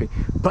country.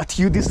 But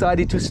you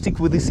decided to stick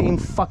with the same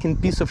fucking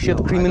piece of shit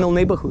criminal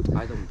neighborhood.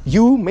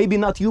 You, maybe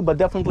not you, but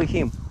definitely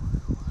him.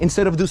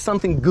 Instead of do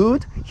something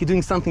good, he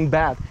doing something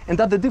bad. And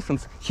that's the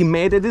difference. He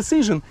made a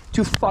decision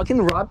to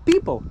fucking rob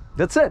people.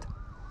 That's it.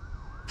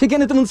 He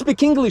can't even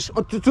speak English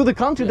to the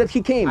country that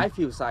he came. I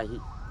feel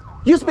sorry.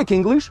 You speak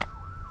English?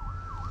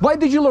 Why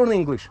did you learn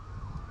English?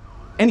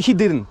 And he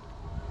didn't.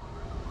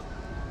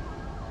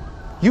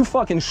 You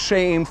fucking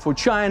shame for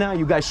China,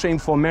 you guys shame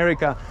for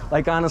America.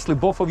 Like honestly,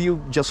 both of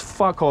you just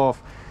fuck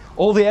off.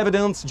 All the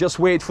evidence, just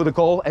wait for the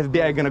call.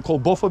 FBI gonna call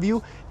both of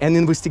you and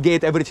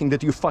investigate everything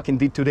that you fucking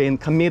did today and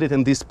committed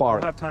in this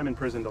part. We'll have time in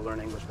prison to learn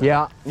English.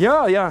 Yeah,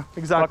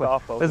 exactly.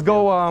 Fuck off, Let's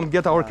go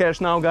get our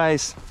cash now,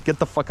 guys. Get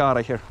the fuck out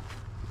of here.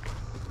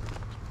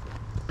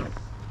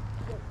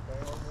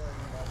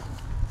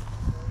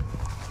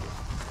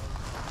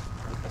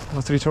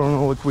 Let's return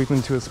all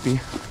equipment to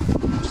SP.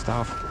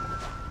 Stuff.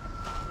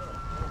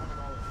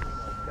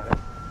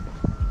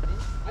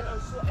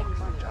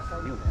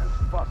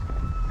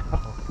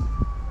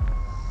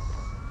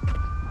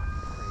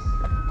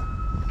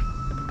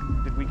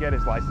 Did we get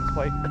his license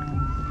plate?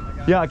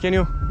 Yeah, can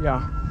you?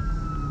 Yeah.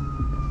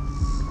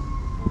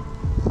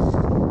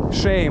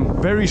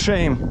 Shame, very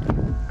shame.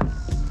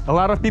 A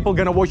lot of people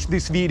gonna watch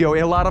this video.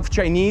 A lot of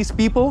Chinese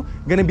people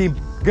gonna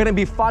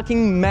be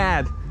fucking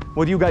mad.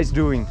 What are you guys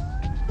doing?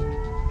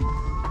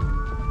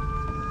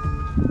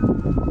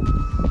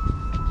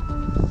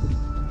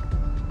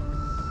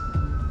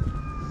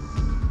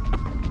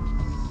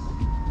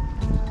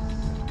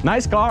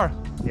 Nice car.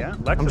 Yeah,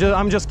 Lexus.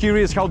 I'm just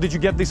curious, how did you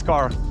get this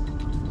car?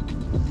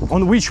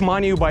 On which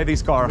money you buy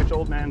this car? Which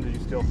old man did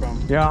you steal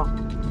from? Yeah,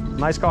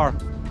 nice car.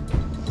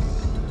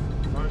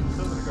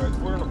 Guys,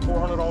 wearing a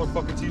 $400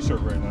 fucking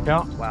t-shirt right now.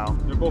 Yeah. Wow.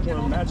 You're both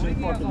wearing matching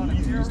fucking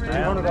Yeezys,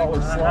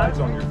 $300 slides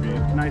on your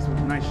feet. Nice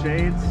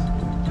shades.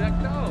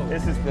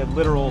 This is the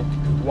literal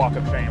walk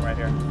of shame right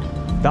here.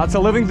 That's a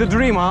living the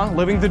dream, huh?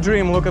 Living the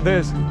dream. Look at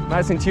this.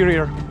 Nice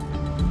interior.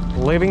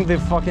 Living the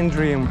fucking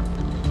dream.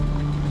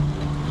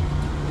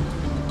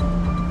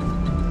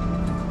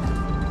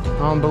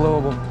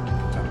 Unbelievable.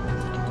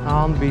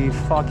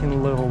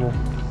 Fucking livable.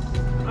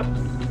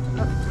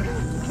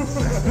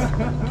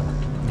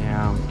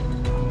 Yeah.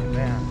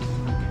 Man.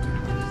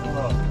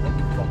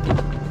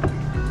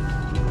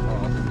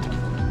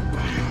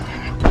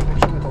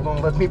 Hold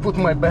on, let me put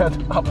my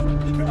bed up.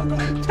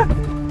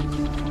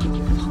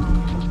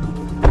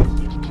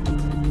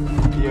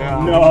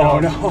 Yeah. No.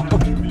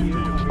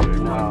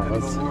 No,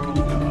 that's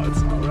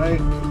all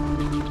right.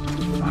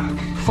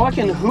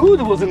 Fucking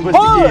Hood was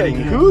investigating.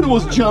 Hood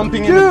was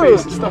jumping in the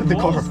face to start the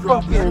car.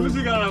 Who's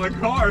he got out of the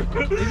car?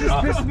 They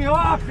just pissed me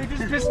off. They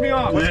just pissed me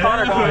off. Where's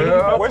Connor going?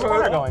 Yeah. Where's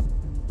Connor going?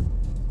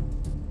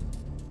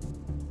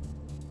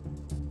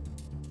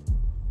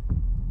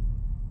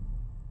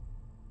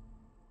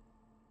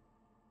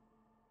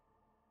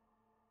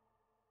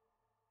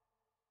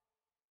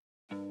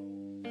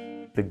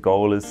 The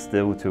goal is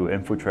still to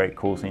infiltrate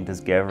call centers,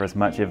 gather as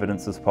much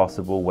evidence as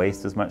possible,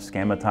 waste as much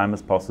scammer time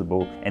as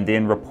possible, and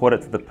then report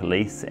it to the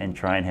police and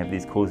try and have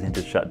these call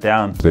centers shut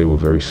down. They were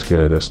very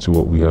scared as to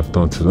what we have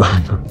done to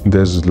them.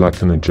 There's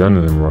like an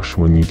adrenaline rush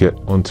when you get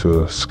onto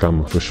a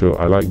scammer, for sure.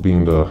 I like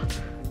being the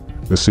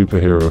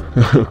superhero.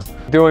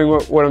 Doing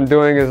what I'm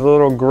doing is a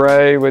little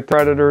gray with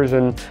predators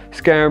and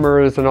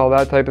scammers and all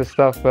that type of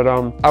stuff, but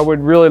I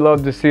would really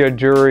love to see a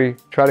jury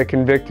try to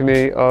convict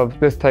me of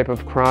this type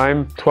of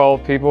crime.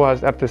 12 people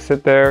have to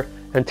sit there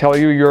and tell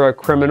you you're a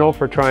criminal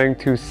for trying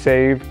to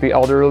save the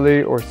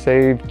elderly or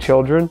save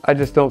children. I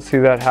just don't see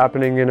that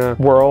happening in a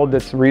world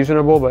that's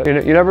reasonable, but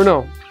you never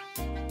know.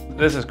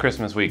 This is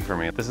Christmas week for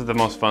me. This is the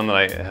most fun that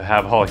I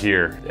have all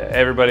year.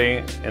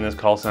 Everybody in this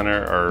call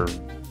center are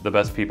the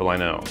best people I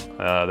know.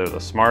 They're the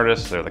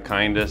smartest, they're the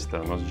kindest,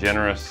 they're the most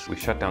generous. We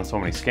shut down so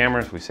many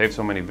scammers, we saved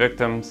so many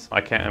victims.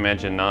 I can't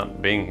imagine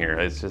not being here.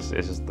 It's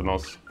just the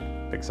most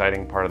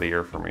exciting part of the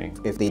year for me.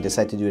 If they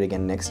decide to do it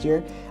again next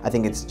year, I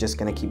think it's just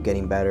gonna keep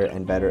getting better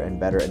and better and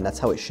better, and that's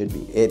how it should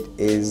be. It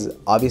is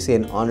obviously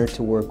an honor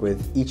to work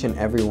with each and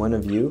every one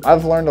of you.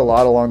 I've learned a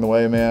lot along the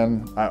way,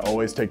 man. I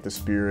always take the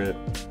spirit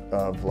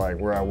of like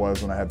where I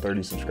was when I had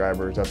 30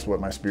 subscribers. That's what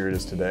my spirit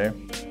is today.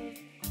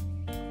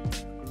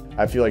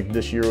 I feel like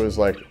this year was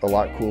like a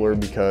lot cooler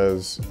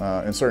because,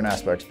 in certain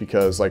aspects,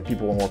 because like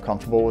people were more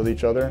comfortable with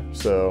each other.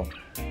 So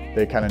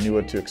they kind of knew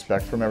what to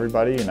expect from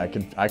everybody, and I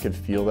could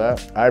feel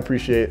that. I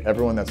appreciate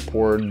everyone that's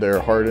poured their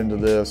heart into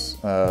this.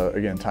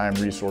 Again, time,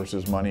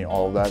 resources, money,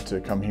 all of that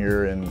to come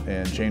here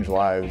and change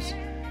lives.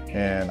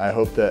 And I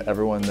hope that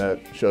everyone that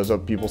shows up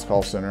at People's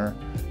Call Center,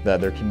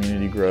 that their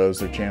community grows,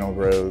 their channel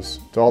grows.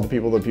 To all the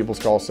people at People's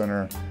Call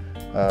Center,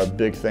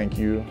 big thank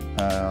you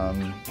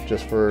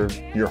just for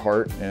your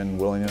heart and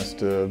willingness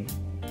to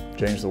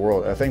change the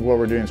world. I think what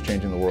we're doing is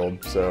changing the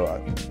world,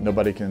 so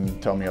nobody can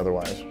tell me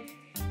otherwise.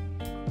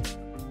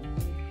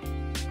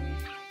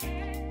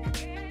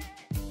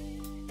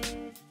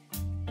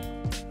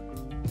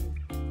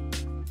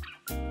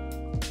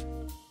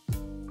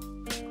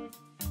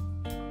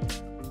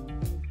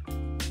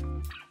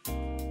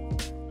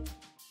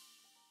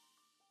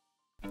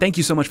 Thank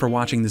you so much for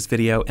watching this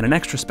video, and an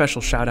extra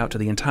special shout out to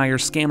the entire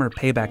Scammer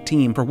Payback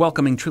team for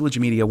welcoming Trilogy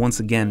Media once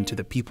again to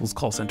the People's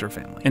Call Center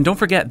family. And don't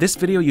forget, this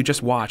video you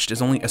just watched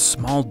is only a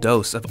small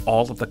dose of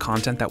all of the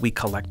content that we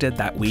collected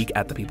that week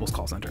at the People's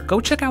Call Center. Go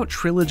check out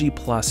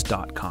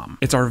trilogyplus.com.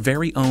 It's our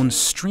very own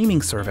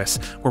streaming service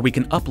where we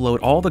can upload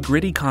all the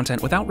gritty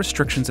content without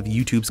restrictions of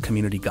YouTube's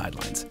community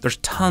guidelines. There's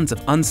tons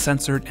of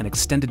uncensored and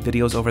extended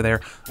videos over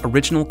there,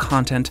 original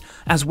content,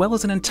 as well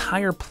as an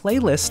entire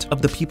playlist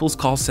of the People's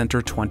Call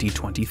Center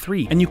 2023.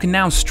 And you can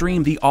now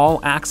stream the All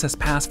Access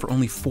Pass for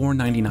only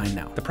 $4.99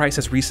 now. The price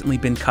has recently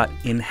been cut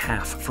in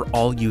half for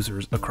all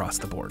users across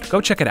the board. Go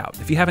check it out.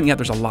 If you haven't yet,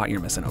 there's a lot you're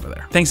missing over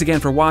there. Thanks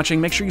again for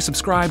watching. Make sure you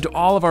subscribe to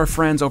all of our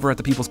friends over at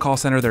the People's Call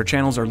Center. Their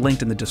channels are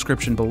linked in the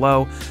description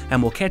below,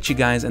 and we'll catch you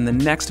guys in the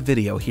next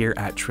video here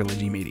at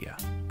Trilogy Media.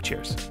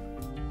 Cheers.